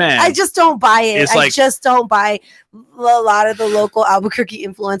makes me mad? I just don't buy it. I just don't buy a lot of the local Albuquerque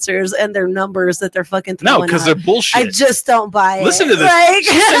influencers and their numbers that they're fucking throwing. No, because they're bullshit. I just don't buy it. Listen to this. Like,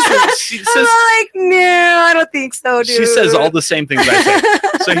 she says, I'm like, no, I don't think so, dude. She says all the same things I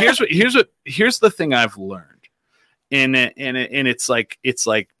say. So here's the thing I've learned, and it's like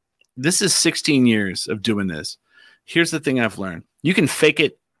this is 16 years of doing this. Here's the thing I've learned: you can fake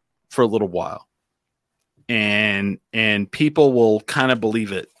it for a little while, and people will kind of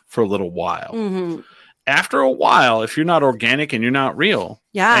believe it for a little while. Mm-hmm. After a while, if you're not organic and you're not real,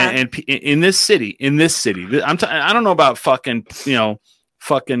 and in this city, I don't know about fucking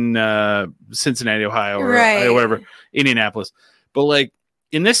Cincinnati, Ohio, or whatever, Indianapolis, but like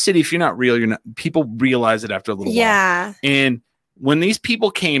in this city, if you're not real, you're not. People realize it after a little while. And when these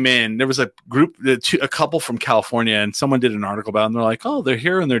people came in, there was a group, a couple from California, and someone did an article about it, and they're like, oh, they're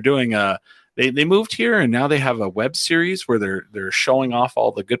here and they're doing They moved here and now they have a web series where they're showing off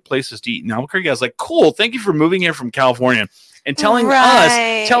all the good places to eat in Albuquerque. I was like, cool, thank you for moving here from California and telling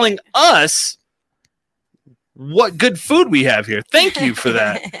us what good food we have here. Thank you for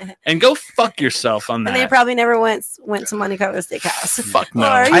that. And go fuck yourself on that. And they probably never went to Monte Carlo Steakhouse. Fuck no.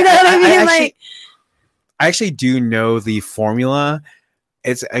 Or, you know what I mean? I actually do know the formula.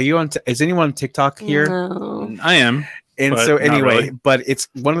 Is anyone on TikTok here? No. I am. And so anyway, but it's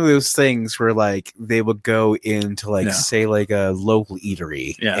one of those things where like they would go into say like a local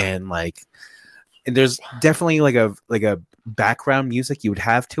eatery and there's definitely like a background music you would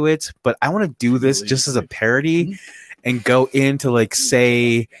have to it, but I want to do this just as a parody and go into like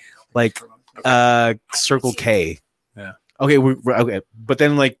say like Circle K. Yeah. Okay, okay, but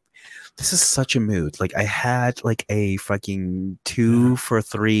then like this is such a mood. Like I had like a fucking 2 for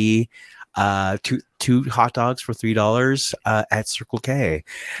 $3 two hot dogs for $3 at Circle K,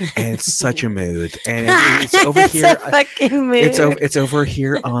 and it's such a mood. And it's over here. Fucking mood. It's over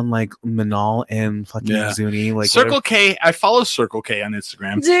here on like Manal and fucking Zuni. Like Circle K. I follow Circle K on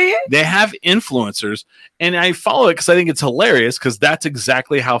Instagram. Do you? They have influencers, and I follow it because I think it's hilarious. Because that's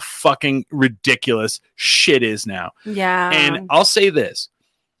exactly how fucking ridiculous shit is now. Yeah. And I'll say this.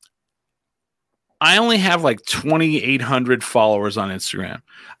 I only have like 2,800 followers on Instagram.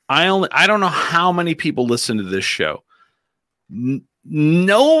 I don't know how many people listen to this show.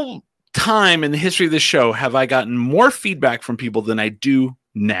 No time in the history of this show have I gotten more feedback from people than I do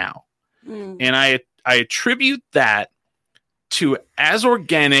now. And I attribute that to as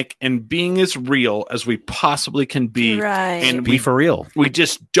organic and being as real as we possibly can be. Right. And be for real. We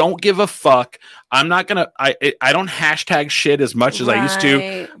just don't give a fuck. I'm not gonna. I don't hashtag shit as much as I used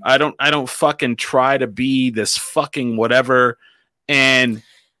to. I don't fucking try to be this fucking whatever.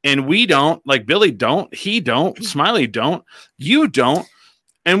 And we don't, like Billy don't, he don't, Smiley don't, you don't.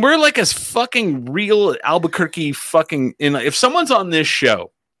 And we're like as fucking real Albuquerque fucking if someone's on this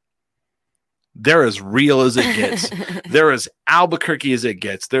show, they're as real as it gets. They're as Albuquerque as it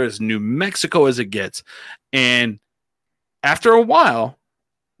gets. They're as New Mexico as it gets. And after a while,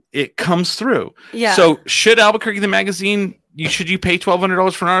 it comes through. Yeah. So should Albuquerque the magazine, should you pay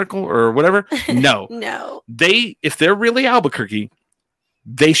 $1,200 for an article or whatever? No. No. If they're really Albuquerque,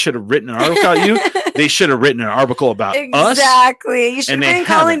 they should have written an article about you. They should have written an article about us. Exactly. You should and have they been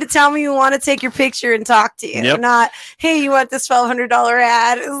calling haven't. to tell me you want to take your picture and talk to you. Yep. Not, hey, you want this $1,200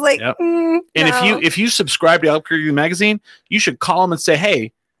 ad? It's like, Yep. no. And if you subscribe to Albuquerque magazine, you should call them and say,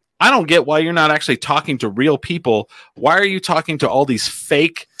 hey, I don't get why you're not actually talking to real people. Why are you talking to all these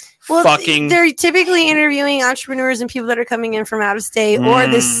fake fucking? They're typically interviewing entrepreneurs and people that are coming in from out of state or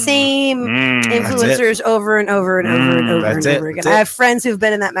the same influencers over and over and over and over and over again. I have friends who've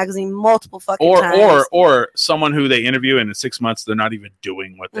been in that magazine multiple fucking times. Or someone who they interview and in 6 months they're not even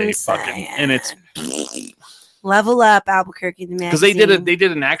doing what they I'm fucking saying. and it's Level Up Albuquerque the magazine. because they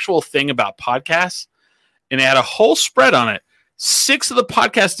did an actual thing about podcasts and they had a whole spread on it. 6 of the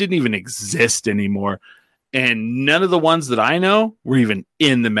podcasts didn't even exist anymore. And none of the ones that I know were even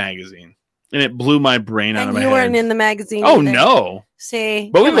in the magazine. And it blew my brain out of And my you head. weren't in the magazine. Oh, either. no. See,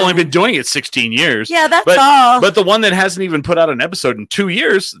 But we've come only on. been doing it 16 years. Yeah, that's but, all. But the one that hasn't even put out an episode in 2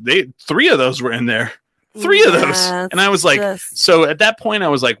 years, 3 of those were in there. 3 of those. Yeah, And I was like, just- so at that point, I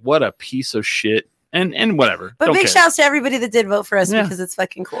was like, what a piece of shit. And whatever. But Don't big care. shouts to everybody that did vote for us Yeah. because it's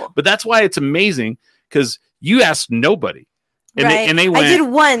fucking cool. But that's why it's amazing because you asked nobody. And, Right. they went, I did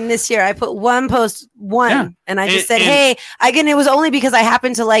one this year. I put one post, Yeah. and I just And- said, and- "Hey, again." It was only because I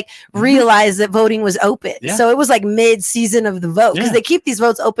happened to realize that voting was open. Yeah. So it was like mid-season of the vote because Yeah. they keep these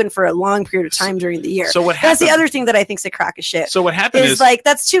votes open for a long period of time during the year. So what That's happened? the other thing that I think's a crack of shit. So what happened Is is, like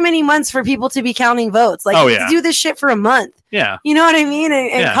that's too many months for people to be counting votes. Like Oh, you yeah. do this shit for a month. yeah. You know what I mean? And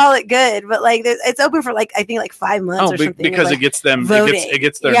Yeah. call it good. But it's open for I think 5 months Oh, or something. because of, it gets them, voting. it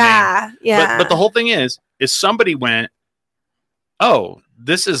gets their name. yeah, yeah. But the whole thing is somebody went, oh,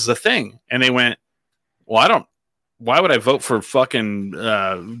 this is the thing. And they went, well, why would I vote for fucking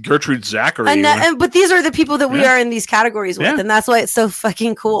Gertrude Zachary? But these are the people that we Yeah. are in these categories with, Yeah. and that's why it's so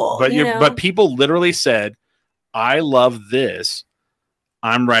fucking cool. But you know? but people literally said, I love this.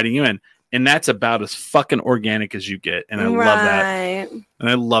 I'm writing you in. And that's about as fucking organic as you get. And I love that. Right. And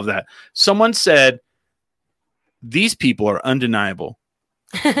I love that. Someone said, these people are undeniable.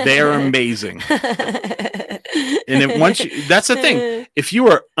 They are amazing. And that's the thing. If you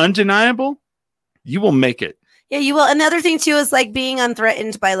are undeniable, you will make it. Yeah, you will. Another thing too is being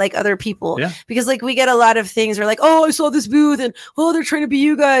unthreatened by other people. Yeah. Because we get a lot of things where oh, I saw this booth and they're trying to be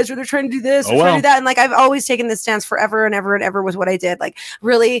you guys or they're trying to do this or trying to do that. And I've always taken this stance forever and ever and ever with what I did.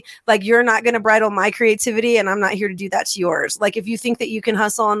 Really, you're not gonna bridle my creativity and I'm not here to do that to yours. If you think that you can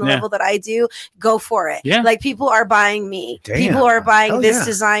hustle on the Yeah. level that I do, go for it. Yeah. People are buying me. Damn. People are buying Hell this yeah.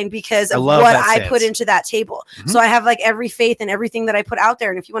 design because I of love what that I stance. put into that table. Mhm. So I have every faith in everything that I put out there.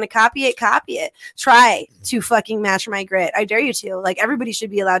 And if you want to copy it, copy it. Try to fucking match my grit. I dare you to. Everybody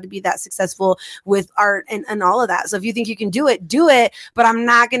should be allowed to be that successful with art and all of that. So if you think you can do it, do it. But I'm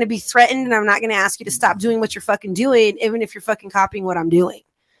not going to be threatened and I'm not going to ask you to stop doing what you're fucking doing, even if you're fucking copying what I'm doing.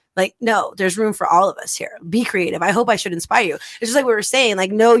 No, there's room for all of us here. Be creative. I hope I should inspire you. It's just like we were saying,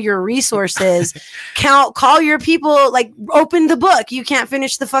 know your resources, call your people, open the book. You can't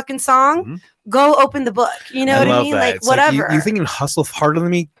finish the fucking song. Mhm. Go open the book. You know what I love mean? that. It's Whatever. you think you can hustle harder than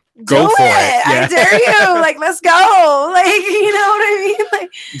me? Do Go for it. I Yeah. dare you. Let's go. You know what I mean?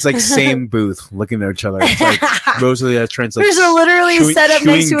 It's same booth looking at each other. It's Rosalie has trends There's a literally chewing- set up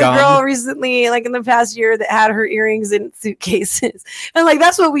next to chewing a girl gum. recently, in the past year, that had her earrings in suitcases. And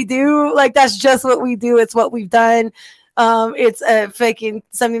that's what we do. That's just what we do. It's what we've done. It's a fucking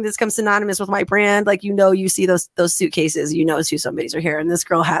something that's come synonymous with my brand. You see those suitcases, it's who somebody's are here. And this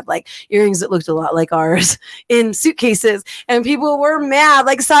girl had earrings that looked a lot like ours in suitcases, and people were mad.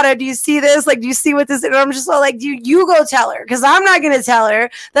 Sada, do you see this? Do you see what this is? And I'm just all you go tell her, because I'm not gonna tell her.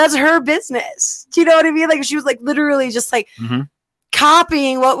 That's her business. Do you know what I mean? She was literally just Mhm.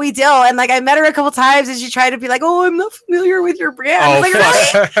 copying what we do. And I met her a couple times and she tried to be oh, I'm not familiar with your brand. Oh, Really?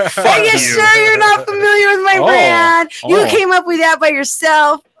 fuck. Are you you. sure you're not familiar with my Oh, brand? You oh. came up with that by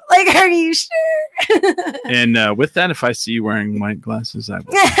yourself. Are you sure? And with that, if I see you wearing white glasses, I will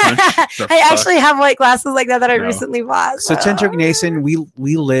punch the I fuck. actually have white glasses like that I No. recently bought. So Tentric Nation,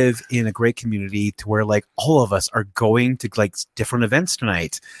 we live in a great community to where all of us are going to different events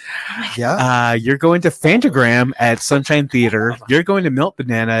tonight. Yeah. You're going to Fantagram at Sunshine Theater. You're going to Melt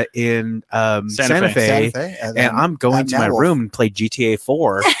Banana in Santa Fe. Santa Fe. And I'm going to my Mad Wolf. room and play GTA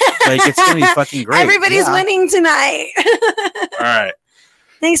 4. It's gonna be fucking great. Everybody's Yeah. winning tonight. All right.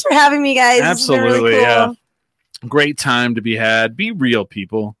 Thanks for having me, guys. This has been really Absolutely, cool. yeah. Great time to be had. Be real,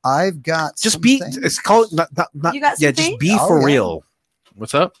 people. I've got Just some be. things. It's called not. You got Yeah, something? just be Oh, for yeah. real.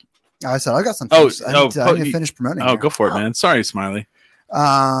 What's up? I said I got some Oh, things. I need to finish promoting. Oh, here. go for it, man. Sorry, Smiley.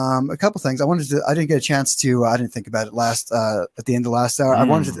 A couple things. I didn't get a chance to. I didn't think about it at the end of last hour. I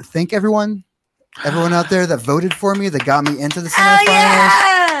wanted to thank everyone out there that voted for me, that got me into the semifinals. Oh,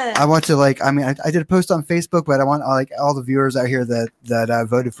 yeah. I want to I did a post on Facebook, but I want all the viewers out here that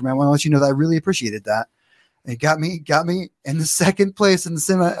voted for me. I want to let you know that I really appreciated that. It got me in the second place in the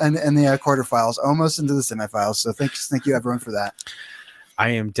quarterfinals, almost into the semifinals. So thank you everyone for that. I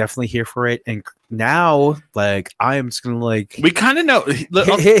am definitely here for it, and now I am just gonna We kind of know.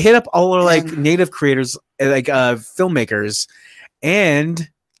 hit up all our And- native creators, filmmakers, and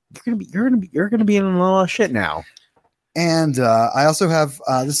you're gonna be in a lot of shit now. And I also have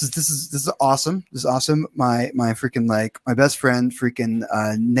this is awesome. This is awesome. My freaking my best friend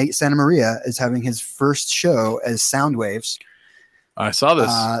Nate Santa Maria is having his first show as Soundwaves I saw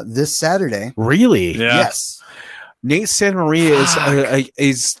this. this Saturday. Really? Yeah. Yes. Nate Santa Maria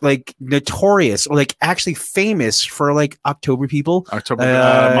is notorious or actually famous for October People, October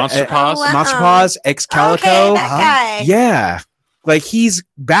Monster Paws. wow. Monster Paws, Ex Calico. Okay, that Uh-huh. guy. Yeah, he's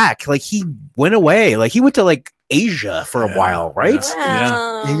back. He went away. He went to Asia for a Yeah. while, right?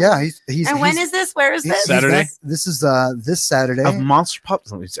 Wow. Yeah. He's And when he's- is this? Where is he's- this? Saturday? This is this Saturday. Of Monster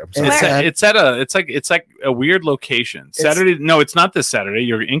Pups. I'm sorry. Where? It's like a weird location. Saturday? No, it's not this Saturday.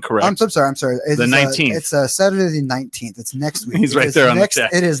 You're incorrect. I'm sorry. It's, The 19th. It's Saturday the 19th. It's next week. He's It right is there on the next,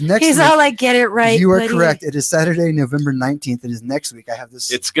 chat. It is next He's week. all get it right. You are buddy. correct. It is Saturday, November 19th. It is next week. I have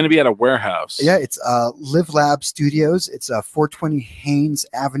this. It's going to be at a warehouse. Yeah, it's Live Lab Studios. It's 420 Haynes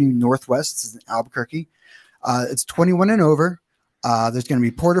Avenue Northwest. It's in Albuquerque. It's 21 and over. There's going to be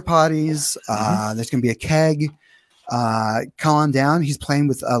porta potties. There's going to be a keg. Colin Down. He's playing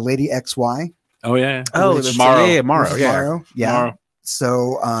with Lady XY. Oh yeah. Oh, Which- that's tomorrow. Yeah, tomorrow. With Yeah. Morrow. Yeah. Tomorrow.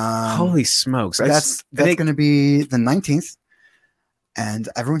 So Holy smokes! that's going to be the 19th, and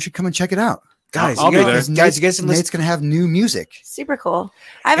everyone should come and check it out. guys. I'll be there. Guys, you guys, Nate's going to have new music. Super cool.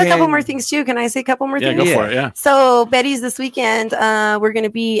 I have a couple And- more things too. Can I say a couple more Yeah, things? go for it. Yeah. So Betty's this weekend. We're going to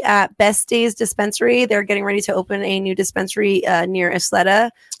be at Best Days Dispensary. They're getting ready to open a new dispensary near Isleta,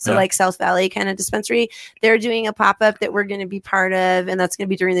 so Yeah. South Valley kind of dispensary. They're doing a pop up that we're going to be part of, and that's going to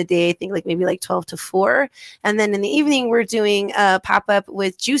be during the day. I think maybe 12 to 4, and then in the evening we're doing a pop up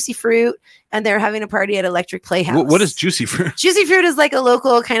with Juicy Fruit, and they're having a party at Electric Playhouse. What is Juicy Fruit? Juicy Fruit is a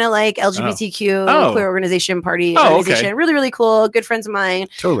local kind of LGBTQ Oh. queer organization party. Oh, okay. Organization. Really, really cool. Good friends of mine.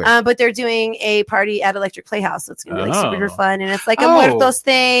 Totally. But they're doing a party at Electric Playhouse. So it's going to be super Oh. fun. And it's a Oh. Muertos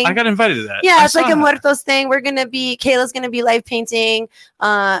thing. I got invited to that. Yeah, I it's like saw a that. Muertos thing. Kayla's going to be live painting.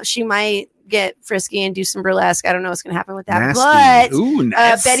 She might get frisky and do some burlesque. I don't know what's going to happen with that. Nasty. But Ooh,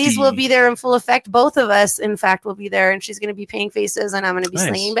 nasty. Betty's will be there in full effect. Both of us, in fact, will be there. And she's going to be painting faces and I'm going to be Nice.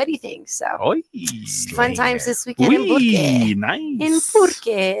 slinging Betty things. So Oy. fun times this weekend in Wee, Burke. nice. In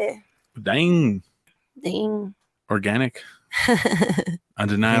Burke. Dang. Dang. Organic. I think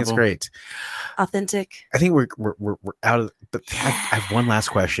Undeniable. it's great. Authentic. I think we're out of. But I have one last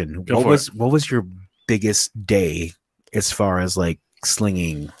question. Go What for was your biggest day as far as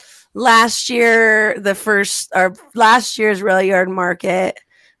slinging? Last year, last year's rail yard market.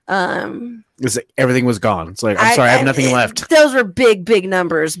 Everything was gone. It's I'm sorry, I have nothing left. Those were big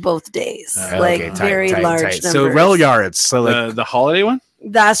numbers both days. Okay, tight, very tight, large tight. numbers. So rail yards. So the holiday one?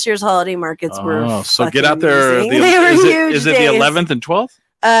 Last year's holiday markets were. Oh, so fucking get out there. amazing. They were huge. Is it the days. 11th and 12th?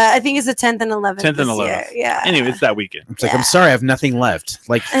 I think it's the 10th and 11th. 10th and this 11th. year. Yeah. Anyway, it's that weekend. it's I'm sorry, I have nothing left.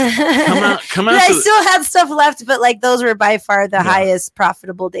 Come out. Come out. I to the- still had stuff left, but those were by far the highest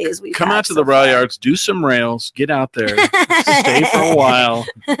profitable days we've Come had out to so the rail far. yards, do some rails, get out there, stay for a while.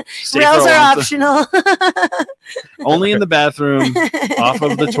 Stay Rails for a are while. optional. Only in the bathroom, off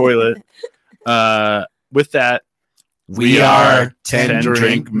of the toilet. With that, We are 10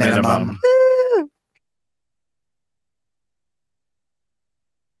 drink minimum.